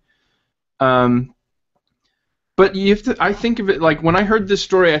differently. But I think of it like, when I heard this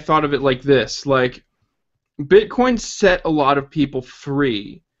story, I thought of it like this. Like, Bitcoin set a lot of people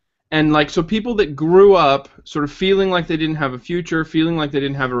free. And so people that grew up sort of feeling like they didn't have a future, feeling like they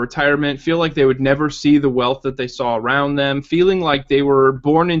didn't have a retirement, feel like they would never see the wealth that they saw around them, feeling like they were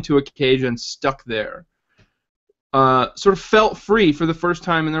born into a cage and stuck there, sort of felt free for the first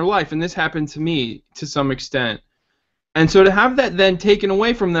time in their life. And this happened to me to some extent. And so to have that then taken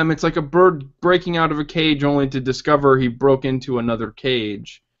away from them, it's like a bird breaking out of a cage only to discover he broke into another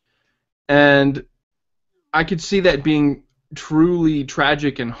cage. And I could see that being truly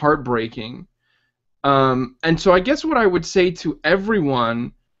tragic and heartbreaking. And so I guess what I would say to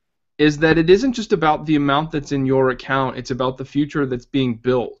everyone is that it isn't just about the amount that's in your account, it's about the future that's being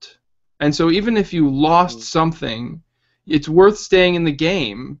built. And so even if you lost something, it's worth staying in the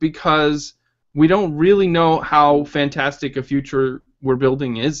game, because we don't really know how fantastic a future we're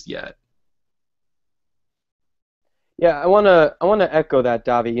building is yet. Yeah, I wanna echo that,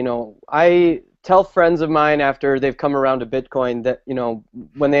 Davi. You know, I tell friends of mine after they've come around to Bitcoin that, you know,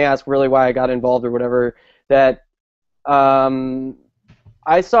 when they ask really why I got involved or whatever, that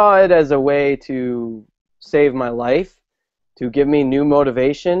I saw it as a way to save my life, to give me new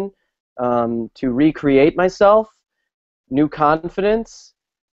motivation, to recreate myself, new confidence.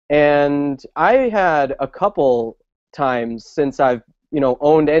 And I had a couple times since I've, you know,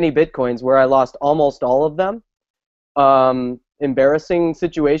 owned any Bitcoins where I lost almost all of them. Embarrassing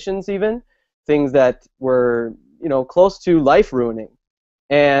situations, even things that were, you know, close to life ruining.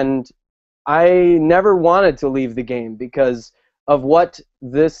 And I never wanted to leave the game because of what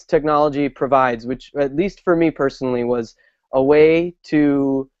this technology provides, which, at least for me personally, was a way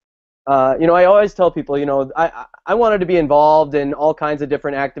to, you know, I always tell people, you know, I wanted to be involved in all kinds of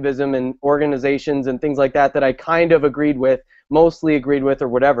different activism and organizations and things like that I kind of agreed with, mostly agreed with, or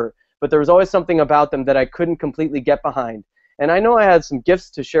whatever. But there was always something about them that I couldn't completely get behind. And I know I had some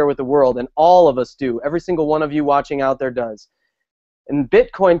gifts to share with the world, and all of us do. Every single one of you watching out there does. And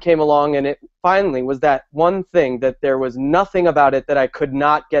Bitcoin came along, and it finally was that one thing that there was nothing about it that I could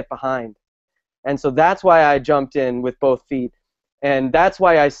not get behind. And so that's why I jumped in with both feet. And that's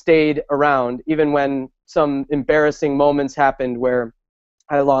why I stayed around, even when some embarrassing moments happened where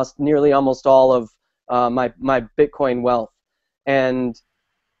I lost nearly almost all of my Bitcoin wealth. And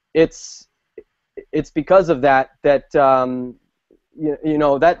it's because of that you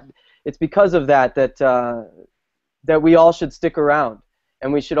know, that it's because of that that we all should stick around,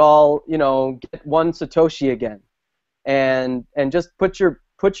 and we should all, you know, get one Satoshi again, and just put your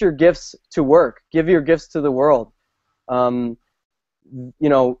gifts to work. Give your gifts to the world. You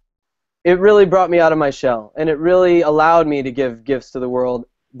know, it really brought me out of my shell, and it really allowed me to give gifts to the world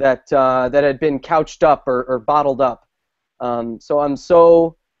that had been couched up or bottled up. So I'm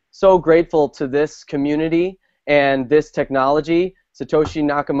so grateful to this community and this technology. Satoshi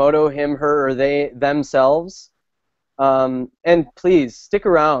Nakamoto, him, her, or they, themselves. And please stick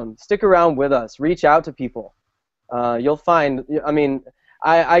around with us. Reach out to people. You'll find, I mean,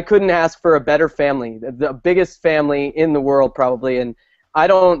 I couldn't ask for a better family, the biggest family in the world probably, and I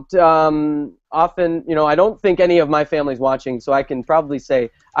don't often, you know, I don't think any of my family's watching, so I can probably say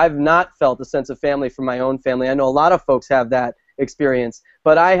I've not felt a sense of family from my own family. I know a lot of folks have that experience,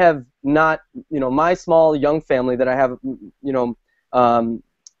 but I have not, you know, my small young family that I have, you know,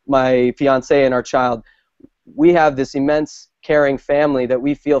 my fiance and our child, we have this immense caring family that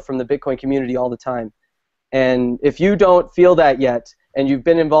we feel from the Bitcoin community all the time. And if you don't feel that yet, and you've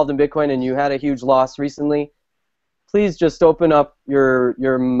been involved in Bitcoin and you had a huge loss recently, please just open up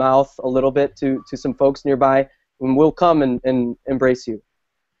your mouth a little bit to some folks nearby, and we'll come and embrace you.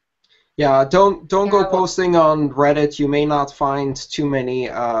 Yeah, don't go posting on Reddit. You may not find too many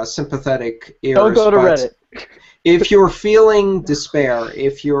sympathetic ears. Don't go to Reddit. If you're feeling despair,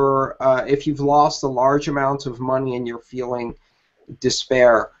 if you've lost a large amount of money and you're feeling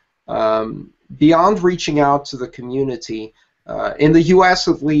despair, beyond reaching out to the community, in the U.S.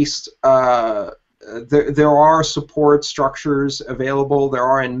 at least, there are support structures available. There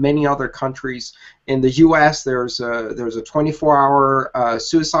are in many other countries. In the U.S., there's a 24-hour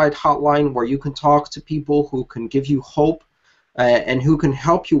suicide hotline where you can talk to people who can give you hope and who can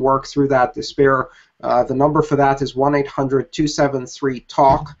help you work through that despair. The number for that is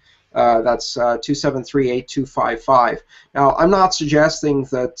 1-800-273-TALK. That's 273-8255. Now, I'm not suggesting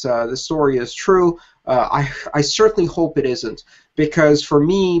that this story is true. I certainly hope it isn't, because for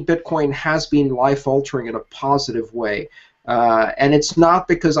me, Bitcoin has been life-altering in a positive way. And it's not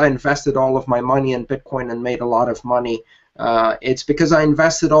because I invested all of my money in Bitcoin and made a lot of money. It's because I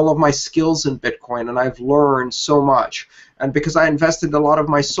invested all of my skills in Bitcoin and I've learned so much. And because I invested a lot of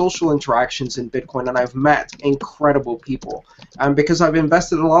my social interactions in Bitcoin and I've met incredible people. And because I've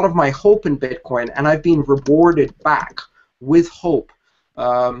invested a lot of my hope in Bitcoin and I've been rewarded back with hope.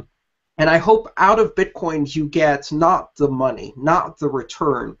 And I hope out of Bitcoin you get not the money, not the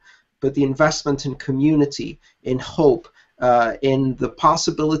return, but the investment in community, in hope, in the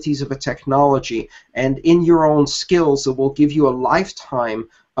possibilities of a technology, and in your own skills that will give you a lifetime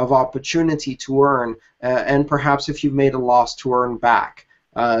of opportunity to earn, and perhaps if you've made a loss, to earn back.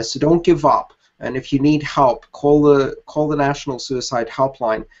 So don't give up. And if you need help, call the National Suicide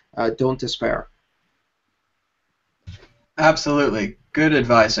Helpline. Don't despair. Absolutely. Good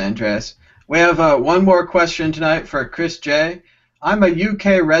advice, Andreas. We have one more question tonight for Chris J. I'm a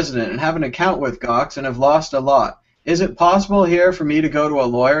UK resident and have an account with Gox and have lost a lot. Is it possible here for me to go to a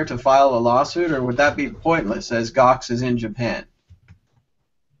lawyer to file a lawsuit, or would that be pointless as Gox is in Japan?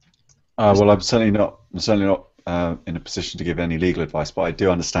 Well, I'm certainly not in a position to give any legal advice, but I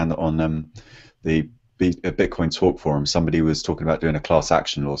do understand that on the Bitcoin Talk forum, somebody was talking about doing a class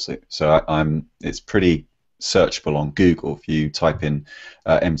action lawsuit. So it's pretty searchable on Google. If you type in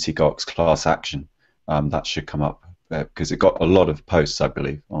MT Gox class action, that should come up because it got a lot of posts, I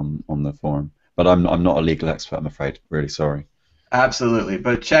believe, on the forum. But I'm not a legal expert, I'm afraid. Really sorry. Absolutely.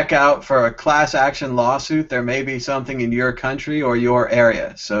 But check out for a class action lawsuit. There may be something in your country or your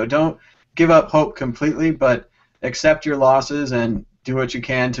area. So don't give up hope completely, but accept your losses and do what you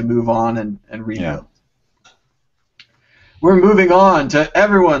can to move on and rebuild. Yeah. We're moving on to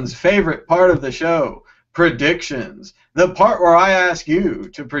everyone's favorite part of the show, predictions. The part where I ask you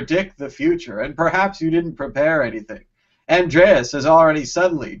to predict the future, and perhaps you didn't prepare anything. Andreas has already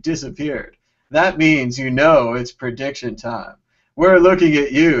suddenly disappeared. That means you know it's prediction time. We're looking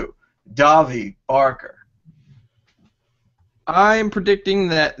at you, Davi Barker. I'm predicting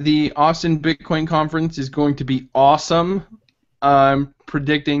that the Austin Bitcoin Conference is going to be awesome. I'm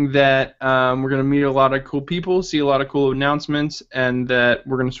predicting that we're going to meet a lot of cool people, see a lot of cool announcements, and that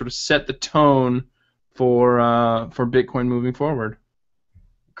we're going to sort of set the tone for Bitcoin moving forward.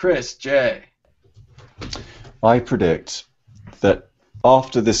 Chris J. I predict that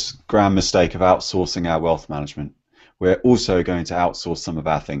after this grand mistake of outsourcing our wealth management, we're also going to outsource some of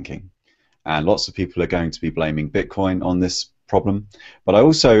our thinking. And lots of people are going to be blaming Bitcoin on this problem. But I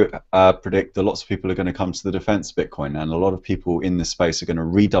also predict that lots of people are going to come to the defense of Bitcoin, and a lot of people in this space are going to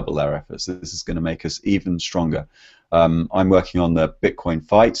redouble their efforts. This is going to make us even stronger. I'm working on the Bitcoin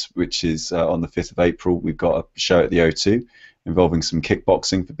Fight, which is on the 5th of April. We've got a show at the O2 involving some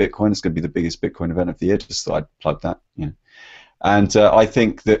kickboxing for Bitcoin. It's going to be the biggest Bitcoin event of the year. Just thought I'd plug that. Yeah. And I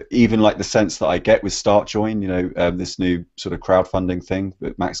think that even like the sense that I get with StartJoin, this new sort of crowdfunding thing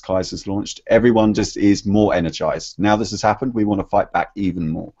that Max Kaiser's launched, everyone just is more energized. Now this has happened, we want to fight back even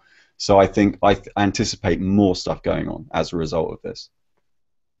more. So I think I anticipate more stuff going on as a result of this.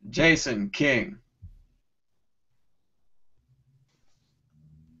 Jason King.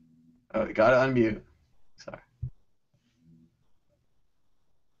 Oh, you got to unmute. Sorry.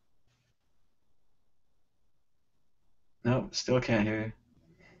 No, still can't hear you.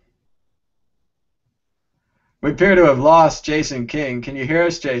 We appear to have lost Jason King. Can you hear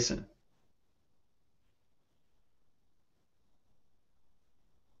us, Jason?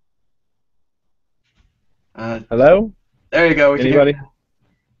 Hello? There you go. Anybody?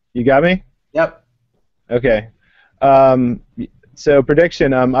 You got me? Yep. Okay. So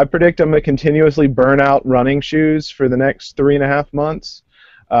prediction. I predict I'm going to continuously burn out running shoes for the next 3.5 months.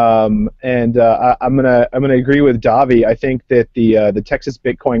 I'm gonna agree with Davi. I think that the Texas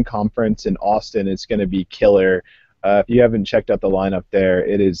Bitcoin Conference in Austin is going to be killer. If you haven't checked out the lineup there,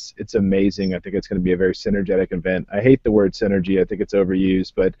 it's amazing. I think it's going to be a very synergetic event. I hate the word synergy. I think it's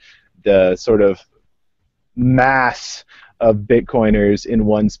overused, but the sort of mass of Bitcoiners in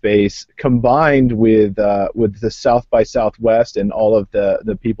one space, combined with the South by Southwest and all of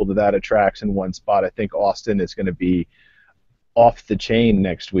the people that attracts in one spot, I think Austin is going to be off the chain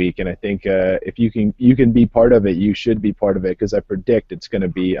next week, and I think if you can be part of it, you should be part of it, because I predict it's going to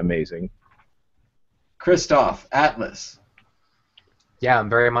be amazing. Christoph Atlas. Yeah, I'm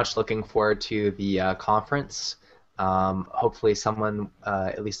very much looking forward to the conference. Hopefully someone,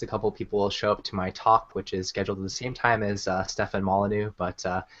 at least a couple people, will show up to my talk, which is scheduled at the same time as Stefan Molyneux, but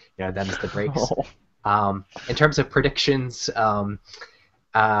then it's the breaks. In terms of predictions,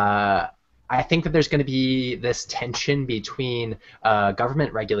 I think that there's going to be this tension between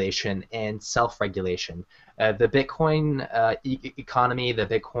government regulation and self-regulation. The Bitcoin economy, the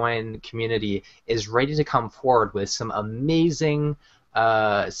Bitcoin community is ready to come forward with some amazing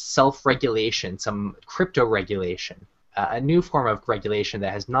self-regulation, some crypto regulation, a new form of regulation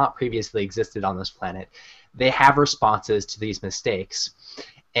that has not previously existed on this planet. They have responses to these mistakes,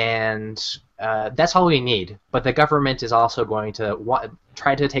 and that's all we need. But the government is also going to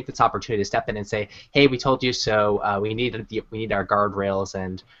try to take this opportunity to step in and say, "Hey, we told you so. We need our guardrails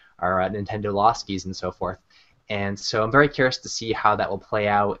and our Nintendo law skis and so forth." And so I'm very curious to see how that will play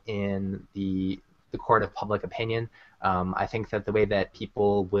out in the court of public opinion. I think that the way that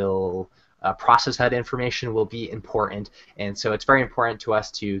people will process that information will be important, and so it's very important to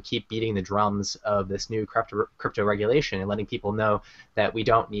us to keep beating the drums of this new crypto regulation and letting people know that we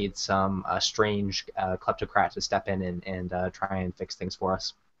don't need some strange kleptocrat to step in and try and fix things for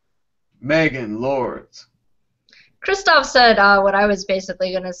us. Megan Lords. Christoph said what I was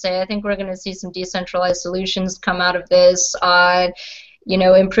basically going to say. I think we're going to see some decentralized solutions come out of this. You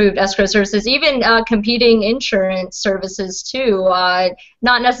know, improved escrow services, even competing insurance services too.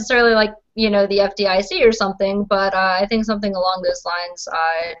 Not necessarily like, you know, the FDIC or something, but I think something along those lines,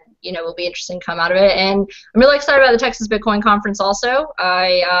 you know, will be interesting to come out of it. And I'm really excited about the Texas Bitcoin Conference also.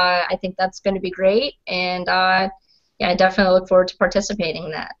 I think that's going to be great, and yeah, I definitely look forward to participating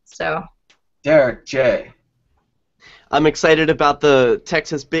in that. So, Derek J. I'm excited about the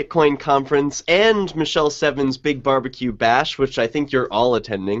Texas Bitcoin Conference and Michelle Seven's Big Barbecue Bash, which I think you're all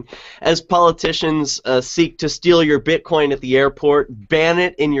attending, as politicians seek to steal your Bitcoin at the airport, ban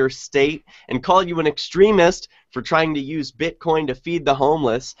it in your state, and call you an extremist for trying to use Bitcoin to feed the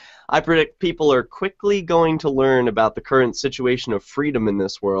homeless. I predict people are quickly going to learn about the current situation of freedom in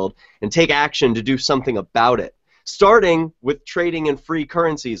this world and take action to do something about it, starting with trading in free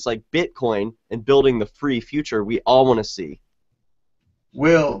currencies like Bitcoin and building the free future we all want to see.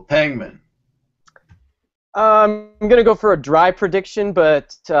 Will Pengman. I'm going to go for a dry prediction,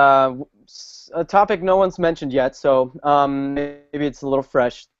 but a topic no one's mentioned yet, so maybe it's a little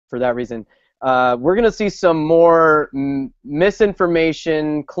fresh for that reason. We're going to see some more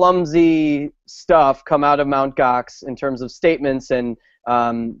misinformation, clumsy stuff come out of Mt. Gox in terms of statements and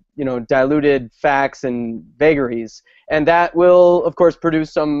you know, diluted facts and vagaries, and that will, of course,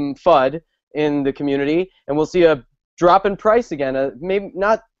 produce some FUD in the community, and we'll see a drop in price again, maybe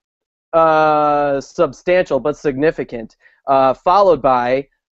not substantial, but significant, followed by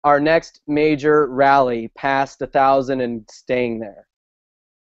our next major rally past 1,000 and staying there.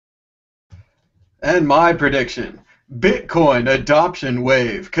 And my prediction, Bitcoin adoption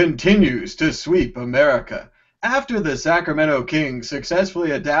wave continues to sweep America. After the Sacramento Kings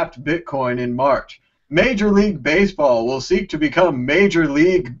successfully adapt Bitcoin in March, Major League Baseball will seek to become Major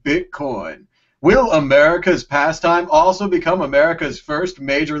League Bitcoin. Will America's pastime also become America's first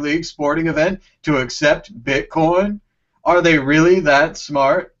Major League sporting event to accept Bitcoin? Are they really that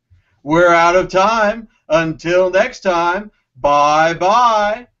smart? We're out of time. Until next time,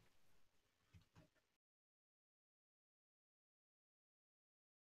 bye-bye.